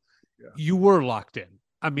 Well, you were locked in.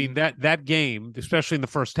 I mean, that game, especially in the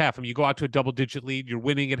first half, I mean, you go out to a double-digit lead, you're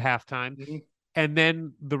winning at halftime, and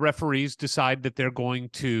then the referees decide that they're going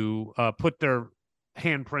to put their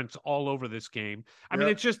handprints all over this game. I mean,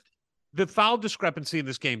 it's just the foul discrepancy in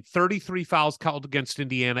this game, 33 fouls called against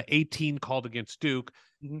Indiana, 18 called against Duke.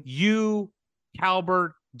 You,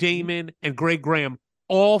 Calbert, Damon, and Greg Graham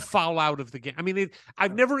all foul out of the game. I mean,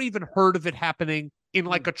 I've never even heard of it happening in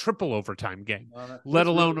like a triple overtime game, let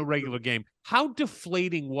alone a regular game. How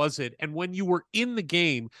deflating was it? And when you were in the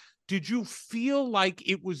game, did you feel like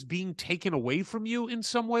it was being taken away from you in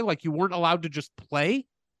some way? Like you weren't allowed to just play?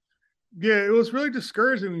 Yeah, it was really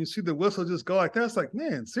discouraging when you see the whistle just go like that. It's like,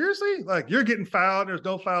 man, seriously? Like, you're getting fouled. There's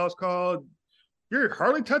no fouls called. You're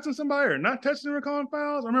hardly touching somebody or not touching or calling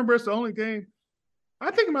fouls. I remember it's the only game.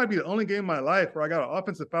 I think it might be the only game in my life where I got an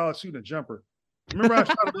offensive foul shooting a jumper. Remember, I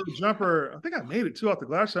shot a little jumper. I think I made it too off the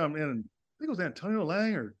glass shot. And I think it was Antonio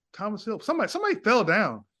Lang or Thomas Hill. Somebody fell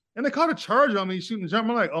down, and they called a charge on me shooting a jumper.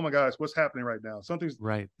 I'm like, oh my gosh, what's happening right now? Something's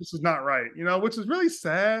right. This is not right. Which is really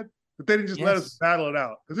sad that they didn't just let us battle it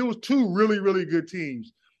out, because it was two really, really good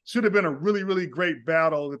teams. Should have been a really, really great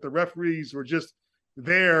battle that the referees were just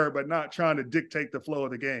there, but not trying to dictate the flow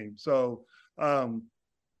of the game. So, and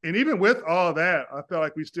even with all that, I felt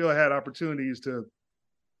like we still had opportunities to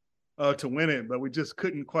win it, but we just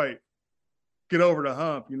couldn't quite get over the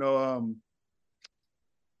hump.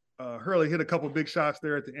 Hurley hit a couple of big shots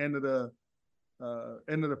there at the end of the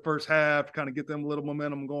first half, kind of get them a little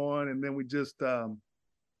momentum going, and then we just couldn't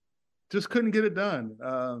get it done.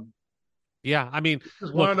 I mean, it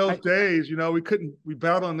was one of those days. We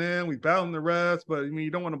battled on them, we battled on the rest, but I mean, you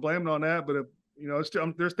don't want to blame it on that. But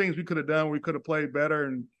there's things we could have done. We could have played better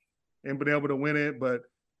and been able to win it, but.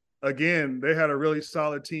 Again, they had a really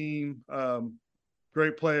solid team,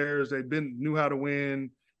 great players. They knew how to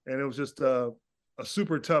win, and it was just a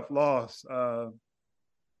super tough loss. It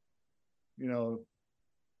was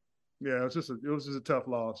just a tough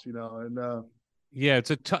loss, And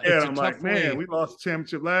it's a tough. I'm like, man, we lost the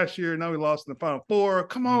championship last year. Now we lost in the Final Four.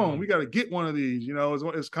 Come on, we got to get one of these.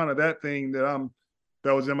 It's kind of that thing that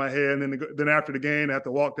was in my head. And then after the game, I have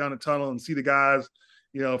to walk down the tunnel and see the guys,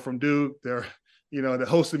 from Duke. They're that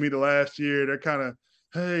hosted me the last year. They're kind of,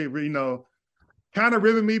 hey, kind of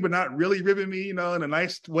ribbing me, but not really ribbing me, in a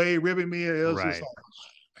nice way, ribbing me. It was just like,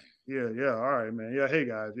 all right, man. Yeah, hey,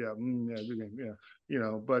 guys. Yeah,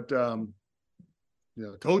 but,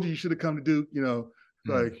 told you should have come to Duke,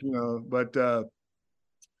 but,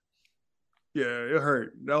 it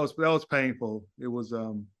hurt. That was painful. It was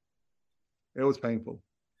painful.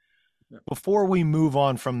 Yeah. Before we move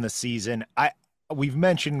on from the season, we've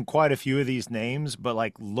mentioned quite a few of these names, but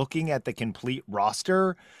like looking at the complete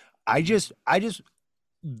roster, there's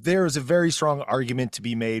a very strong argument to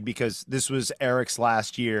be made, because this was Eric's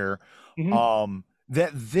last year.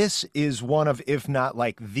 That this is one of, if not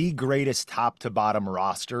like the greatest top to bottom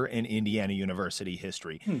roster in Indiana University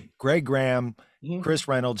history. Greg Graham, Chris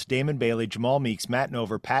Reynolds, Damon Bailey, Jamal Meeks, Matt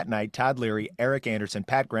Nover, Pat Knight, Todd Leary, Eric Anderson,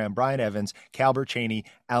 Pat Graham, Brian Evans, Calbert Cheney,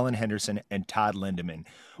 Alan Henderson, and Todd Lindeman.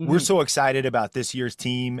 We're so excited about this year's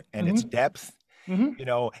team and its depth.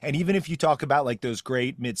 And even if you talk about like those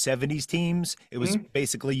great mid-70s teams, it was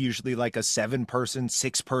basically usually like a 7-person,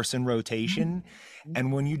 6-person rotation.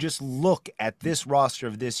 And when you just look at this roster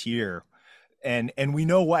of this year, and we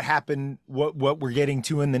know what happened, what we're getting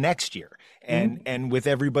to in the next year, and with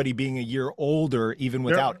everybody being a year older, even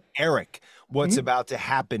without Eric, what's about to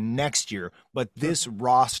happen next year. But this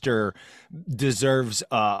roster deserves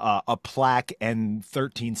a plaque and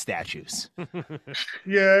 13 statues.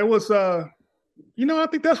 Yeah, it was. I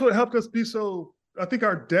think that's what helped us be so. I think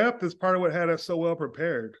our depth is part of what had us so well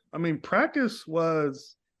prepared. I mean, practice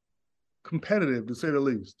was competitive, to say the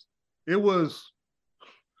least. It was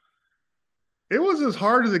as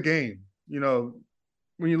hard as a game,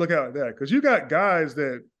 when you look at that, because you got guys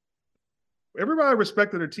that everybody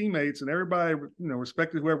respected their teammates, and everybody,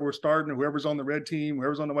 respected whoever was starting, whoever's on the red team,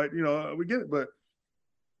 whoever's on the white. We get it, but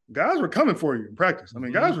guys were coming for you in practice. I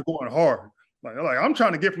mean, guys were going hard. Like I'm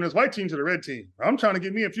trying to get from this white team to the red team. I'm trying to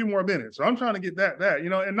get me a few more minutes. Or I'm trying to get that,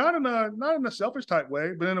 and not in a selfish type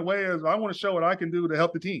way, but in a way as I want to show what I can do to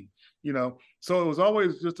help the team. So it was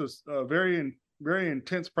always just a very, very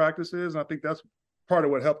intense practices. And I think that's part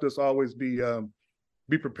of what helped us always be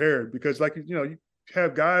prepared, because you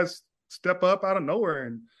have guys step up out of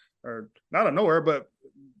nowhere or not out of nowhere, but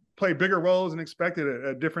play bigger roles than expected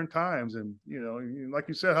at different times. And, like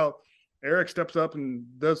you said, how Eric steps up and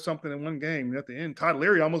does something in one game. And at the end, Todd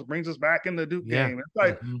Leary almost brings us back in the Duke game.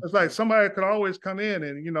 It's like somebody could always come in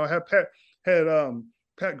and, have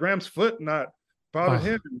Pat Graham's foot not bothered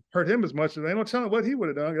him and hurt him as much as they don't tell him what he would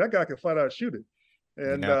have done. That guy could flat out shoot it.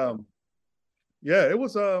 And it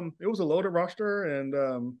was a loaded roster,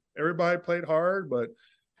 and everybody played hard, but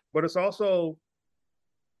it's also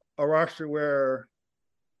a roster where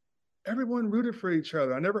everyone rooted for each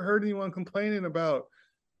other. I never heard anyone complaining about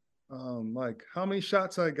like how many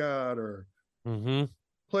shots I got or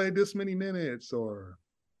played this many minutes, or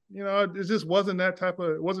it just wasn't that type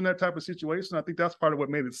of situation. I think that's part of what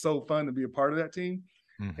made it so fun to be a part of that team.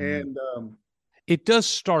 And it does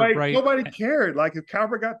start right. Nobody cared. Like if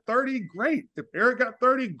Calvert got 30, great. If Eric got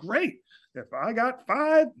 30, great. If I got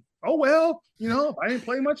 5, oh well. If I didn't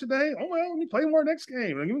play much today, oh well, let me play more next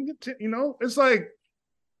game. And you get it's like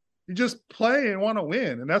you just play and want to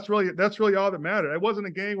win, and that's really all that mattered. It wasn't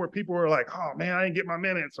a game where people were like, "Oh man, I didn't get my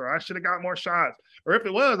minutes," or "I should have got more shots," or if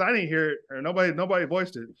it was, I didn't hear it, or nobody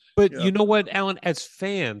voiced it. But you know what, Alan? As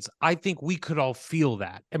fans, I think we could all feel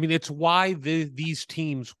that. I mean, it's why these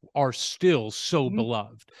teams are still so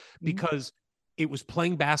beloved, because it was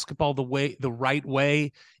playing basketball the right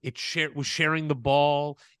way. It was sharing the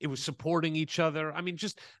ball. It was supporting each other. I mean,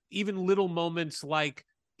 just even little moments like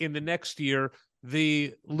in the next year,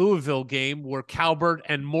 the Louisville game where Calvert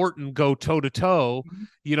and Morton go toe-to-toe,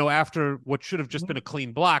 after what should have just been a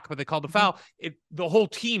clean block, but they called a foul. The whole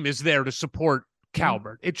team is there to support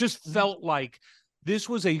Calvert. It just felt like this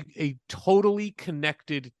was a totally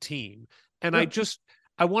connected team. And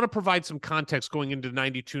I want to provide some context going into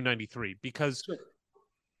 92-93, because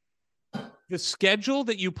the schedule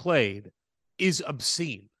that you played is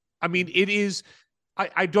obscene. I mean, it is.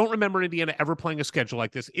 I don't remember Indiana ever playing a schedule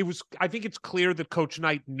like this. I think it's clear that Coach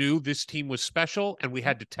Knight knew this team was special and we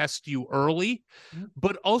had to test you early,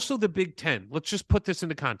 but also the Big Ten. Let's just put this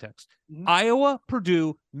into context. Iowa,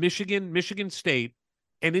 Purdue, Michigan, Michigan State,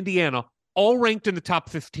 and Indiana all ranked in the top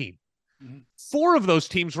 15. 4 of those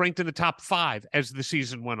teams ranked in the top 5 as the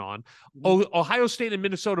season went on. Ohio State and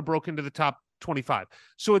Minnesota broke into the top 25.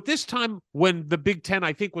 So at this time, when the Big Ten,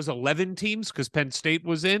 I think, was 11 teams because Penn State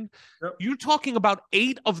was in, you're talking about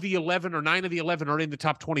 8 of the 11 or 9 of the 11 are in the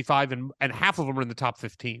top 25, and half of them are in the top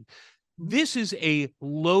 15. This is a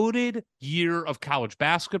loaded year of college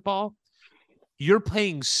basketball. You're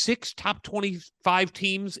playing 6 top 25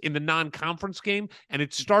 teams in the non-conference game, and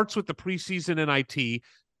it starts with the preseason NIT,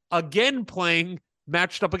 again playing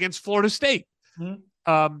matched up against Florida State.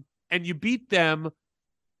 And you beat them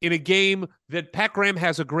in a game that Pat Graham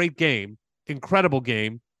has a great game, incredible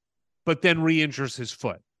game, but then re-injures his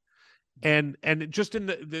foot. And just in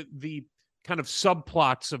the kind of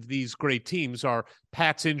subplots of these great teams are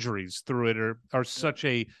Pat's injuries through it are such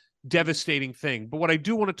a devastating thing. But what I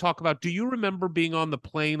do want to talk about, do you remember being on the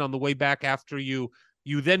plane on the way back after you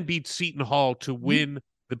then beat Seton Hall to win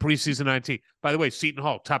the preseason NIT? By the way, Seton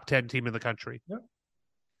Hall, top 10 team in the country. Yep.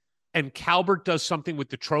 And Calvert does something with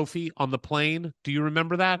the trophy on the plane. Do you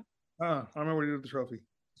remember that? I remember what he did with the trophy.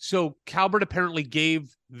 So Calvert apparently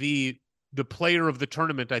gave the player of the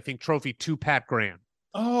tournament, I think, trophy to Pat Graham.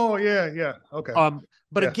 Oh, yeah. Okay.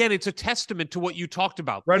 But again, it's a testament to what you talked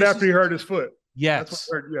about. Right after he hurt his foot. Yes. That's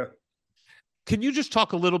what hurt, yeah. Can you just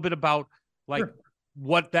talk a little bit about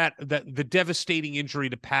what the devastating injury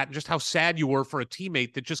to Pat, and just how sad you were for a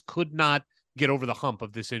teammate that just could not get over the hump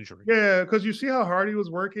of this injury? Yeah, because you see how hard he was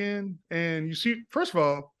working, and you see, first of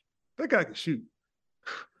all, that guy could shoot.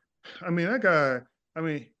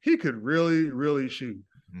 He could really, really shoot.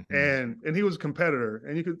 And he was a competitor,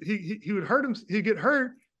 and he would hurt him. He'd get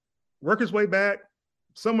hurt, work his way back.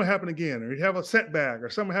 Something would happen again, or he'd have a setback, or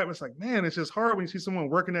something happen. It's like, man, it's just hard when you see someone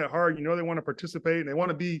working that hard. They want to participate and they want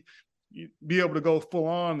to be able to go full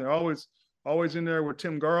on. They're always in there with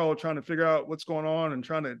Tim Garl trying to figure out what's going on and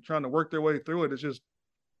trying to work their way through it.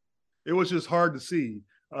 It was just hard to see.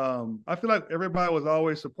 I feel like everybody was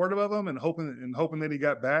always supportive of him and hoping that he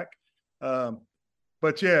got back.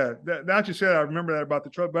 But yeah, now that you said, I remember that about the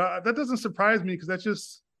truck, but that doesn't surprise me, because that's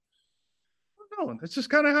just, I don't know. It's just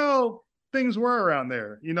kind of how things were around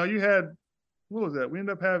there. You know, you had, what was that? We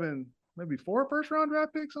ended up having maybe 4 first-round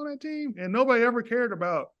draft picks on that team, and nobody ever cared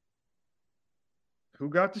about who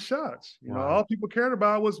got the shots. You know, all people cared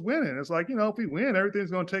about was winning. It's like, you know, if we win,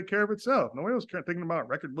 everything's going to take care of itself. Nobody was thinking about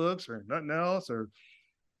record books or nothing else or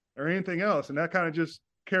anything else. And that kind of just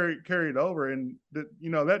carried over. And, you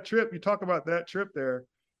know, that trip, you talk about that trip there,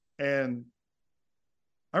 and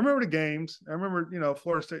I remember the games. I remember, you know,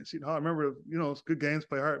 Florida State, Seton Hall. I remember, you know, it's good games,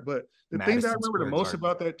 play hard. But the thing that I remember the most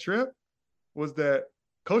about that trip was that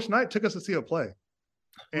Coach Knight took us to see a play.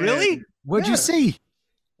 And really? What'd you see?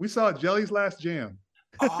 We saw Jelly's Last Jam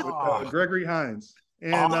with Gregory Hines.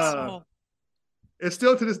 And it's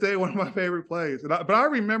still to this day one of my favorite plays. But I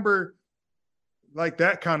remember like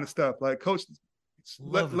that kind of stuff. Like Coach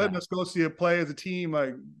letting us go see a play as a team.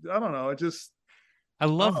 Like, I don't know. It just, I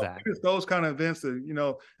love that. It's those kind of events that, you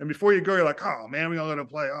know, and before you go, you're like, oh man, we're going to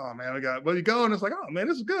play. Oh man, but you go and it's like, oh man,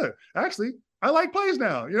 this is good. Actually, I like plays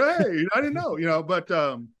now. You know, hey, I didn't know, you know, but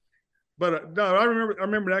no, I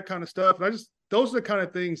remember that kind of stuff. And those are the kind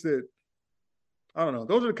of things that, I don't know,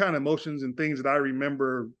 those are the kind of emotions and things that I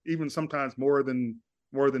remember even sometimes more than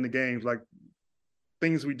the games, like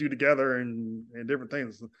things we do together and different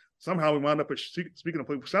things. Somehow we wound up at, speaking of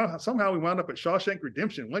plays, somehow we wound up at Shawshank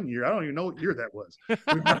Redemption one year. I don't even know what year that was.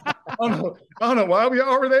 I don't know why we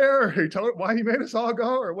all were there, or why he made us all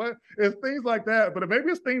go, or what. It's things like that. But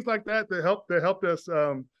maybe it's things like that that helped us.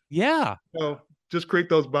 You know, just create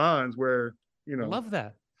those bonds where, you know. I love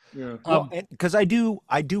that. Yeah. Because I do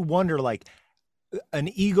wonder, like, an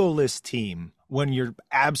egoless team, when you're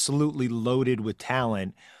absolutely loaded with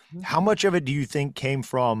talent, how much of it do you think came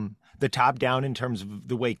from the top down in terms of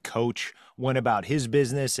the way Coach went about his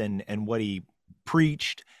business and what he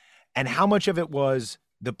preached, and how much of it was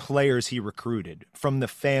the players he recruited from the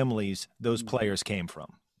families those players came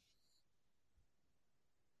from?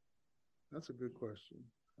 That's a good question.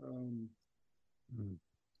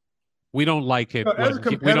 We don't like it.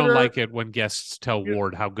 We don't like it when guests tell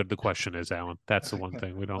Ward how good the question is, Alan. That's the one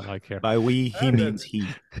thing we don't like here. By we, he means he.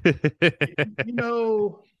 You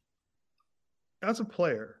know, as a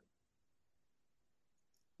player,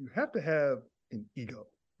 you have to have an ego,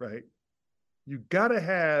 right? You got to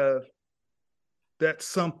have that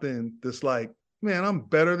something that's like, man, I'm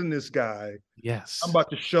better than this guy. Yes. I'm about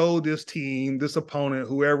to show this team, this opponent,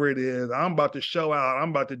 whoever it is, I'm about to show out. I'm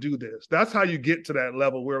about to do this. That's how you get to that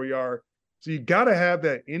level where we are. So you got to have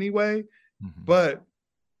that anyway. Mm-hmm. But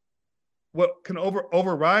what can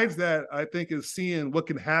overrides that, I think, is seeing what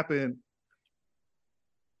can happen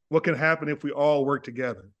if we all work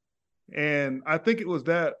together. And I think it was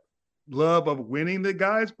that love of winning that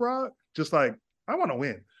guys brought, just like, I want to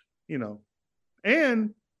win, you know,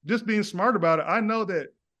 and just being smart about it. I know that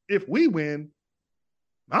if we win,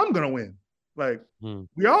 I'm going to win. Like,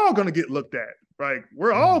 we all going to get looked at. Like,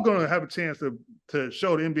 we're all going to have a chance to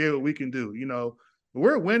show the NBA what we can do. You know,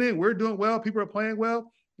 we're winning. We're doing well. People are playing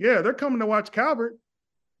well. Yeah, they're coming to watch Calvert,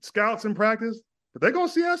 scouts in practice, but they're going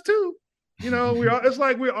to see us too. You know, it's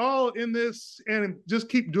like we're all in this, and just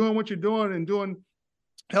keep doing what you're doing and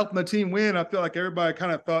helping the team win. I feel like everybody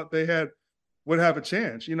kind of thought they would have a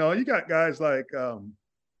chance. You know, you got guys like,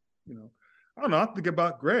 you know, I don't know, I think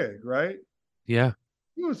about Greg, right? Yeah.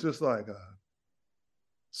 He was just like a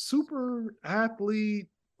super athlete,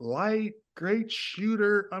 light, great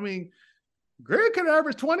shooter. I mean, Greg could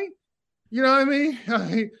average 20. You know what I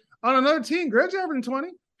mean? On another team, Greg's averaging 20.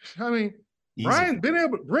 I mean, easy. Brian's been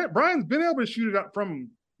able to shoot it up from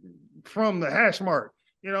the hash mark.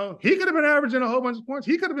 You know, he could have been averaging a whole bunch of points.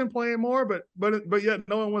 He could have been playing more, but yet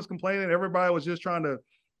no one was complaining. Everybody was just trying to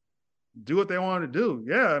do what they wanted to do.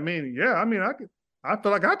 I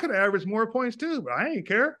feel like I could average more points too, but I ain't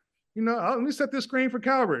care. You know, let me set this screen for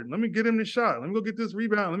Calvert. Let me get him the shot. Let me go get this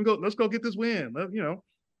rebound. Let's go get this win. You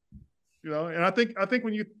know, and I think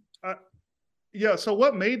when you, so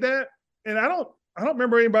what made that? And I don't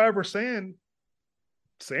remember anybody ever saying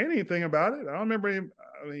anything about it. I don't remember any.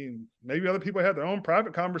 I mean, maybe other people had their own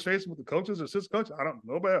private conversation with the coaches or assistant coaches. I don't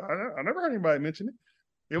know, but I never heard anybody mention it.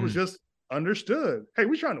 It was just understood. Hey,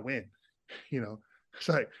 we're trying to win. You know, it's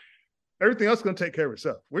like everything else is going to take care of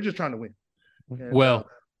itself. We're just trying to win. And,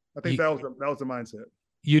 I think that was the mindset.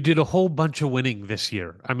 You did a whole bunch of winning this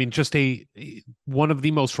year. I mean, just one of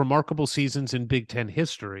the most remarkable seasons in Big Ten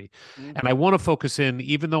history. Mm-hmm. And I want to focus in,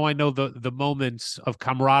 even though I know the moments of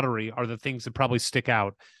camaraderie are the things that probably stick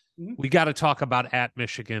out. Mm-hmm. We got to talk about at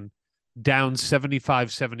Michigan, down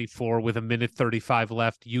 75-74 with 1:35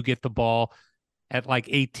 left. You get the ball at like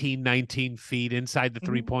 18, 19 feet inside the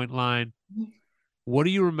three-point line. Mm-hmm. What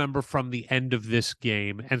do you remember from the end of this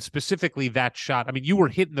game, and specifically that shot? I mean, you were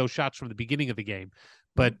hitting those shots from the beginning of the game,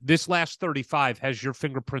 But this last 35 has your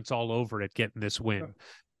fingerprints all over it getting this win.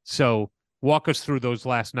 So walk us through those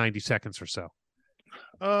last 90 seconds or so.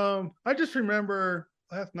 I just remember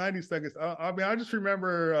last 90 seconds. I just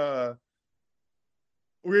remember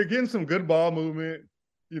we were getting some good ball movement.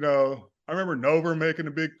 I remember Nover making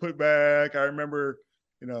a big putback. I remember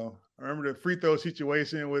the free throw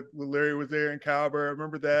situation with Larry was there and Calbert. I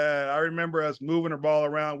remember that. I remember us moving the ball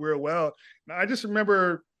around real well. And I just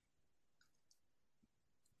remember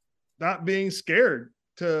not being scared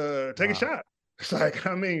to take a shot. It's like,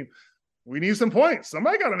 we need some points.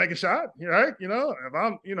 Somebody got to make a shot, right? If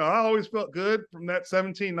I always felt good from that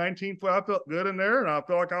 17, 19 foot. I felt good in there, and I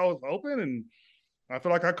felt like I was open, and I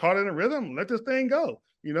feel like I caught it in a rrhythm. Let this thing go.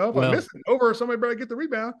 If I miss it over, somebody better get the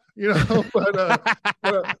rebound. But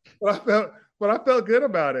I felt good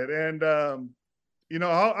about it, and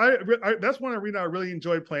that's one arena I really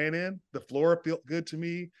enjoyed playing in. The floor felt good to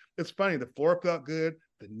me. It's funny, the floor felt good.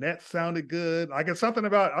 The net sounded good. Like something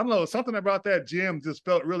about that gym just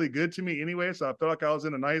felt really good to me anyway. So I felt like I was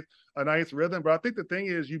in a nice rhythm. But I think the thing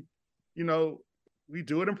is, we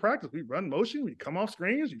do it in practice. We run motion. We come off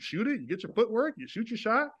screens. You shoot it. You get your footwork. You shoot your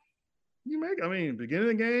shot. You make.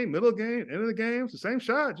 Beginning of the game, middle of the game, end of the game. It's the same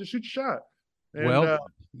shot. Just shoot your shot. And,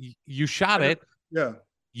 you shot it. Yeah.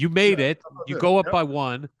 You made it. You go up by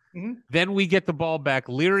 1. Mm-hmm. Then we get the ball back.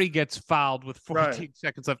 Leary gets fouled with 14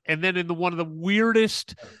 seconds left. And then in one of the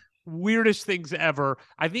weirdest things ever,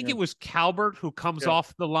 I think it was Calbert who comes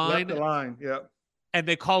off the line. Left the line, And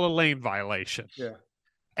they call a lane violation. Yeah.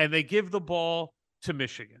 And they give the ball to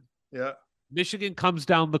Michigan. Yeah. Michigan comes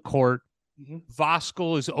down the court. Mm-hmm.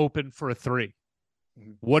 Voskuhl is open for a 3.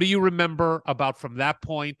 Mm-hmm. What do you remember about from that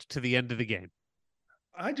point to the end of the game?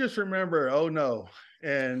 I just remember, oh no.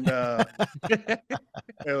 And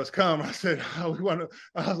it was calm. I said, I was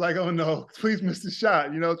like, oh no, please miss the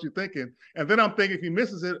shot. You know what you're thinking. And then I'm thinking, if he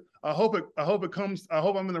misses it, I hope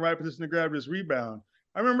I'm in the right position to grab this rebound.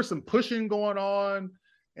 I remember some pushing going on,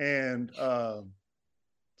 and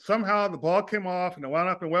somehow the ball came off and it wound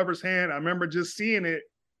up in Weber's hand. I remember just seeing it,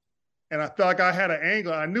 and I felt like I had an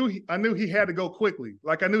angle. I knew he had to go quickly.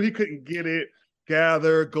 Like I knew he couldn't get it,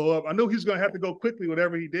 gather, go up. I knew he was going to have to go quickly,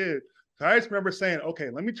 whatever he did. So I just remember saying,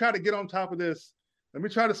 okay, let me try to get on top of this. Let me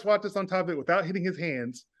try to swat this on top of it without hitting his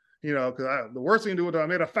hands. Because the worst thing to do is I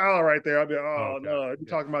made a foul right there. I'd be, no, I'd be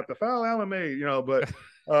talking about the foul Allen made, but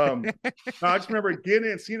I just remember getting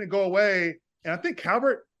it and seeing it go away. And I think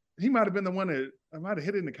Calbert, he might have been the one that I might have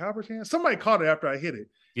hit it in the Calbert's hand. Somebody caught it after I hit it.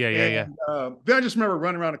 Yeah. Then I just remember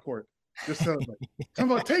running around the court, just telling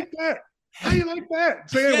about, take that. How you like that?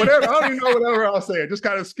 Saying whatever. I don't even know whatever I'll say. Just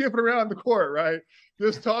kind of skipping around the court, right?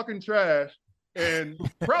 Just talking trash. And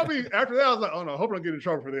probably after that, I was like, oh no, I hope I don't get in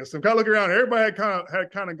trouble for this. So I'm kind of looking around. Everybody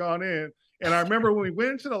had kind of gone in. And I remember when we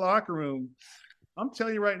went into the locker room, I'm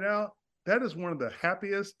telling you right now, that is one of the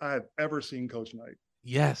happiest I've ever seen Coach Knight.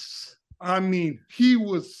 Yes. He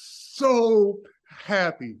was so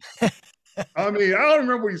happy. I don't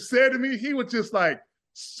remember what he said to me. He was just like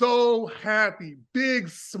so happy, big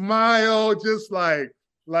smile, just like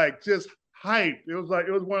just hype. It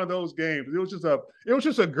was one of those games. It was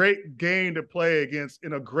just a great game to play against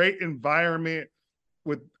in a great environment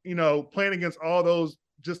with, playing against all those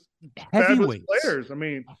just fabulous players.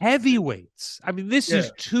 Heavyweights. This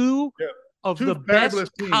is two of the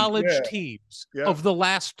best college teams of the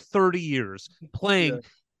last 30 years playing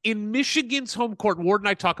in Michigan's home court. Ward and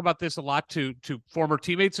I talk about this a lot to former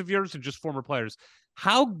teammates of yours and just former players.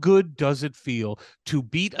 How good does it feel to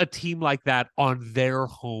beat a team like that on their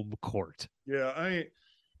home court? Yeah,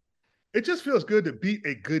 it just feels good to beat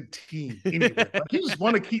a good team. Anyway. You just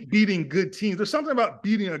want to keep beating good teams. There's something about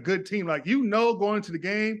beating a good team. Going into the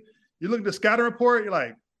game, you look at the scouting report, you're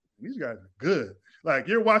like, these guys are good. Like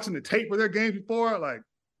you're watching the tape of their games before, like,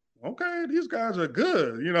 okay, these guys are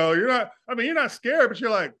good. You're not scared, but you're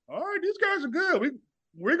like, all right, these guys are good.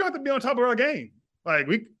 We're going to be on top of our game. Like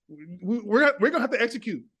we're going to have to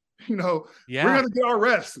execute. We're going to get our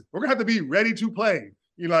rest. We're going to have to be ready to play.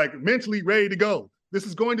 Mentally ready to go. This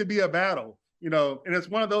is going to be a battle. And it's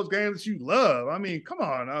one of those games that you love. Come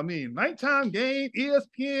on. Nighttime game,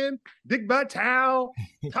 ESPN, Dick Vitale,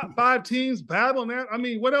 top 5 teams battling that.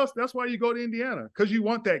 What else? That's why you go to Indiana, because you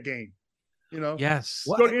want that game. Yes.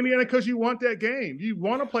 You go to Indiana because you want that game. You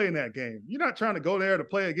want to play in that game. You're not trying to go there to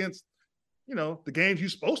play against, the games you're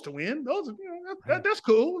supposed to win. Those, that's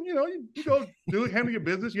cool. You go do it, handle your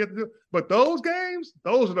business. You have to do it. But those games,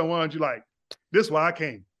 those are the ones you like. This is why I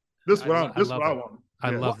came. This is what I want.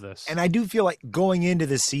 I love this. And I do feel like going into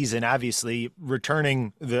this season, obviously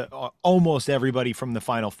returning almost everybody from the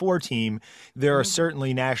Final Four team, there are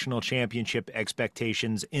certainly national championship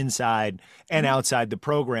expectations inside and outside the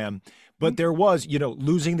program. But there was,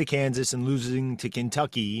 losing to Kansas and losing to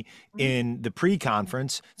Kentucky in the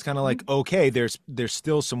pre-conference. It's kind of like, okay, there's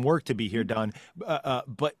still some work to be here done.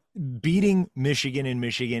 But beating Michigan in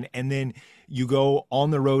Michigan, and then you go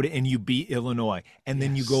on the road and you beat Illinois, and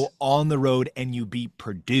then you go on the road and you beat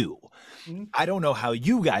Purdue. I don't know how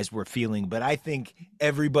you guys were feeling, but I think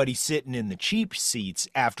everybody sitting in the cheap seats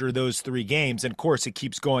after those 3 games, and of course it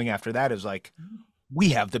keeps going after that, is like,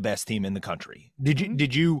 we have the best team in the country.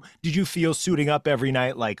 Did you feel suiting up every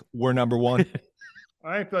night like we're number one?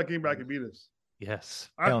 I ain't feel like anybody could beat us. Yes.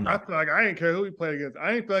 I feel like I didn't care who we played against.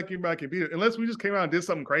 I ain't feel like anybody could beat us unless we just came out and did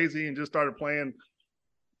something crazy and just started playing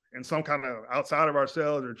in some kind of outside of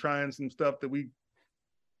ourselves or trying some stuff that we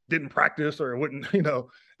didn't practice or wouldn't,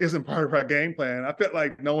 isn't part of our game plan. I felt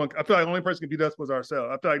like the only person could beat us was ourselves.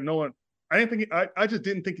 I feel like no one. I just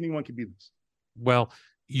didn't think anyone could beat us. Well,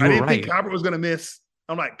 I didn't think Cobber was going to miss.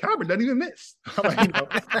 I'm like, Cobber doesn't even miss. I'm like,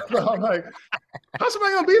 so I'm like, how's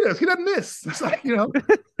somebody going to beat us? He doesn't miss. It's like,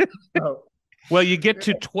 So, well, you get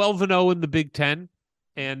to 12-0 in the Big Ten,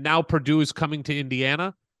 and now Purdue is coming to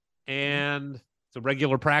Indiana, and it's a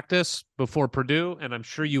regular practice before Purdue, and I'm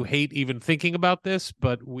sure you hate even thinking about this,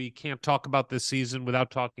 but we can't talk about this season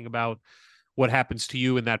without talking about what happens to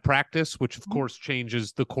you in that practice, which, of course,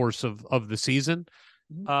 changes the course of the season.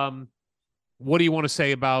 What do you want to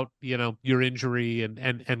say about, your injury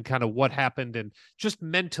and kind of what happened and just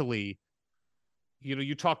mentally,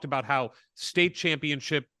 you talked about how state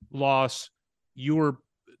championship loss, you were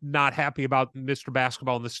not happy about Mr.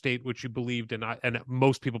 Basketball in the state, which you believed and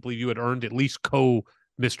most people believe you had earned at least Mr.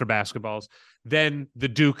 Basketballs. Then the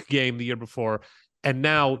Duke game the year before, and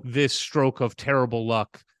now this stroke of terrible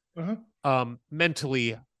luck.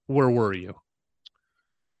 Mentally, where were you?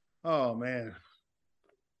 Oh, man.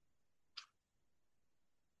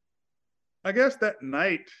 I guess that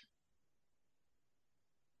night,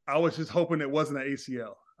 I was just hoping it wasn't an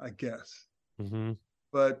ACL, I guess.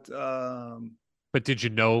 But did you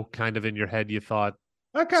know kind of in your head, you thought?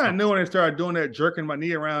 I kind of knew when I started doing that jerking my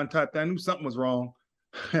knee around type thing. I knew something was wrong.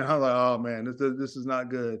 And I was like, oh, man, this is not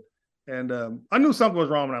good. And I knew something was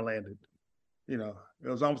wrong when I landed. It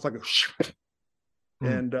was almost like a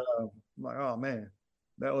and I'm like, oh, man,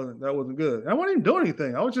 that wasn't good. And I wasn't even doing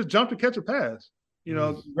anything. I was just jumped to catch a pass.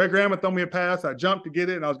 Greg Graham threw me a pass. I jumped to get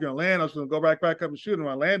it, and I was going to land. I was going to go back up and shoot. And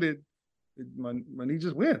when I landed, my knee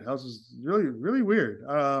just went. I was just really, really weird.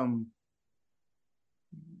 And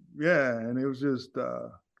it was just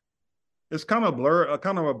it's kind of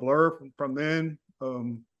a blur from then.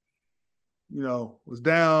 Was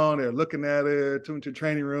down there looking at it, took me to the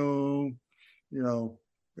training room.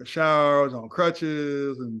 The showers on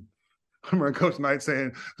crutches, and I remember Coach Knight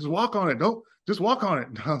saying, "Just walk on it. Don't." Just walk on it.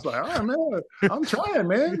 And I was like, all right, man, I'm trying,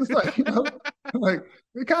 man. It's like, like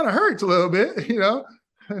it kind of hurts a little bit,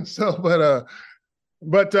 And so, but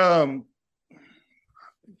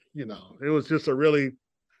it was just a really,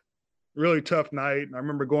 really tough night. And I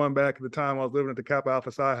remember going back at the time I was living at the Kappa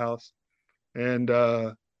Alpha Psi house, and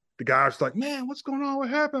the guy was like, man, what's going on?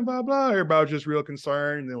 What happened? Blah, blah. Everybody was just real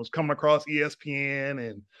concerned. And it was coming across ESPN,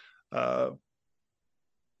 and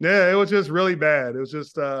it was just really bad. It was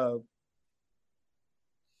just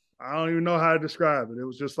I don't even know how to describe it. It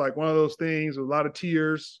was just like one of those things with a lot of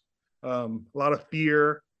tears, a lot of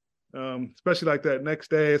fear, especially like that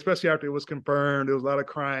next day, especially after it was confirmed. There was a lot of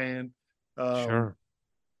crying. Sure.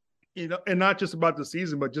 And not just about the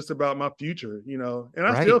season, but just about my future, And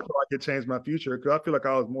I still feel like it changed my future because I feel like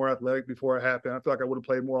I was more athletic before it happened. I feel like I would have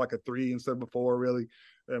played more like a 3 instead of a 4, really,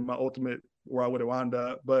 and my ultimate where I would have wound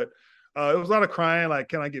up. But it was a lot of crying. Like,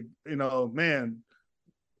 can I get, man,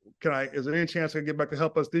 is there any chance I can get back to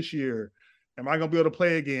help us this year? Am I going to be able to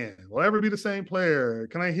play again? Will I ever be the same player?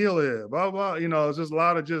 Can I heal it? Blah, blah. It's just a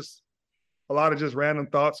lot of just random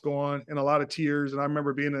thoughts going and a lot of tears. And I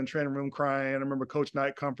remember being in the training room crying. I remember Coach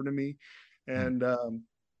Knight comforting me. And,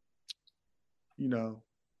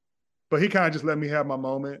 but he kind of just let me have my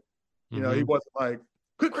moment. He wasn't like,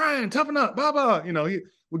 quit crying, toughen up, blah, blah.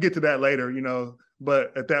 We'll get to that later,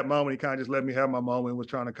 but at that moment, he kind of just let me have my moment, was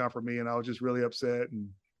trying to comfort me. And I was just really upset. And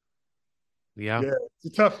yeah,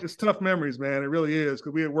 it's tough memories, man. It really is.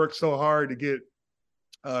 Cause we had worked so hard to get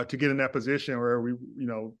in that position where we,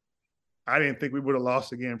 I didn't think we would have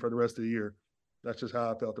lost again for the rest of the year. That's just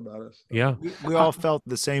how I felt about us. So. Yeah. We all felt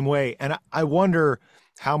the same way. And I wonder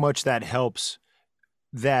how much that helps,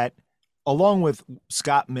 that along with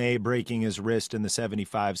Scott May breaking his wrist in the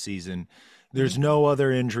 75 season, There's no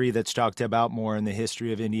other injury that's talked about more in the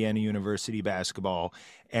history of Indiana University basketball.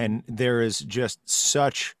 And there is just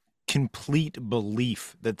such complete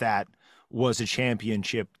belief that that was a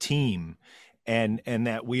championship team and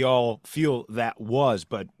that we all feel that was,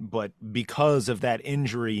 but because of that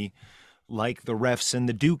injury, like the refs in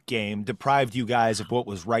the Duke game, deprived you guys of what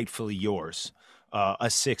was rightfully yours, a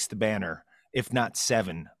sixth banner, if not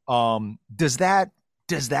seven. Does that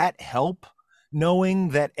help, knowing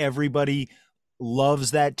that everybody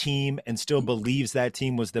loves that team and still believes that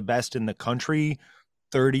team was the best in the country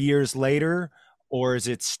 30 years later, or is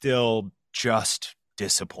it still just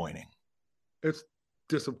disappointing? It's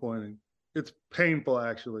disappointing. It's painful,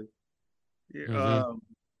 actually. Mm-hmm.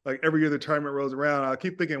 Like every year the tournament rolls around, I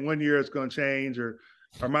keep thinking one year it's going to change, or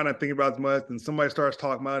I might not think about it as much, and somebody starts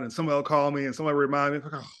talking about it, and somebody will call me, and somebody will remind me,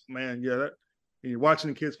 like, oh, man, yeah, that, and you're watching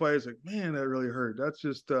the kids play, it's like, man, that really hurt. That's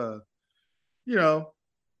just, you know,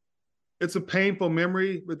 it's a painful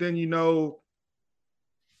memory, but then, you know,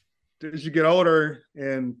 as you get older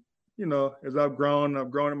and, you know, as I've grown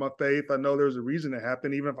in my faith, I know there's a reason it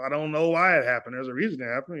happened, even if I don't know why it happened. There's a reason it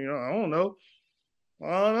happened. You know, I don't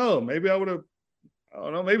know. Maybe I don't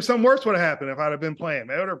know. Maybe something worse would have happened if I'd have been playing.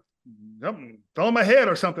 Maybe I would have thrown my head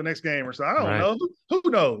or something next game or so. I don't know. Who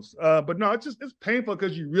knows? But no, it's painful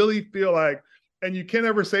because you really feel like, and you can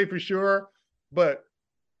never say for sure, but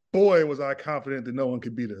boy, was I confident that no one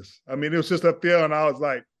could beat us. I mean, it was just up there, and I was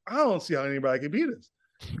like, I don't see how anybody could beat us.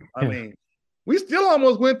 I mean, we still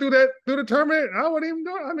almost went through the tournament. I wouldn't even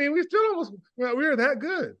know. I mean, we still almost, well, we were that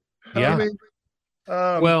good. Yeah. I mean,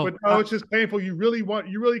 but no, it's just painful. You really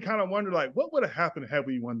kind of wonder, like, what would have happened had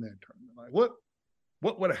we won that tournament? Like,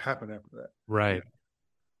 what would have happened after that? Right. Yeah.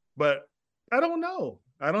 But I don't know.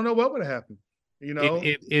 I don't know what would have happened. You know,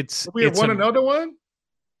 if we had won another one.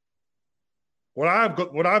 Would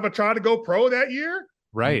I have tried to go pro that year?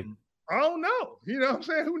 Right. I don't know. You know what I'm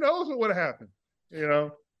saying? Who knows what would have happened? You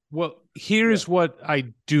know? Well, here's what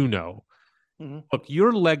I do know. Mm-hmm. Look,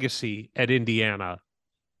 your legacy at Indiana,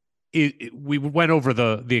 we went over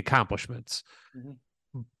the accomplishments.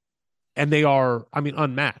 Mm-hmm. And they are, I mean,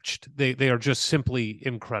 unmatched. They are just simply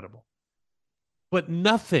incredible. But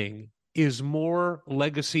nothing is more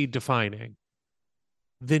legacy defining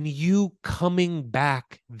than you coming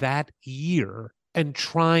back that year and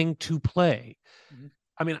trying to play. Mm-hmm.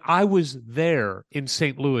 I mean, I was there in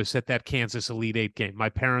St. Louis at that Kansas Elite Eight game. My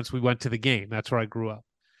parents, we went to the game. That's where I grew up.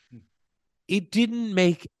 Mm-hmm. It didn't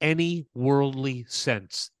make any worldly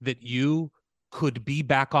sense that you could be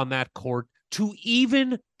back on that court to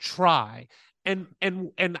even try. And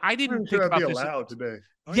I didn't think about this. Allowed today.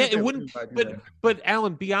 Yeah, it wouldn't. But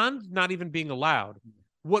Alan, beyond not even being allowed,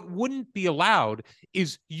 what wouldn't be allowed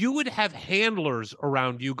is you would have handlers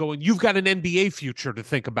around you going, you've got an NBA future to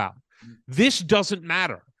think about. This doesn't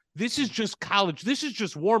matter. This is just college. This is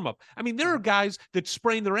just warm up. I mean, there are guys that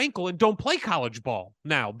sprain their ankle and don't play college ball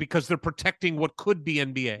now because they're protecting what could be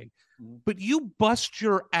NBA. But you bust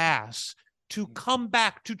your ass to come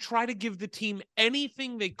back to try to give the team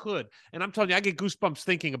anything they could. And I'm telling you, I get goosebumps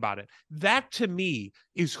thinking about it. That to me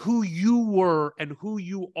is who you were and who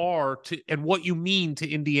you are to, and what you mean to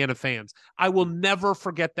Indiana fans. I will never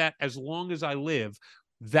forget that as long as I live,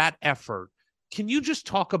 that effort. Can you just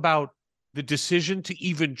talk about the decision to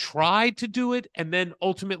even try to do it and then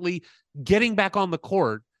ultimately getting back on the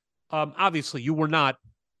court? Obviously you were not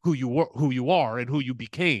who you are and who you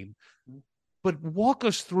became. But walk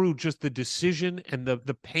us through just the decision and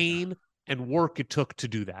the pain and work it took to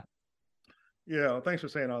do that. Yeah, well, thanks for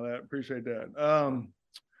saying all that. Appreciate that.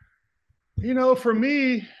 You know, for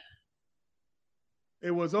me,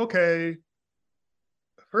 it was okay.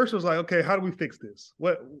 First, it was like, okay, how do we fix this?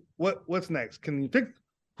 What's next? Can you fix?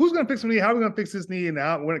 Who's going to fix my knee? How are we going to fix this knee? And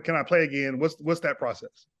how? When can I play again? What's that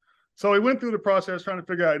process? So we went through the process trying to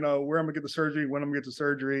figure out, you know, where I'm going to get the surgery, when I'm going to get the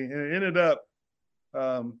surgery, and it ended up.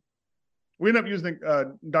 We ended up using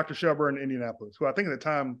Dr. Shelburne in Indianapolis, who I think at the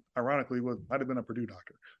time, ironically, might have been a Purdue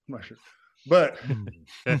doctor. I'm not sure. But he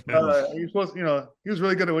was supposed, you know, he was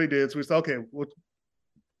really good at what he did. So we said, okay, well,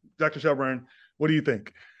 Dr. Shelburne, what do you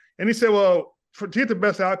think? And he said, well, to get the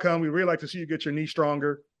best outcome, we really like to see you get your knee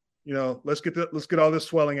stronger. You know, let's get all this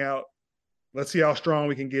swelling out. Let's see how strong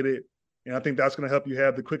we can get it. And I think that's going to help you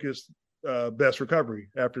have the quickest, best recovery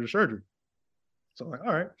after the surgery. So I'm like,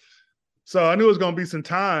 all right. So I knew it was going to be some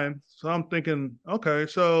time. So I'm thinking, okay,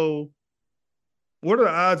 so what are the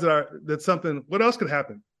odds what else could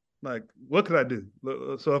happen? Like, what could I do?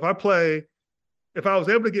 So if I was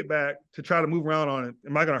able to get back to try to move around on it,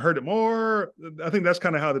 am I going to hurt it more? I think that's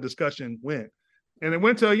kind of how the discussion went. And it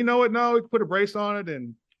went to, you know what? No, we can put a brace on it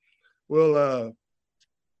and we'll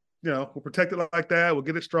we'll protect it like that. We'll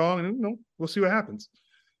get it strong, and we'll see what happens.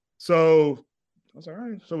 So I was all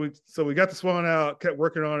right. So we got the swelling out, kept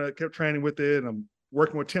working on it, kept training with it. And I'm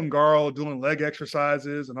working with Tim Garl, doing leg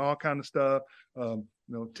exercises and all kind of stuff.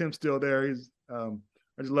 Tim's still there.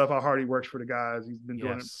 I just love how hard he works for the guys. He's been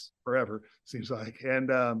doing it forever, seems like. And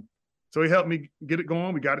so he helped me get it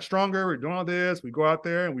going. We got it stronger. We're doing all this. We go out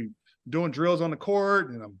there and we doing drills on the court,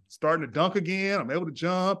 and I'm starting to dunk again. I'm able to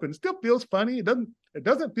jump, and it still feels funny. It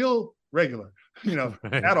doesn't feel regular, Right.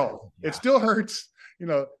 at all. Yeah. It still hurts.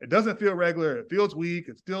 It doesn't feel regular. It feels weak.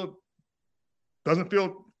 It still doesn't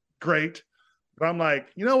feel great. But I'm like,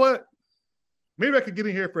 you know what? Maybe I could get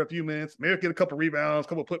in here for a few minutes. Maybe I get a couple rebounds, a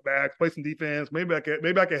couple putbacks, play some defense. Maybe I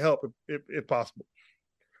could help if possible.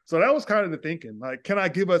 So that was kind of the thinking. Like, can I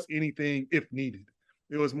give us anything if needed?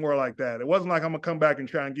 It was more like that. It wasn't like I'm gonna come back and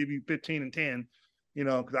try and give you 15 and 10,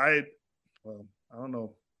 because I don't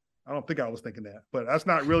know. I don't think I was thinking that, but that's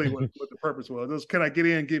not really what the purpose was. It was, can I get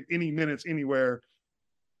in and give any minutes anywhere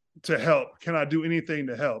to help? Can I do anything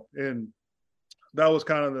to help? And that was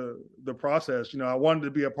kind of the process. I wanted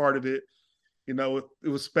to be a part of it. It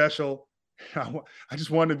was special. I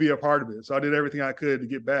just wanted to be a part of it. So I did everything I could to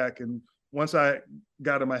get back. And once I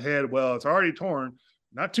got in my head, well, it's already torn.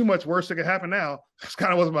 Not too much worse that could happen now. That's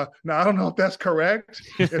kind of was now I don't know if that's correct.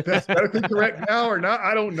 If that's medically correct now or not,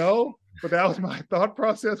 I don't know. But that was my thought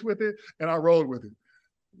process with it. And I rolled with it.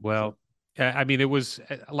 Well, I mean, it was,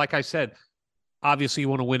 like I said, obviously you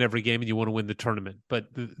want to win every game and you want to win the tournament, but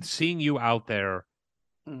seeing you out there,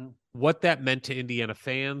 what that meant to Indiana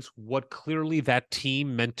fans, what clearly that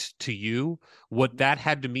team meant to you, what that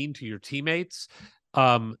had to mean to your teammates,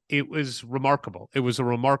 it was remarkable. It was a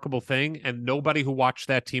remarkable thing, and nobody who watched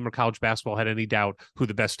that team or college basketball had any doubt who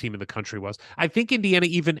the best team in the country was. I think Indiana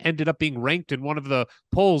even ended up being ranked in one of the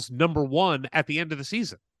polls #1 at the end of the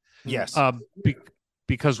season. Yes.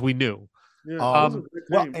 Because we knew. Yeah, and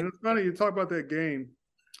it's funny you talk about that game,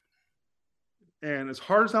 and as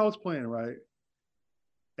hard as I was playing, right,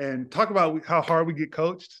 and talk about how hard we get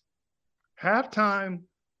coached. Halftime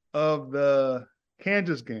of the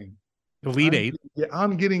Kansas game, Elite Eight.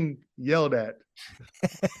 I'm getting yelled at.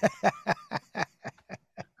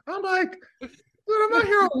 I'm like, dude, I'm out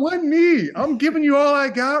here on one knee. I'm giving you all I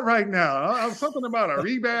got right now. I'm something about a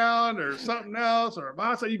rebound or something else, or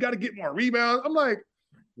I say you got to get more rebounds. I'm like,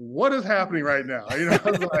 what is happening right now? I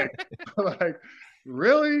was like,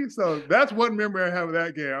 really? So that's one memory I have of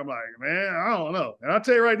that game. I'm like, man, I don't know. And I'll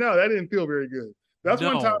tell you right now, that didn't feel very good. That's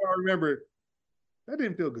one time I remember that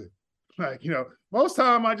didn't feel good. Like, most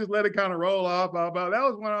time I just let it kind of roll off. That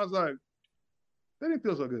was when I was like, that didn't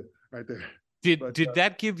feel so good right there. Did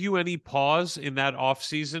that give you any pause in that off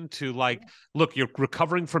season to look, you're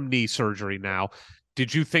recovering from knee surgery now.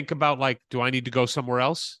 Did you think about do I need to go somewhere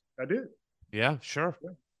else? I did. Yeah, sure. Yeah.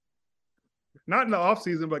 Not in the off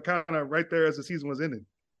season, but kind of right there as the season was ending.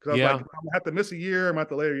 Because I was like, I'm gonna have to miss a year. I'm gonna have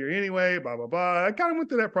to later year anyway. Blah blah blah. I kind of went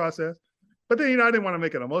through that process, but then I didn't want to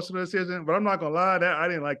make an emotional decision. But I'm not gonna lie, that I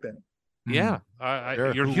didn't like that. Yeah,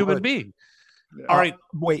 you're a human being. Yeah. All right,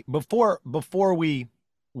 wait before we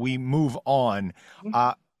move on.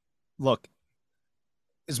 Look,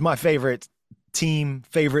 it's my favorite team,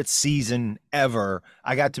 favorite season ever.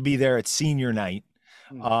 I got to be there at senior night.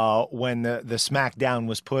 When the smackdown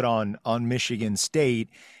was put on Michigan State.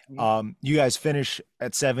 You guys finish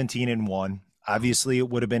at 17-1. Obviously it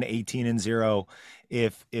would have been 18-0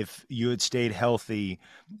 if you had stayed healthy.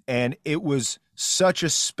 And it was such a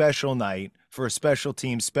special night for a special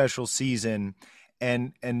team, special season.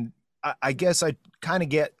 And I guess I kind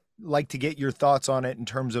of like to get your thoughts on it in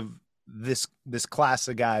terms of this class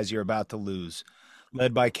of guys you're about to lose,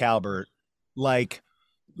 led by Calbert.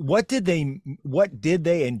 What did they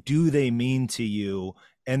and do they mean to you?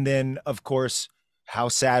 And then, of course, how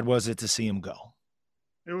sad was it to see him go?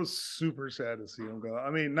 It was super sad to see him go. I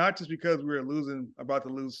mean, not just because we were about to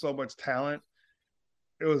lose so much talent.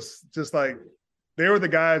 It was just like they were the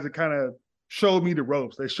guys that kind of showed me the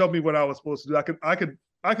ropes. They showed me what I was supposed to do.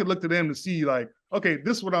 I could look to them to see okay,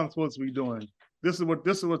 this is what I'm supposed to be doing. This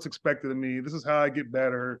is what's expected of me. This is how I get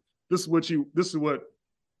better. This is what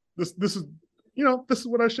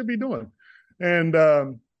I should be doing. And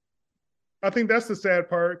I think that's the sad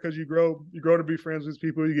part, because you grow to be friends with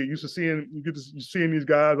people. You get used to seeing these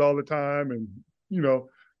guys all the time. And,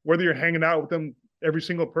 whether you're hanging out with them, every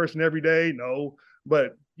single person every day, no,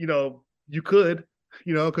 but, you could,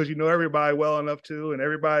 because everybody well enough to, and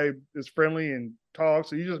everybody is friendly and talks.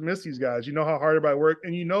 So you just miss these guys. You know how hard everybody worked,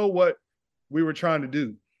 and you know what we were trying to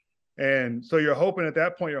do. And so you're hoping at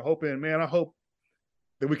that point, man, I hope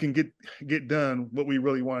that we can get done what we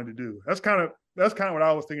really wanted to do. That's kind of what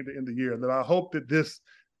I was thinking at the end of the year, that I hope that this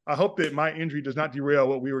I hope that my injury does not derail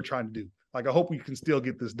what we were trying to do. Like, I hope we can still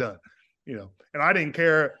get this done, you know. And I didn't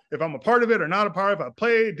care if I'm a part of it or not a part. If I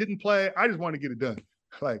played, didn't play, I just wanted to get it done.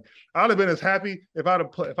 Like, I'd have been as happy if I'd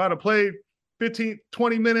have played 15,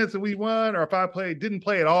 20 minutes and we won, or if I didn't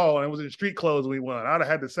play at all and it was in street clothes and we won. I'd have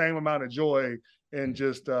had the same amount of joy and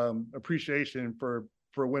just appreciation for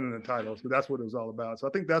winning the title. So that's what it was all about. So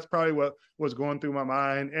I think that's probably what was going through my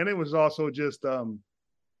mind. And it was also just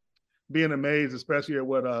being amazed, especially at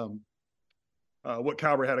what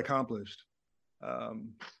Calvert had accomplished,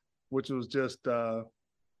 which was just, I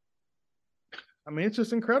mean, it's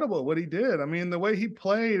just incredible what he did. I mean, the way he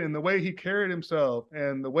played and the way he carried himself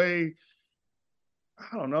and the way,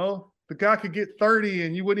 I don't know, the guy could get 30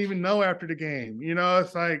 and you wouldn't even know after the game. You know,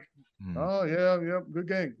 it's like, oh yeah, good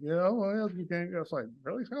game. Yeah, oh yeah, good game. Yeah, it's like,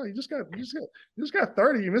 really? Oh, you just got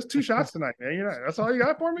 30. You missed 2 shots tonight, man. You know, that's all you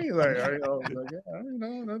got for me. Like, yeah,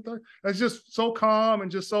 that's just so calm and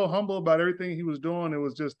just so humble about everything he was doing. It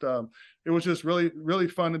was just really, really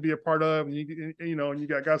fun to be a part of. And you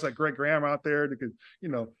got guys like Greg Graham out there that could, you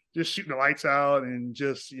know, just shooting the lights out and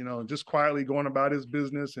just, you know, just quietly going about his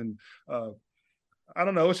business. And I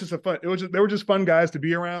don't know, they were just fun guys to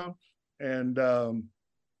be around. And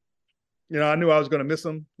you know, I knew I was going to miss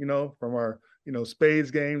them, you know, from our, you know,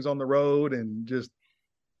 Spades games on the road and just,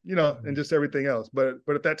 you know, and just everything else. But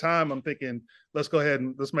at that time, I'm thinking, let's go ahead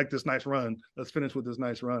and let's make this nice run. Let's finish with this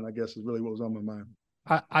nice run, I guess, is really what was on my mind.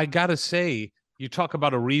 I got to say, you talk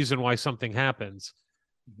about a reason why something happens.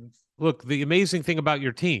 Mm-hmm. Look, the amazing thing about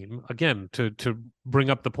your team, again, to bring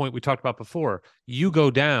up the point we talked about before, you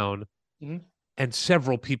go down and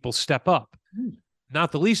several people step up,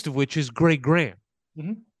 not the least of which is Greg Graham.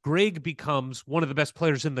 Greg becomes one of the best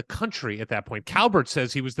players in the country at that point. Calvert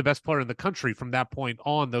says he was the best player in the country from that point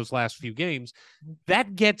on, those last few games.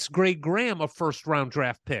 That gets Greg Graham a first-round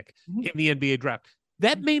draft pick in the NBA draft.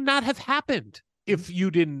 That may not have happened if you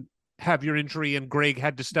didn't have your injury and Greg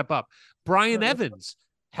had to step up. Brian Evans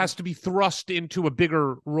has to be thrust into a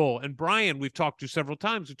bigger role. And Brian, we've talked to several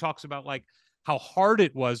times, who talks about, like, how hard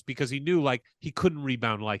it was because he knew, like, he couldn't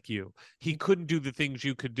rebound like you. He couldn't do the things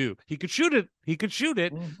you could do. He could shoot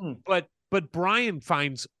it. But Brian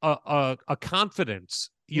finds a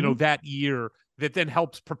confidence, you know, that year that then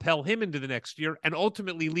helps propel him into the next year and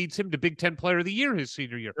ultimately leads him to Big Ten Player of the Year his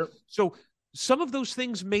senior year. So some of those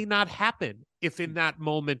things may not happen if in that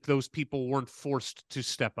moment those people weren't forced to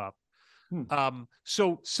step up.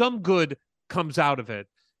 So some good comes out of it.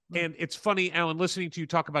 And it's funny, Alan, listening to you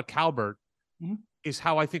talk about Calvert, is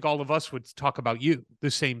how I think all of us would talk about you,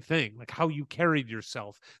 the same thing, like how you carried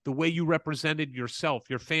yourself, the way you represented yourself,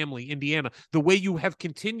 your family, Indiana, the way you have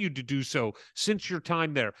continued to do so since your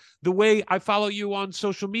time there, the way I follow you on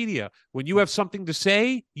social media. When you have something to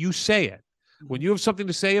say, you say it. When you have something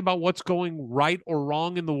to say about what's going right or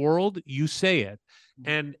wrong in the world, you say it.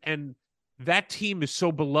 And that team is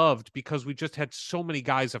so beloved because we just had so many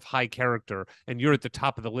guys of high character, and you're at the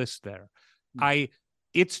top of the list there.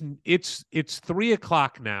 It's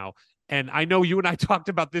 3:00 now. And I know you and I talked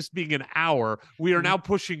about this being an hour. We are now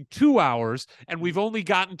pushing 2 hours, and we've only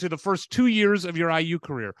gotten to the first 2 years of your IU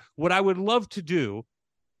career. What I would love to do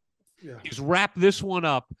is wrap this one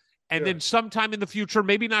up, and then sometime in the future,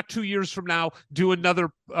 maybe not 2 years from now, do another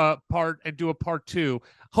part and do a part 2.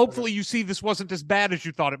 Hopefully you see this wasn't as bad as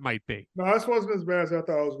you thought it might be. No, this wasn't as bad as I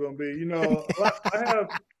thought it was going to be. You know, I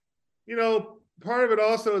have, you know, part of it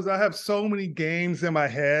also is I have so many games in my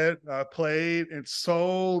head I played and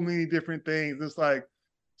so many different things. It's like,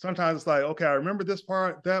 sometimes it's like, okay, I remember this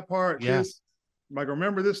part, that part, this. Am I going to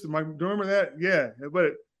remember this? Am I going to remember that? Yeah.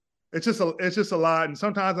 But it's just a lot. And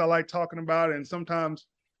sometimes I like talking about it. And sometimes,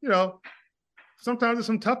 you know, sometimes there's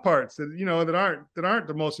some tough parts that, you know, that aren't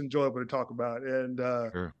the most enjoyable to talk about. And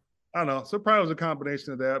Sure. I don't know. So it probably was a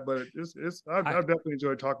combination of that, but I've definitely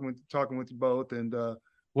enjoyed talking with you both, and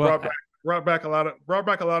brought back a lot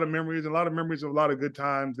of memories, and a lot of memories of a lot of good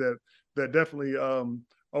times that definitely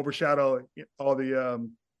overshadow all the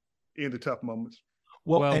in the tough moments.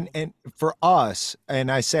 Well, and for us, and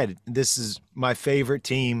I said, this is my favorite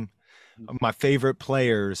team, my favorite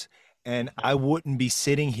players, and I wouldn't be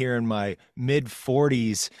sitting here in my mid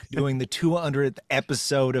 40s doing the 200th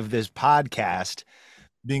episode of this podcast,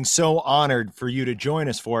 being so honored for you to join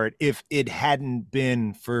us for it if it hadn't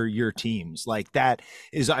been for your teams. Like, that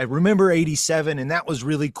is, I remember 87, and that was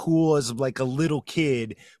really cool as like a little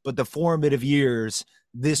kid, but the formative years,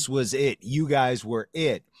 this was it. You guys were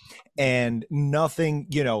it. And nothing,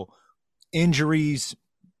 you know, injuries,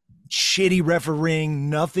 shitty refereeing,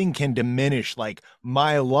 nothing can diminish like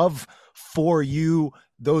my love for you,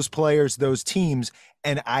 those players, those teams.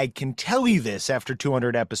 And I can tell you this after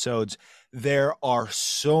 200 episodes, there are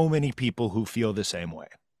so many people who feel the same way.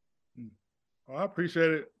 Well, I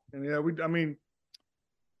appreciate it. And yeah, I mean,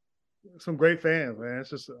 some great fans, man. It's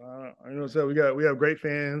just, so we have great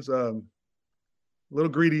fans. A little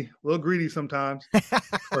greedy sometimes,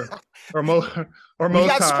 or most We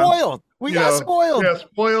got times. spoiled. We got spoiled. Yeah,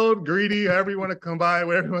 spoiled, greedy, however you want to combine,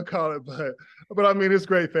 whatever you want to call it. But I mean, it's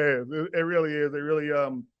great fans. It really is. They really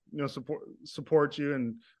support you.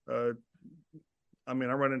 And I mean,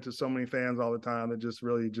 I run into so many fans all the time that just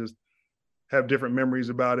really just have different memories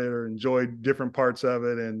about it or enjoy different parts of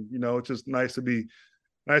it. And it's just nice to be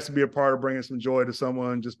a part of bringing some joy to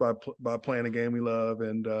someone just by playing a game we love,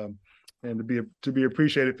 and to be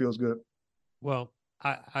appreciated feels good. Well,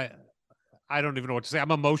 I don't even know what to say.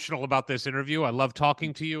 I'm emotional about this interview. I love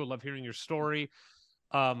talking to you. I love hearing your story.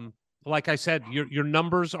 Like I said, your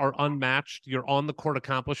numbers are unmatched. Your on the court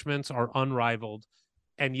accomplishments are unrivaled,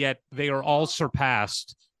 and yet they are all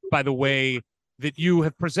surpassed by the way that you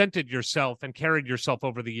have presented yourself and carried yourself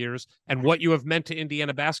over the years, and what you have meant to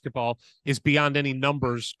Indiana basketball is beyond any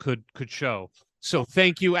numbers could show. So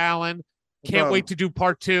thank you, Alan. Can't wait to do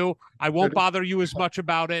part 2. I won't bother you as much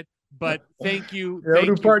about it, but thank you. Yeah,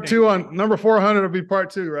 we'll do part 2 on number 400. Will be part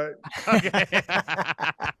 2, right? Okay.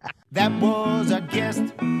 That was a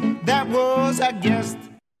guest. That was a guest.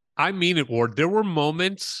 I mean it, Ward. There were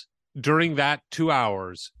moments during that 2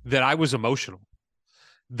 hours that I was emotional,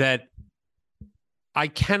 that I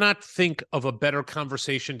cannot think of a better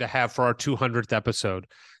conversation to have for our 200th episode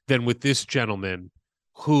than with this gentleman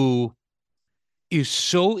who is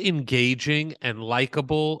so engaging and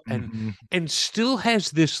likable and still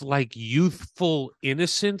has this like youthful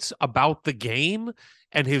innocence about the game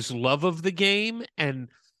and his love of the game. And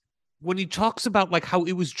when he talks about like how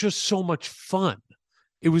it was just so much fun,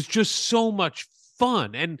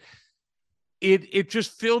 and it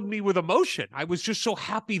just filled me with emotion. I was just so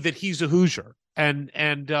happy that he's a Hoosier. And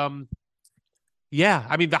yeah,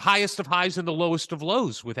 I mean, the highest of highs and the lowest of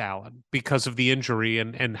lows with Allen because of the injury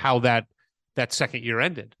and how that second year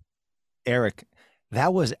ended. Eric,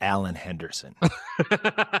 that was Alan Henderson.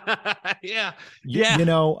 Yeah.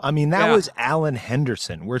 That was Alan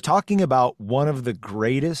Henderson. We're talking about one of the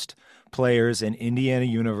greatest players in Indiana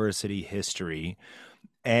University history.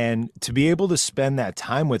 And to be able to spend that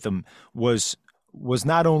time with him was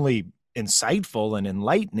not only insightful and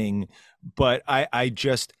enlightening, but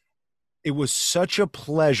it was such a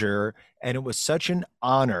pleasure and it was such an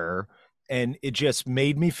honor, and it just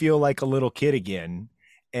made me feel like a little kid again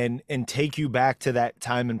and take you back to that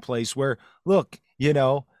time and place where, look,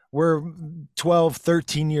 we're 12,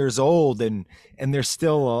 13 years old and there's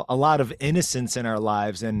still a lot of innocence in our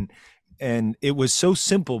lives. And it was so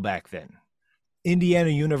simple back then. Indiana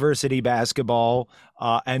University basketball,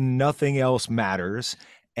 and nothing else matters.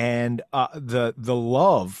 And the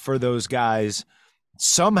love for those guys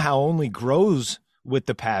somehow only grows with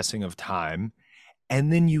the passing of time.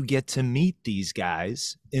 And then you get to meet these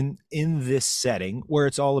guys in this setting where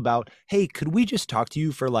it's all about, hey, could we just talk to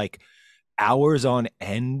you for like hours on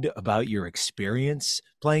end about your experience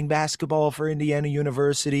playing basketball for Indiana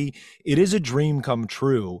University? It is a dream come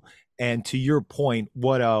true. And to your point,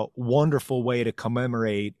 what a wonderful way to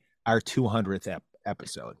commemorate our 200th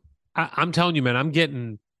episode. I'm telling you, man, I'm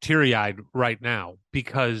getting teary-eyed right now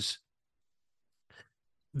because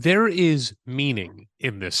there is meaning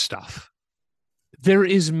in this stuff. There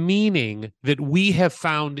is meaning that we have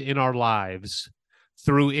found in our lives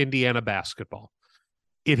through Indiana basketball.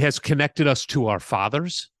 It has connected us to our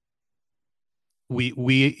fathers.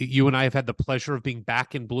 You and I have had the pleasure of being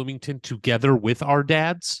back in Bloomington together with our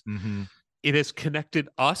dads. Mm-hmm. It has connected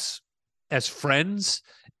us as friends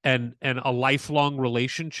and a lifelong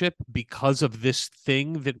relationship because of this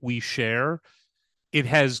thing that we share. It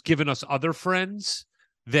has given us other friends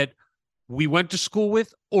that we went to school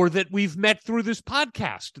with or that we've met through this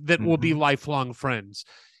podcast that will be lifelong friends.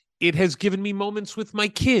 It has given me moments with my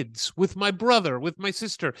kids, with my brother, with my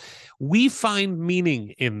sister. We find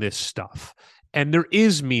meaning in this stuff. And there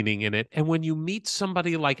is meaning in it. And when you meet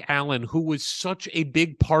somebody like Alan, who was such a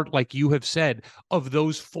big part, like you have said, of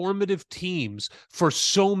those formative teams for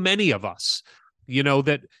so many of us,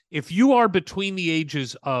 that if you are between the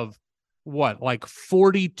ages of like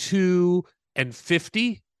 42 and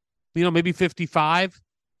 50, maybe 55,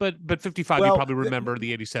 but 55, you probably remember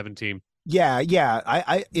the 87 team. Yeah.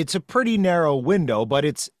 I it's a pretty narrow window, but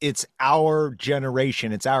it's our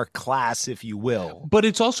generation. It's our class, if you will. But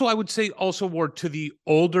it's also, I would say, Ward, to the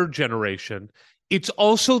older generation, It's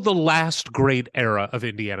also the last great era of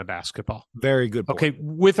Indiana basketball. Very good point. Okay,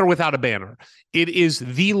 with or without a banner. It is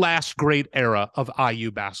the last great era of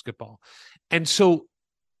IU basketball. And so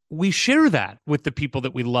we share that with the people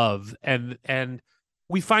that we love, and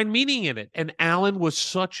we find meaning in it. And Allen was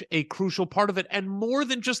such a crucial part of it. And more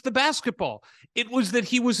than just the basketball, it was that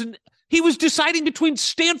he was deciding between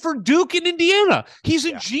Stanford, Duke, and Indiana. He's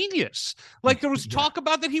a genius. Like, there was talk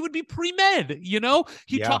about that he would be pre-med,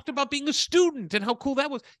 He talked about being a student and how cool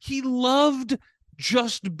that was. He loved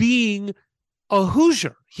just being a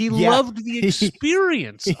Hoosier. He loved the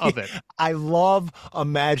experience of it. I love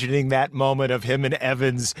imagining that moment of him and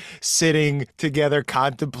Evans sitting together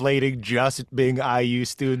contemplating just being IU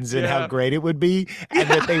students and how great it would be, and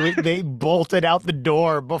that they bolted out the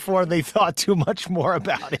door before they thought too much more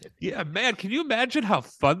about it. Yeah, man, can you imagine how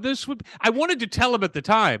fun this would be? I wanted to tell him at the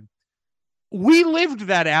time, we lived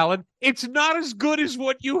that, Alan. It's not as good as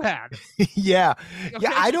what you had. Yeah. Okay?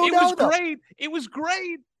 Yeah, I don't know. It was great. It was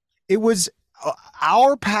great. It was...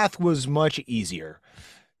 our path was much easier.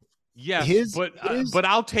 Yes, but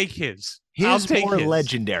I'll take his. His more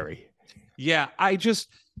legendary. Yeah,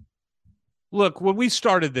 look, when we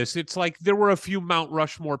started this, it's like there were a few Mount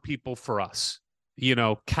Rushmore people for us.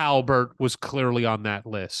 Calbert was clearly on that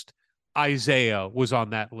list. Isaiah was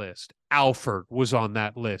on that list. Alford was on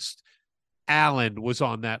that list. Allen was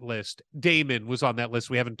on that list. Damon was on that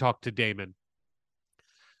list. We haven't talked to Damon.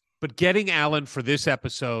 But getting Allen for this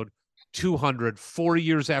episode, 200, 4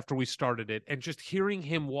 years after we started it, and just hearing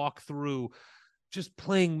him walk through just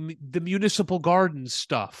playing the Municipal Gardens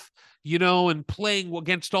stuff, and playing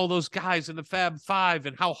against all those guys in the Fab Five,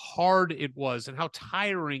 and how hard it was and how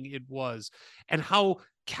tiring it was, and how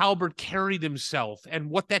Calbert carried himself and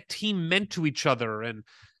what that team meant to each other, and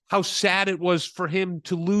how sad it was for him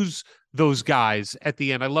to lose those guys at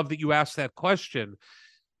the end. I love that you asked that question.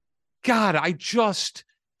 God,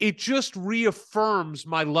 it just reaffirms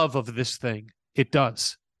my love of this thing. It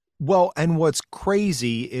does. Well, and what's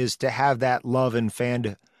crazy is to have that love and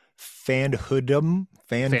fandomness.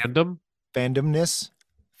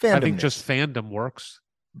 I think just fandom works.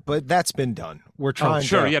 But that's been done. We're trying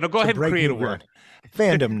go ahead and create a word.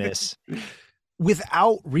 Fandomness.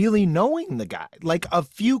 Without really knowing the guy. Like a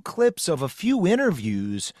few clips of a few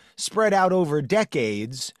interviews spread out over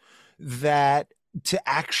decades that to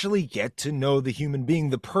actually get to know the human being,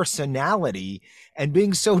 the personality, and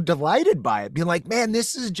being so delighted by it, being like, man,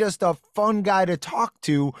 this is just a fun guy to talk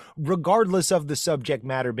to, regardless of the subject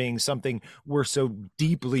matter being something we're so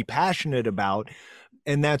deeply passionate about.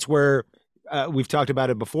 And that's where we've talked about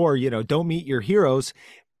it before, don't meet your heroes,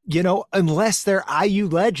 unless they're IU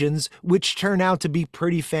legends, which turn out to be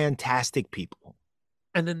pretty fantastic people.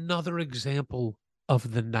 And another example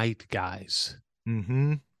of the night guys.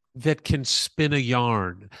 Mm-hmm. That can spin a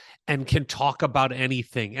yarn and can talk about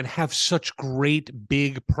anything and have such great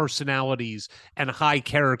big personalities and high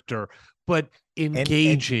character, but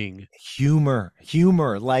engaging. And humor.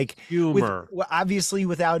 Obviously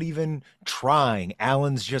without even trying.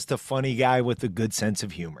 Alan's just a funny guy with a good sense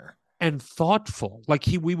of humor. And thoughtful. Like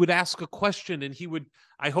we would ask a question and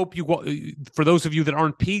I hope for those of you that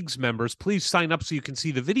aren't Pigs members, please sign up so you can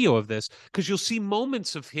see the video of this, because you'll see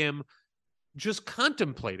moments of him just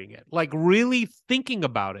contemplating it, like really thinking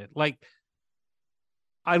about it. Like,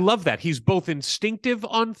 I love that. He's both instinctive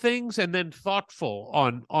on things and then thoughtful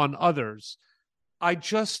on others. I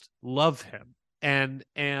just love him. And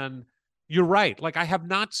you're right. Like, I have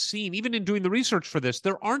not seen, even in doing the research for this,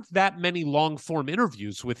 there aren't that many long form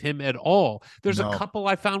interviews with him at all. There's a couple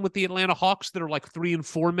I found with the Atlanta Hawks that are like 3 and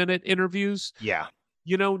 4 minute interviews. Yeah.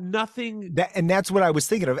 Nothing. And that's what I was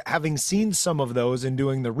thinking of, having seen some of those and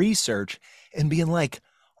doing the research and being like,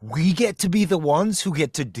 we get to be the ones who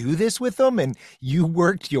get to do this with them. And you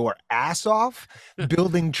worked your ass off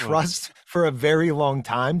building trust for a very long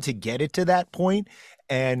time to get it to that point.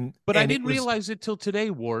 But I didn't realize it till today,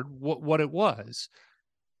 Ward, what it was.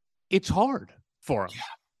 It's hard for him. Yeah.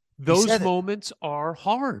 Those moments are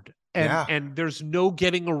hard. And there's no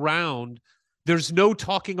getting around. There's no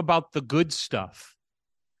talking about the good stuff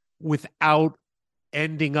without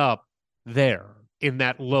ending up there in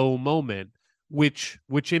that low moment, which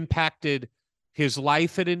impacted his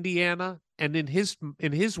life at Indiana and in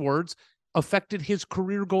his words, affected his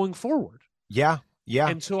career going forward. Yeah. Yeah.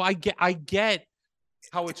 And so I get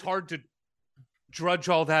how it's hard to drudge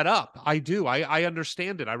all that up. I do. I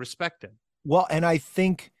understand it. I respect it. Well, and I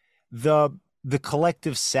think the the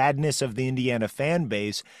collective sadness of the Indiana fan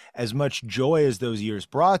base, as much joy as those years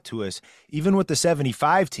brought to us. Even with the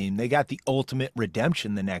 75 team, they got the ultimate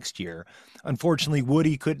redemption the next year. Unfortunately,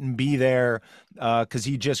 Woody couldn't be there because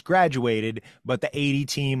he just graduated, but the 80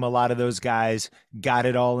 team, a lot of those guys got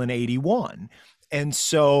it all in 81. And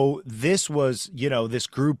so this was, this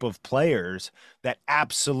group of players that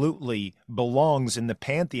absolutely belongs in the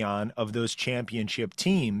pantheon of those championship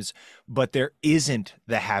teams, but there isn't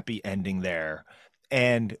the happy ending there.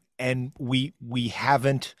 And we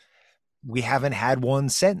haven't had one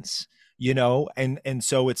since, and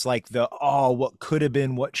so it's like what could have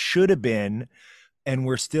been, what should have been, and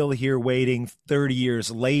we're still here waiting 30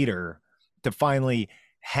 years later to finally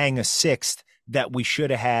hang a sixth that we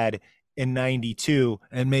should have had in 92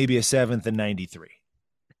 and maybe a seventh in 93.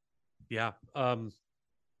 Yeah. I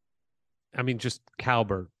mean, just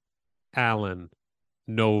Calbert, Allen,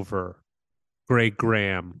 Nover, Greg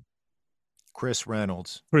Graham, Chris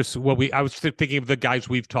Reynolds. I was thinking of the guys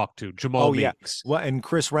we've talked to. Jamal Meeks. Well, and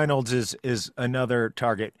Chris Reynolds is another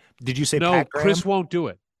target. Did you say no? Pat Graham? Chris won't do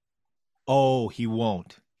it. Oh, he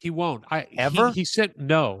won't. He won't. Ever? He said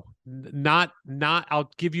no. Not.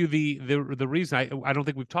 I'll give you the reason. I don't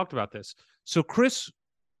think we've talked about this. So Chris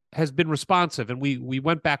has been responsive, and we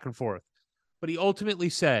went back and forth, but he ultimately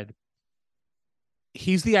said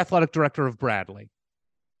he's the athletic director of Bradley,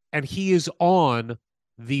 and he is on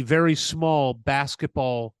the very small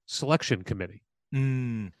basketball selection committee.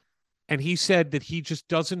 Mm. And he said that he just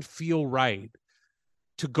doesn't feel right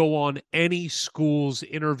to go on any school's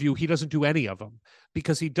interview. He doesn't do any of them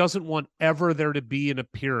because he doesn't want ever there to be an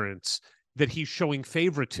appearance that he's showing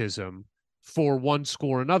favoritism for one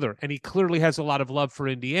school or another. And he clearly has a lot of love for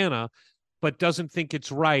Indiana, but doesn't think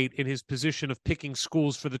it's right in his position of picking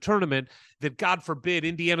schools for the tournament that, God forbid,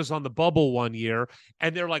 Indiana's on the bubble one year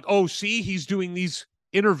and they're like, oh, see, he's doing these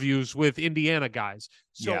interviews with Indiana guys.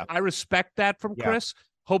 So Yeah. I respect that from Yeah. Chris.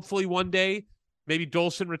 Hopefully one day, maybe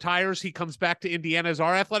Dolson retires, he comes back to Indiana as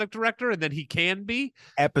our athletic director, and then he can be.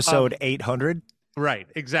 Episode 800. Right,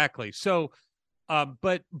 exactly. So,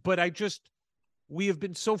 but we have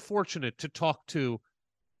been so fortunate to talk to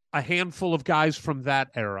a handful of guys from that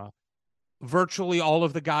era, virtually all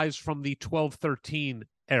of the guys from the 12-13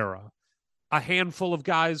 era, a handful of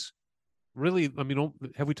guys. Really, I mean,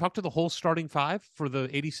 have we talked to the whole starting five for the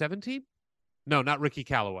 87 team? No, not Ricky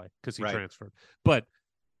Callaway because he transferred, but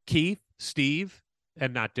Keith, Steve,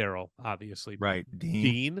 and not Daryl, obviously. Right.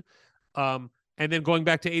 Dean. And then going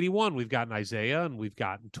back to 81, we've gotten Isaiah and we've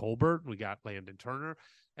gotten Tolbert, we got Landon Turner.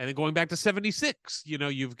 And then going back to 76,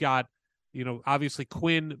 you've got, obviously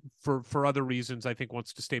Quinn for other reasons, I think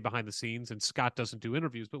wants to stay behind the scenes, and Scott doesn't do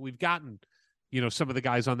interviews, but we've gotten, some of the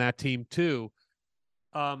guys on that team too.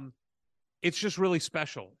 It's just really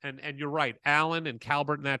special. And you're right. Allen and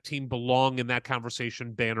Calbert and that team belong in that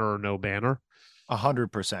conversation, banner or no banner.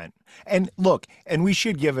 100%. And look, and we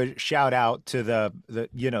should give a shout out to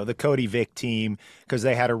the Cody Vick team, because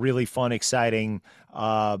they had a really fun, exciting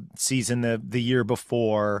season the year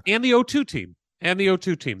before. And the 02 team. That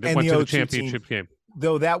went to the championship game.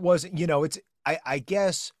 Though that wasn't, it's I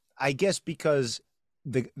guess because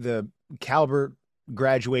the Calbert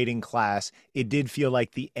graduating class, it did feel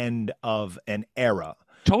like the end of an era.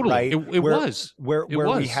 Totally. Right? It was. Where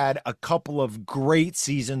we had a couple of great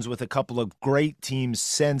seasons with a couple of great teams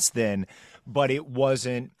since then, but it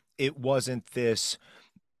wasn't this,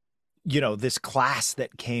 this class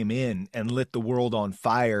that came in and lit the world on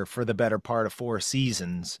fire for the better part of 4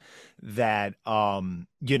 seasons that,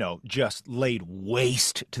 just laid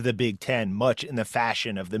waste to the Big Ten, much in the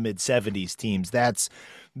fashion of the mid-'70s teams.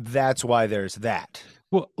 That's why there's that.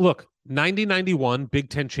 Well, look, 90-91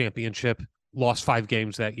 Big Ten championship, lost 5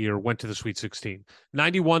 games that year, went to the Sweet 16.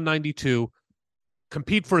 91-92,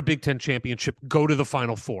 compete for a Big Ten championship, go to the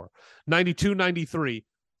Final Four. 92-93,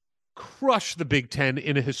 crush the Big Ten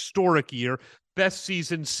in a historic year, best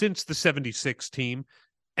season since the 76 team,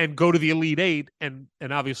 and go to the Elite Eight, and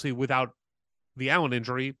obviously without the Allen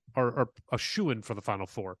injury, are a shoo-in for the Final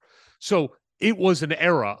Four. So it was an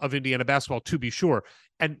era of Indiana basketball, to be sure.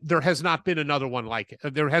 And there has not been another one like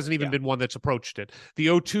it. There hasn't even been one that's approached it.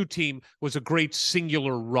 The 02 team was a great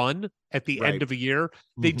singular run at the end of a year.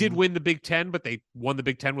 They did win the Big Ten, but they won the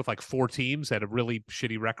Big Ten with like 4 teams at a really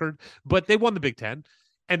shitty record. But they won the Big Ten.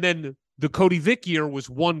 And then the Cody Vick year was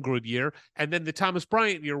one good year. And then the Thomas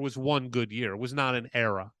Bryant year was one good year. It was not an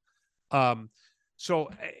era.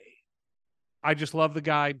 So I just love the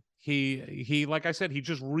guy. He, like I said, he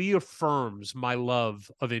just reaffirms my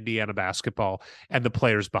love of Indiana basketball and the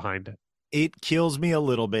players behind it. It kills me a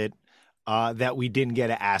little bit that we didn't get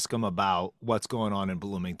to ask him about what's going on in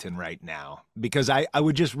Bloomington right now, because I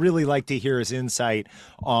would just really like to hear his insight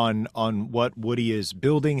on what Woody is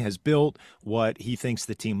building, has built, what he thinks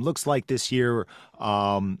the team looks like this year.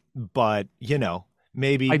 But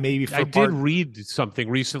maybe I did read something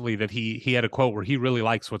recently that he had a quote where he really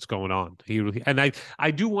likes what's going on.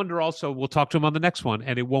 I do wonder also, we'll talk to him on the next one,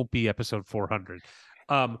 and it won't be episode 400.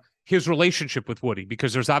 His relationship with Woody,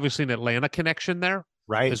 because there's obviously an Atlanta connection there,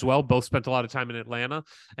 right, as well. Both spent a lot of time in Atlanta.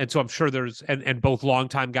 And so I'm sure there's, and both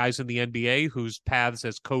longtime guys in the NBA whose paths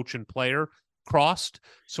as coach and player crossed.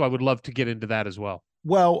 So I would love to get into that as well.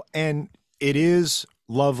 Well, and it is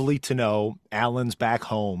lovely to know Allen's back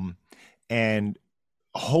home, and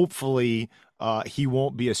hopefully he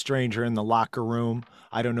won't be a stranger in the locker room.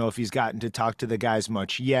 I don't know if he's gotten to talk to the guys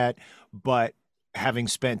much yet, but having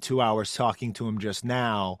spent 2 hours talking to him just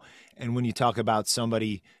now, and when you talk about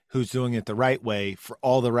somebody who's doing it the right way for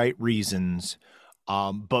all the right reasons,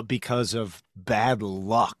 but because of bad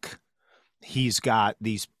luck, he's got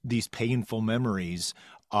these painful memories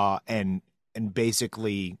and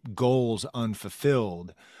basically goals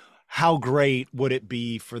unfulfilled. How great would it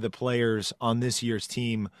be for the players on this year's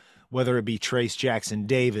team, whether it be Trace Jackson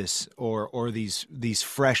Davis or these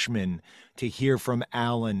freshmen, to hear from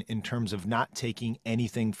Allen in terms of not taking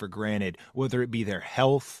anything for granted, whether it be their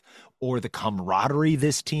health or the camaraderie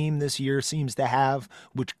this team this year seems to have,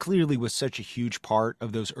 which clearly was such a huge part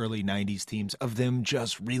of those early 90s teams, of them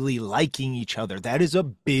just really liking each other. That is a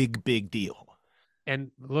big, big deal. And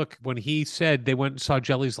look, when he said they went and saw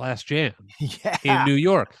Jelly's Last Jam Yeah. in New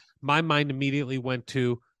York, my mind immediately went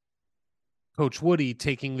to Coach Woody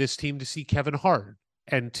taking this team to see Kevin Hart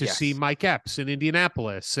and to see Mike Epps in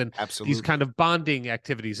Indianapolis, and Absolutely. these kind of bonding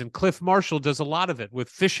activities. And Cliff Marshall does a lot of it with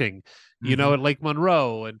fishing, at Lake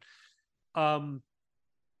Monroe. And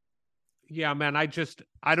yeah, man, I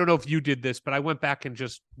don't know if you did this, but I went back and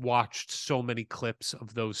just watched so many clips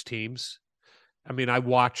of those teams. I mean, I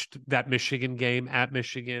watched that Michigan game at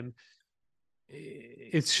Michigan.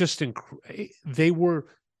 It's just they were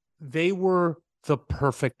the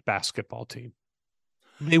perfect basketball team.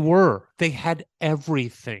 They had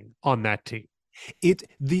everything on that team.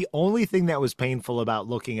 The only thing that was painful about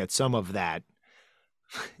looking at some of that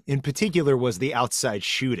in particular was the outside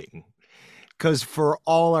shooting. Because for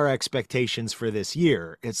all our expectations for this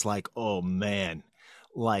year, it's like, oh man,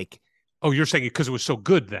 oh, you're saying it because it was so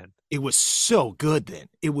good then? It was so good then.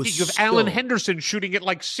 It was you have Alan Henderson shooting at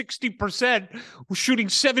like 60%, shooting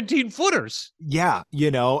 17-footers. Yeah,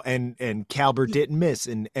 and Calbert didn't miss,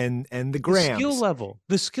 and the Grams.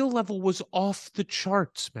 The skill level was off the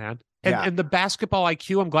charts, man. And the basketball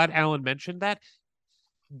IQ, I'm glad Alan mentioned that.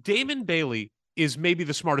 Damon Bailey is maybe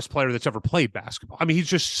the smartest player that's ever played basketball. I mean, he's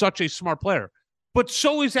just such a smart player. But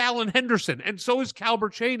so is Alan Henderson, and so is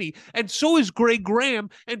Calbert Chaney, and so is Greg Graham,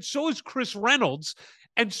 and so is Chris Reynolds,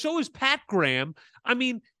 and so is Pat Graham. I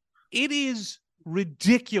mean, it is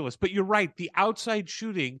ridiculous. But you're right. The outside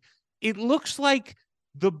shooting, it looks like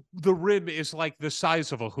the rim is like the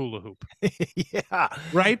size of a hula hoop. Yeah.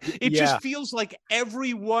 Right? It just feels like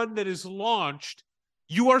every one that is launched,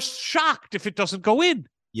 you are shocked if it doesn't go in.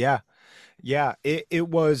 Yeah. Yeah. It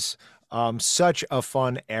was such a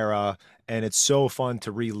fun era, and it's so fun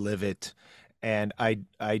to relive it. And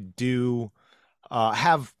I do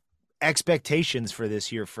have expectations for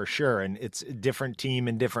this year for sure, and it's a different team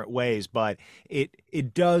in different ways, but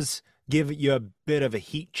it does give you a bit of a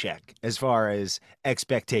heat check as far as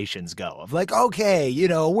expectations go, of like, okay,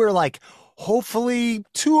 we're like, hopefully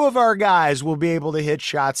 2 of our guys will be able to hit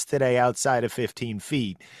shots today outside of 15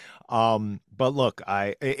 feet. But look,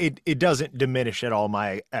 it doesn't diminish at all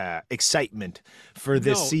my excitement for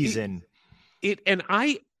this season.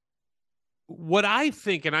 What I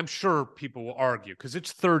think, and I'm sure people will argue because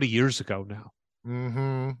it's 30 years ago now.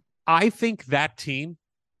 Mm-hmm. I think that team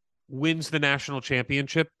wins the national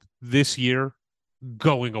championship this year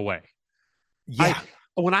going away. Yeah.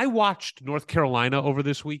 When I watched North Carolina over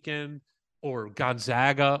this weekend, or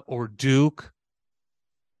Gonzaga or Duke,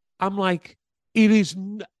 I'm like,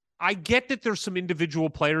 I get that there's some individual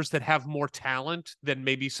players that have more talent than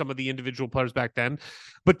maybe some of the individual players back then,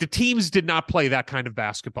 but the teams did not play that kind of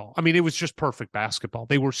basketball. I mean, it was just perfect basketball.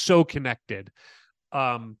 They were so connected.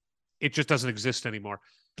 It just doesn't exist anymore.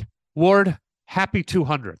 Ward, happy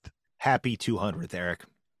 200th. Happy 200th, Eric.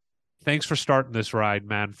 Thanks for starting this ride,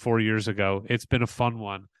 man, 4 years ago. It's been a fun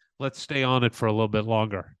one. Let's stay on it for a little bit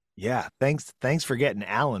longer. Yeah, thanks for getting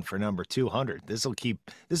Allen for number 200. This will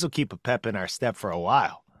keep a pep in our step for a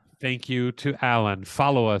while. Thank you to Alan.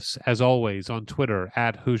 Follow us, as always, on Twitter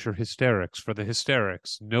at Hoosier Hysterics for the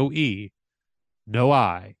hysterics. No E, no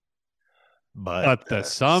I. but the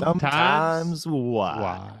sometimes why?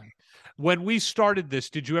 why? When we started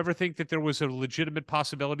this, did you ever think that there was a legitimate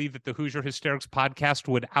possibility that the Hoosier Hysterics podcast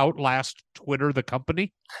would outlast Twitter, the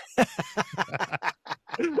company?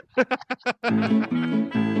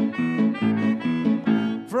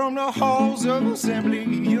 From the halls of assembly,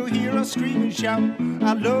 you'll hear us scream and shout.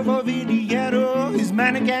 Our love of Indiana is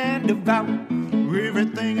manic and devout.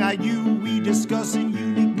 Everything we discuss in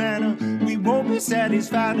unique manner. We won't be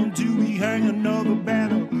satisfied until we hang another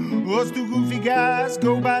banner. Us two goofy guys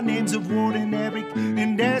go by names of Ward and Eric.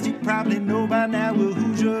 And as you probably know by now, we're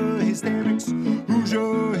Hoosier Hysterics.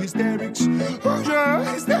 Hoosier Hysterics. Hoosier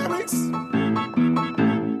Hysterics.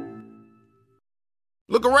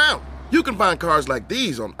 Look around. You can find cars like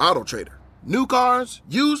these on AutoTrader. New cars,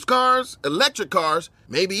 used cars, electric cars,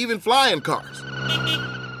 maybe even flying cars.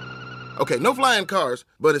 Okay, no flying cars,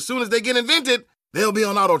 but as soon as they get invented, they'll be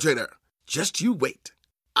on AutoTrader. Just you wait.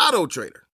 AutoTrader.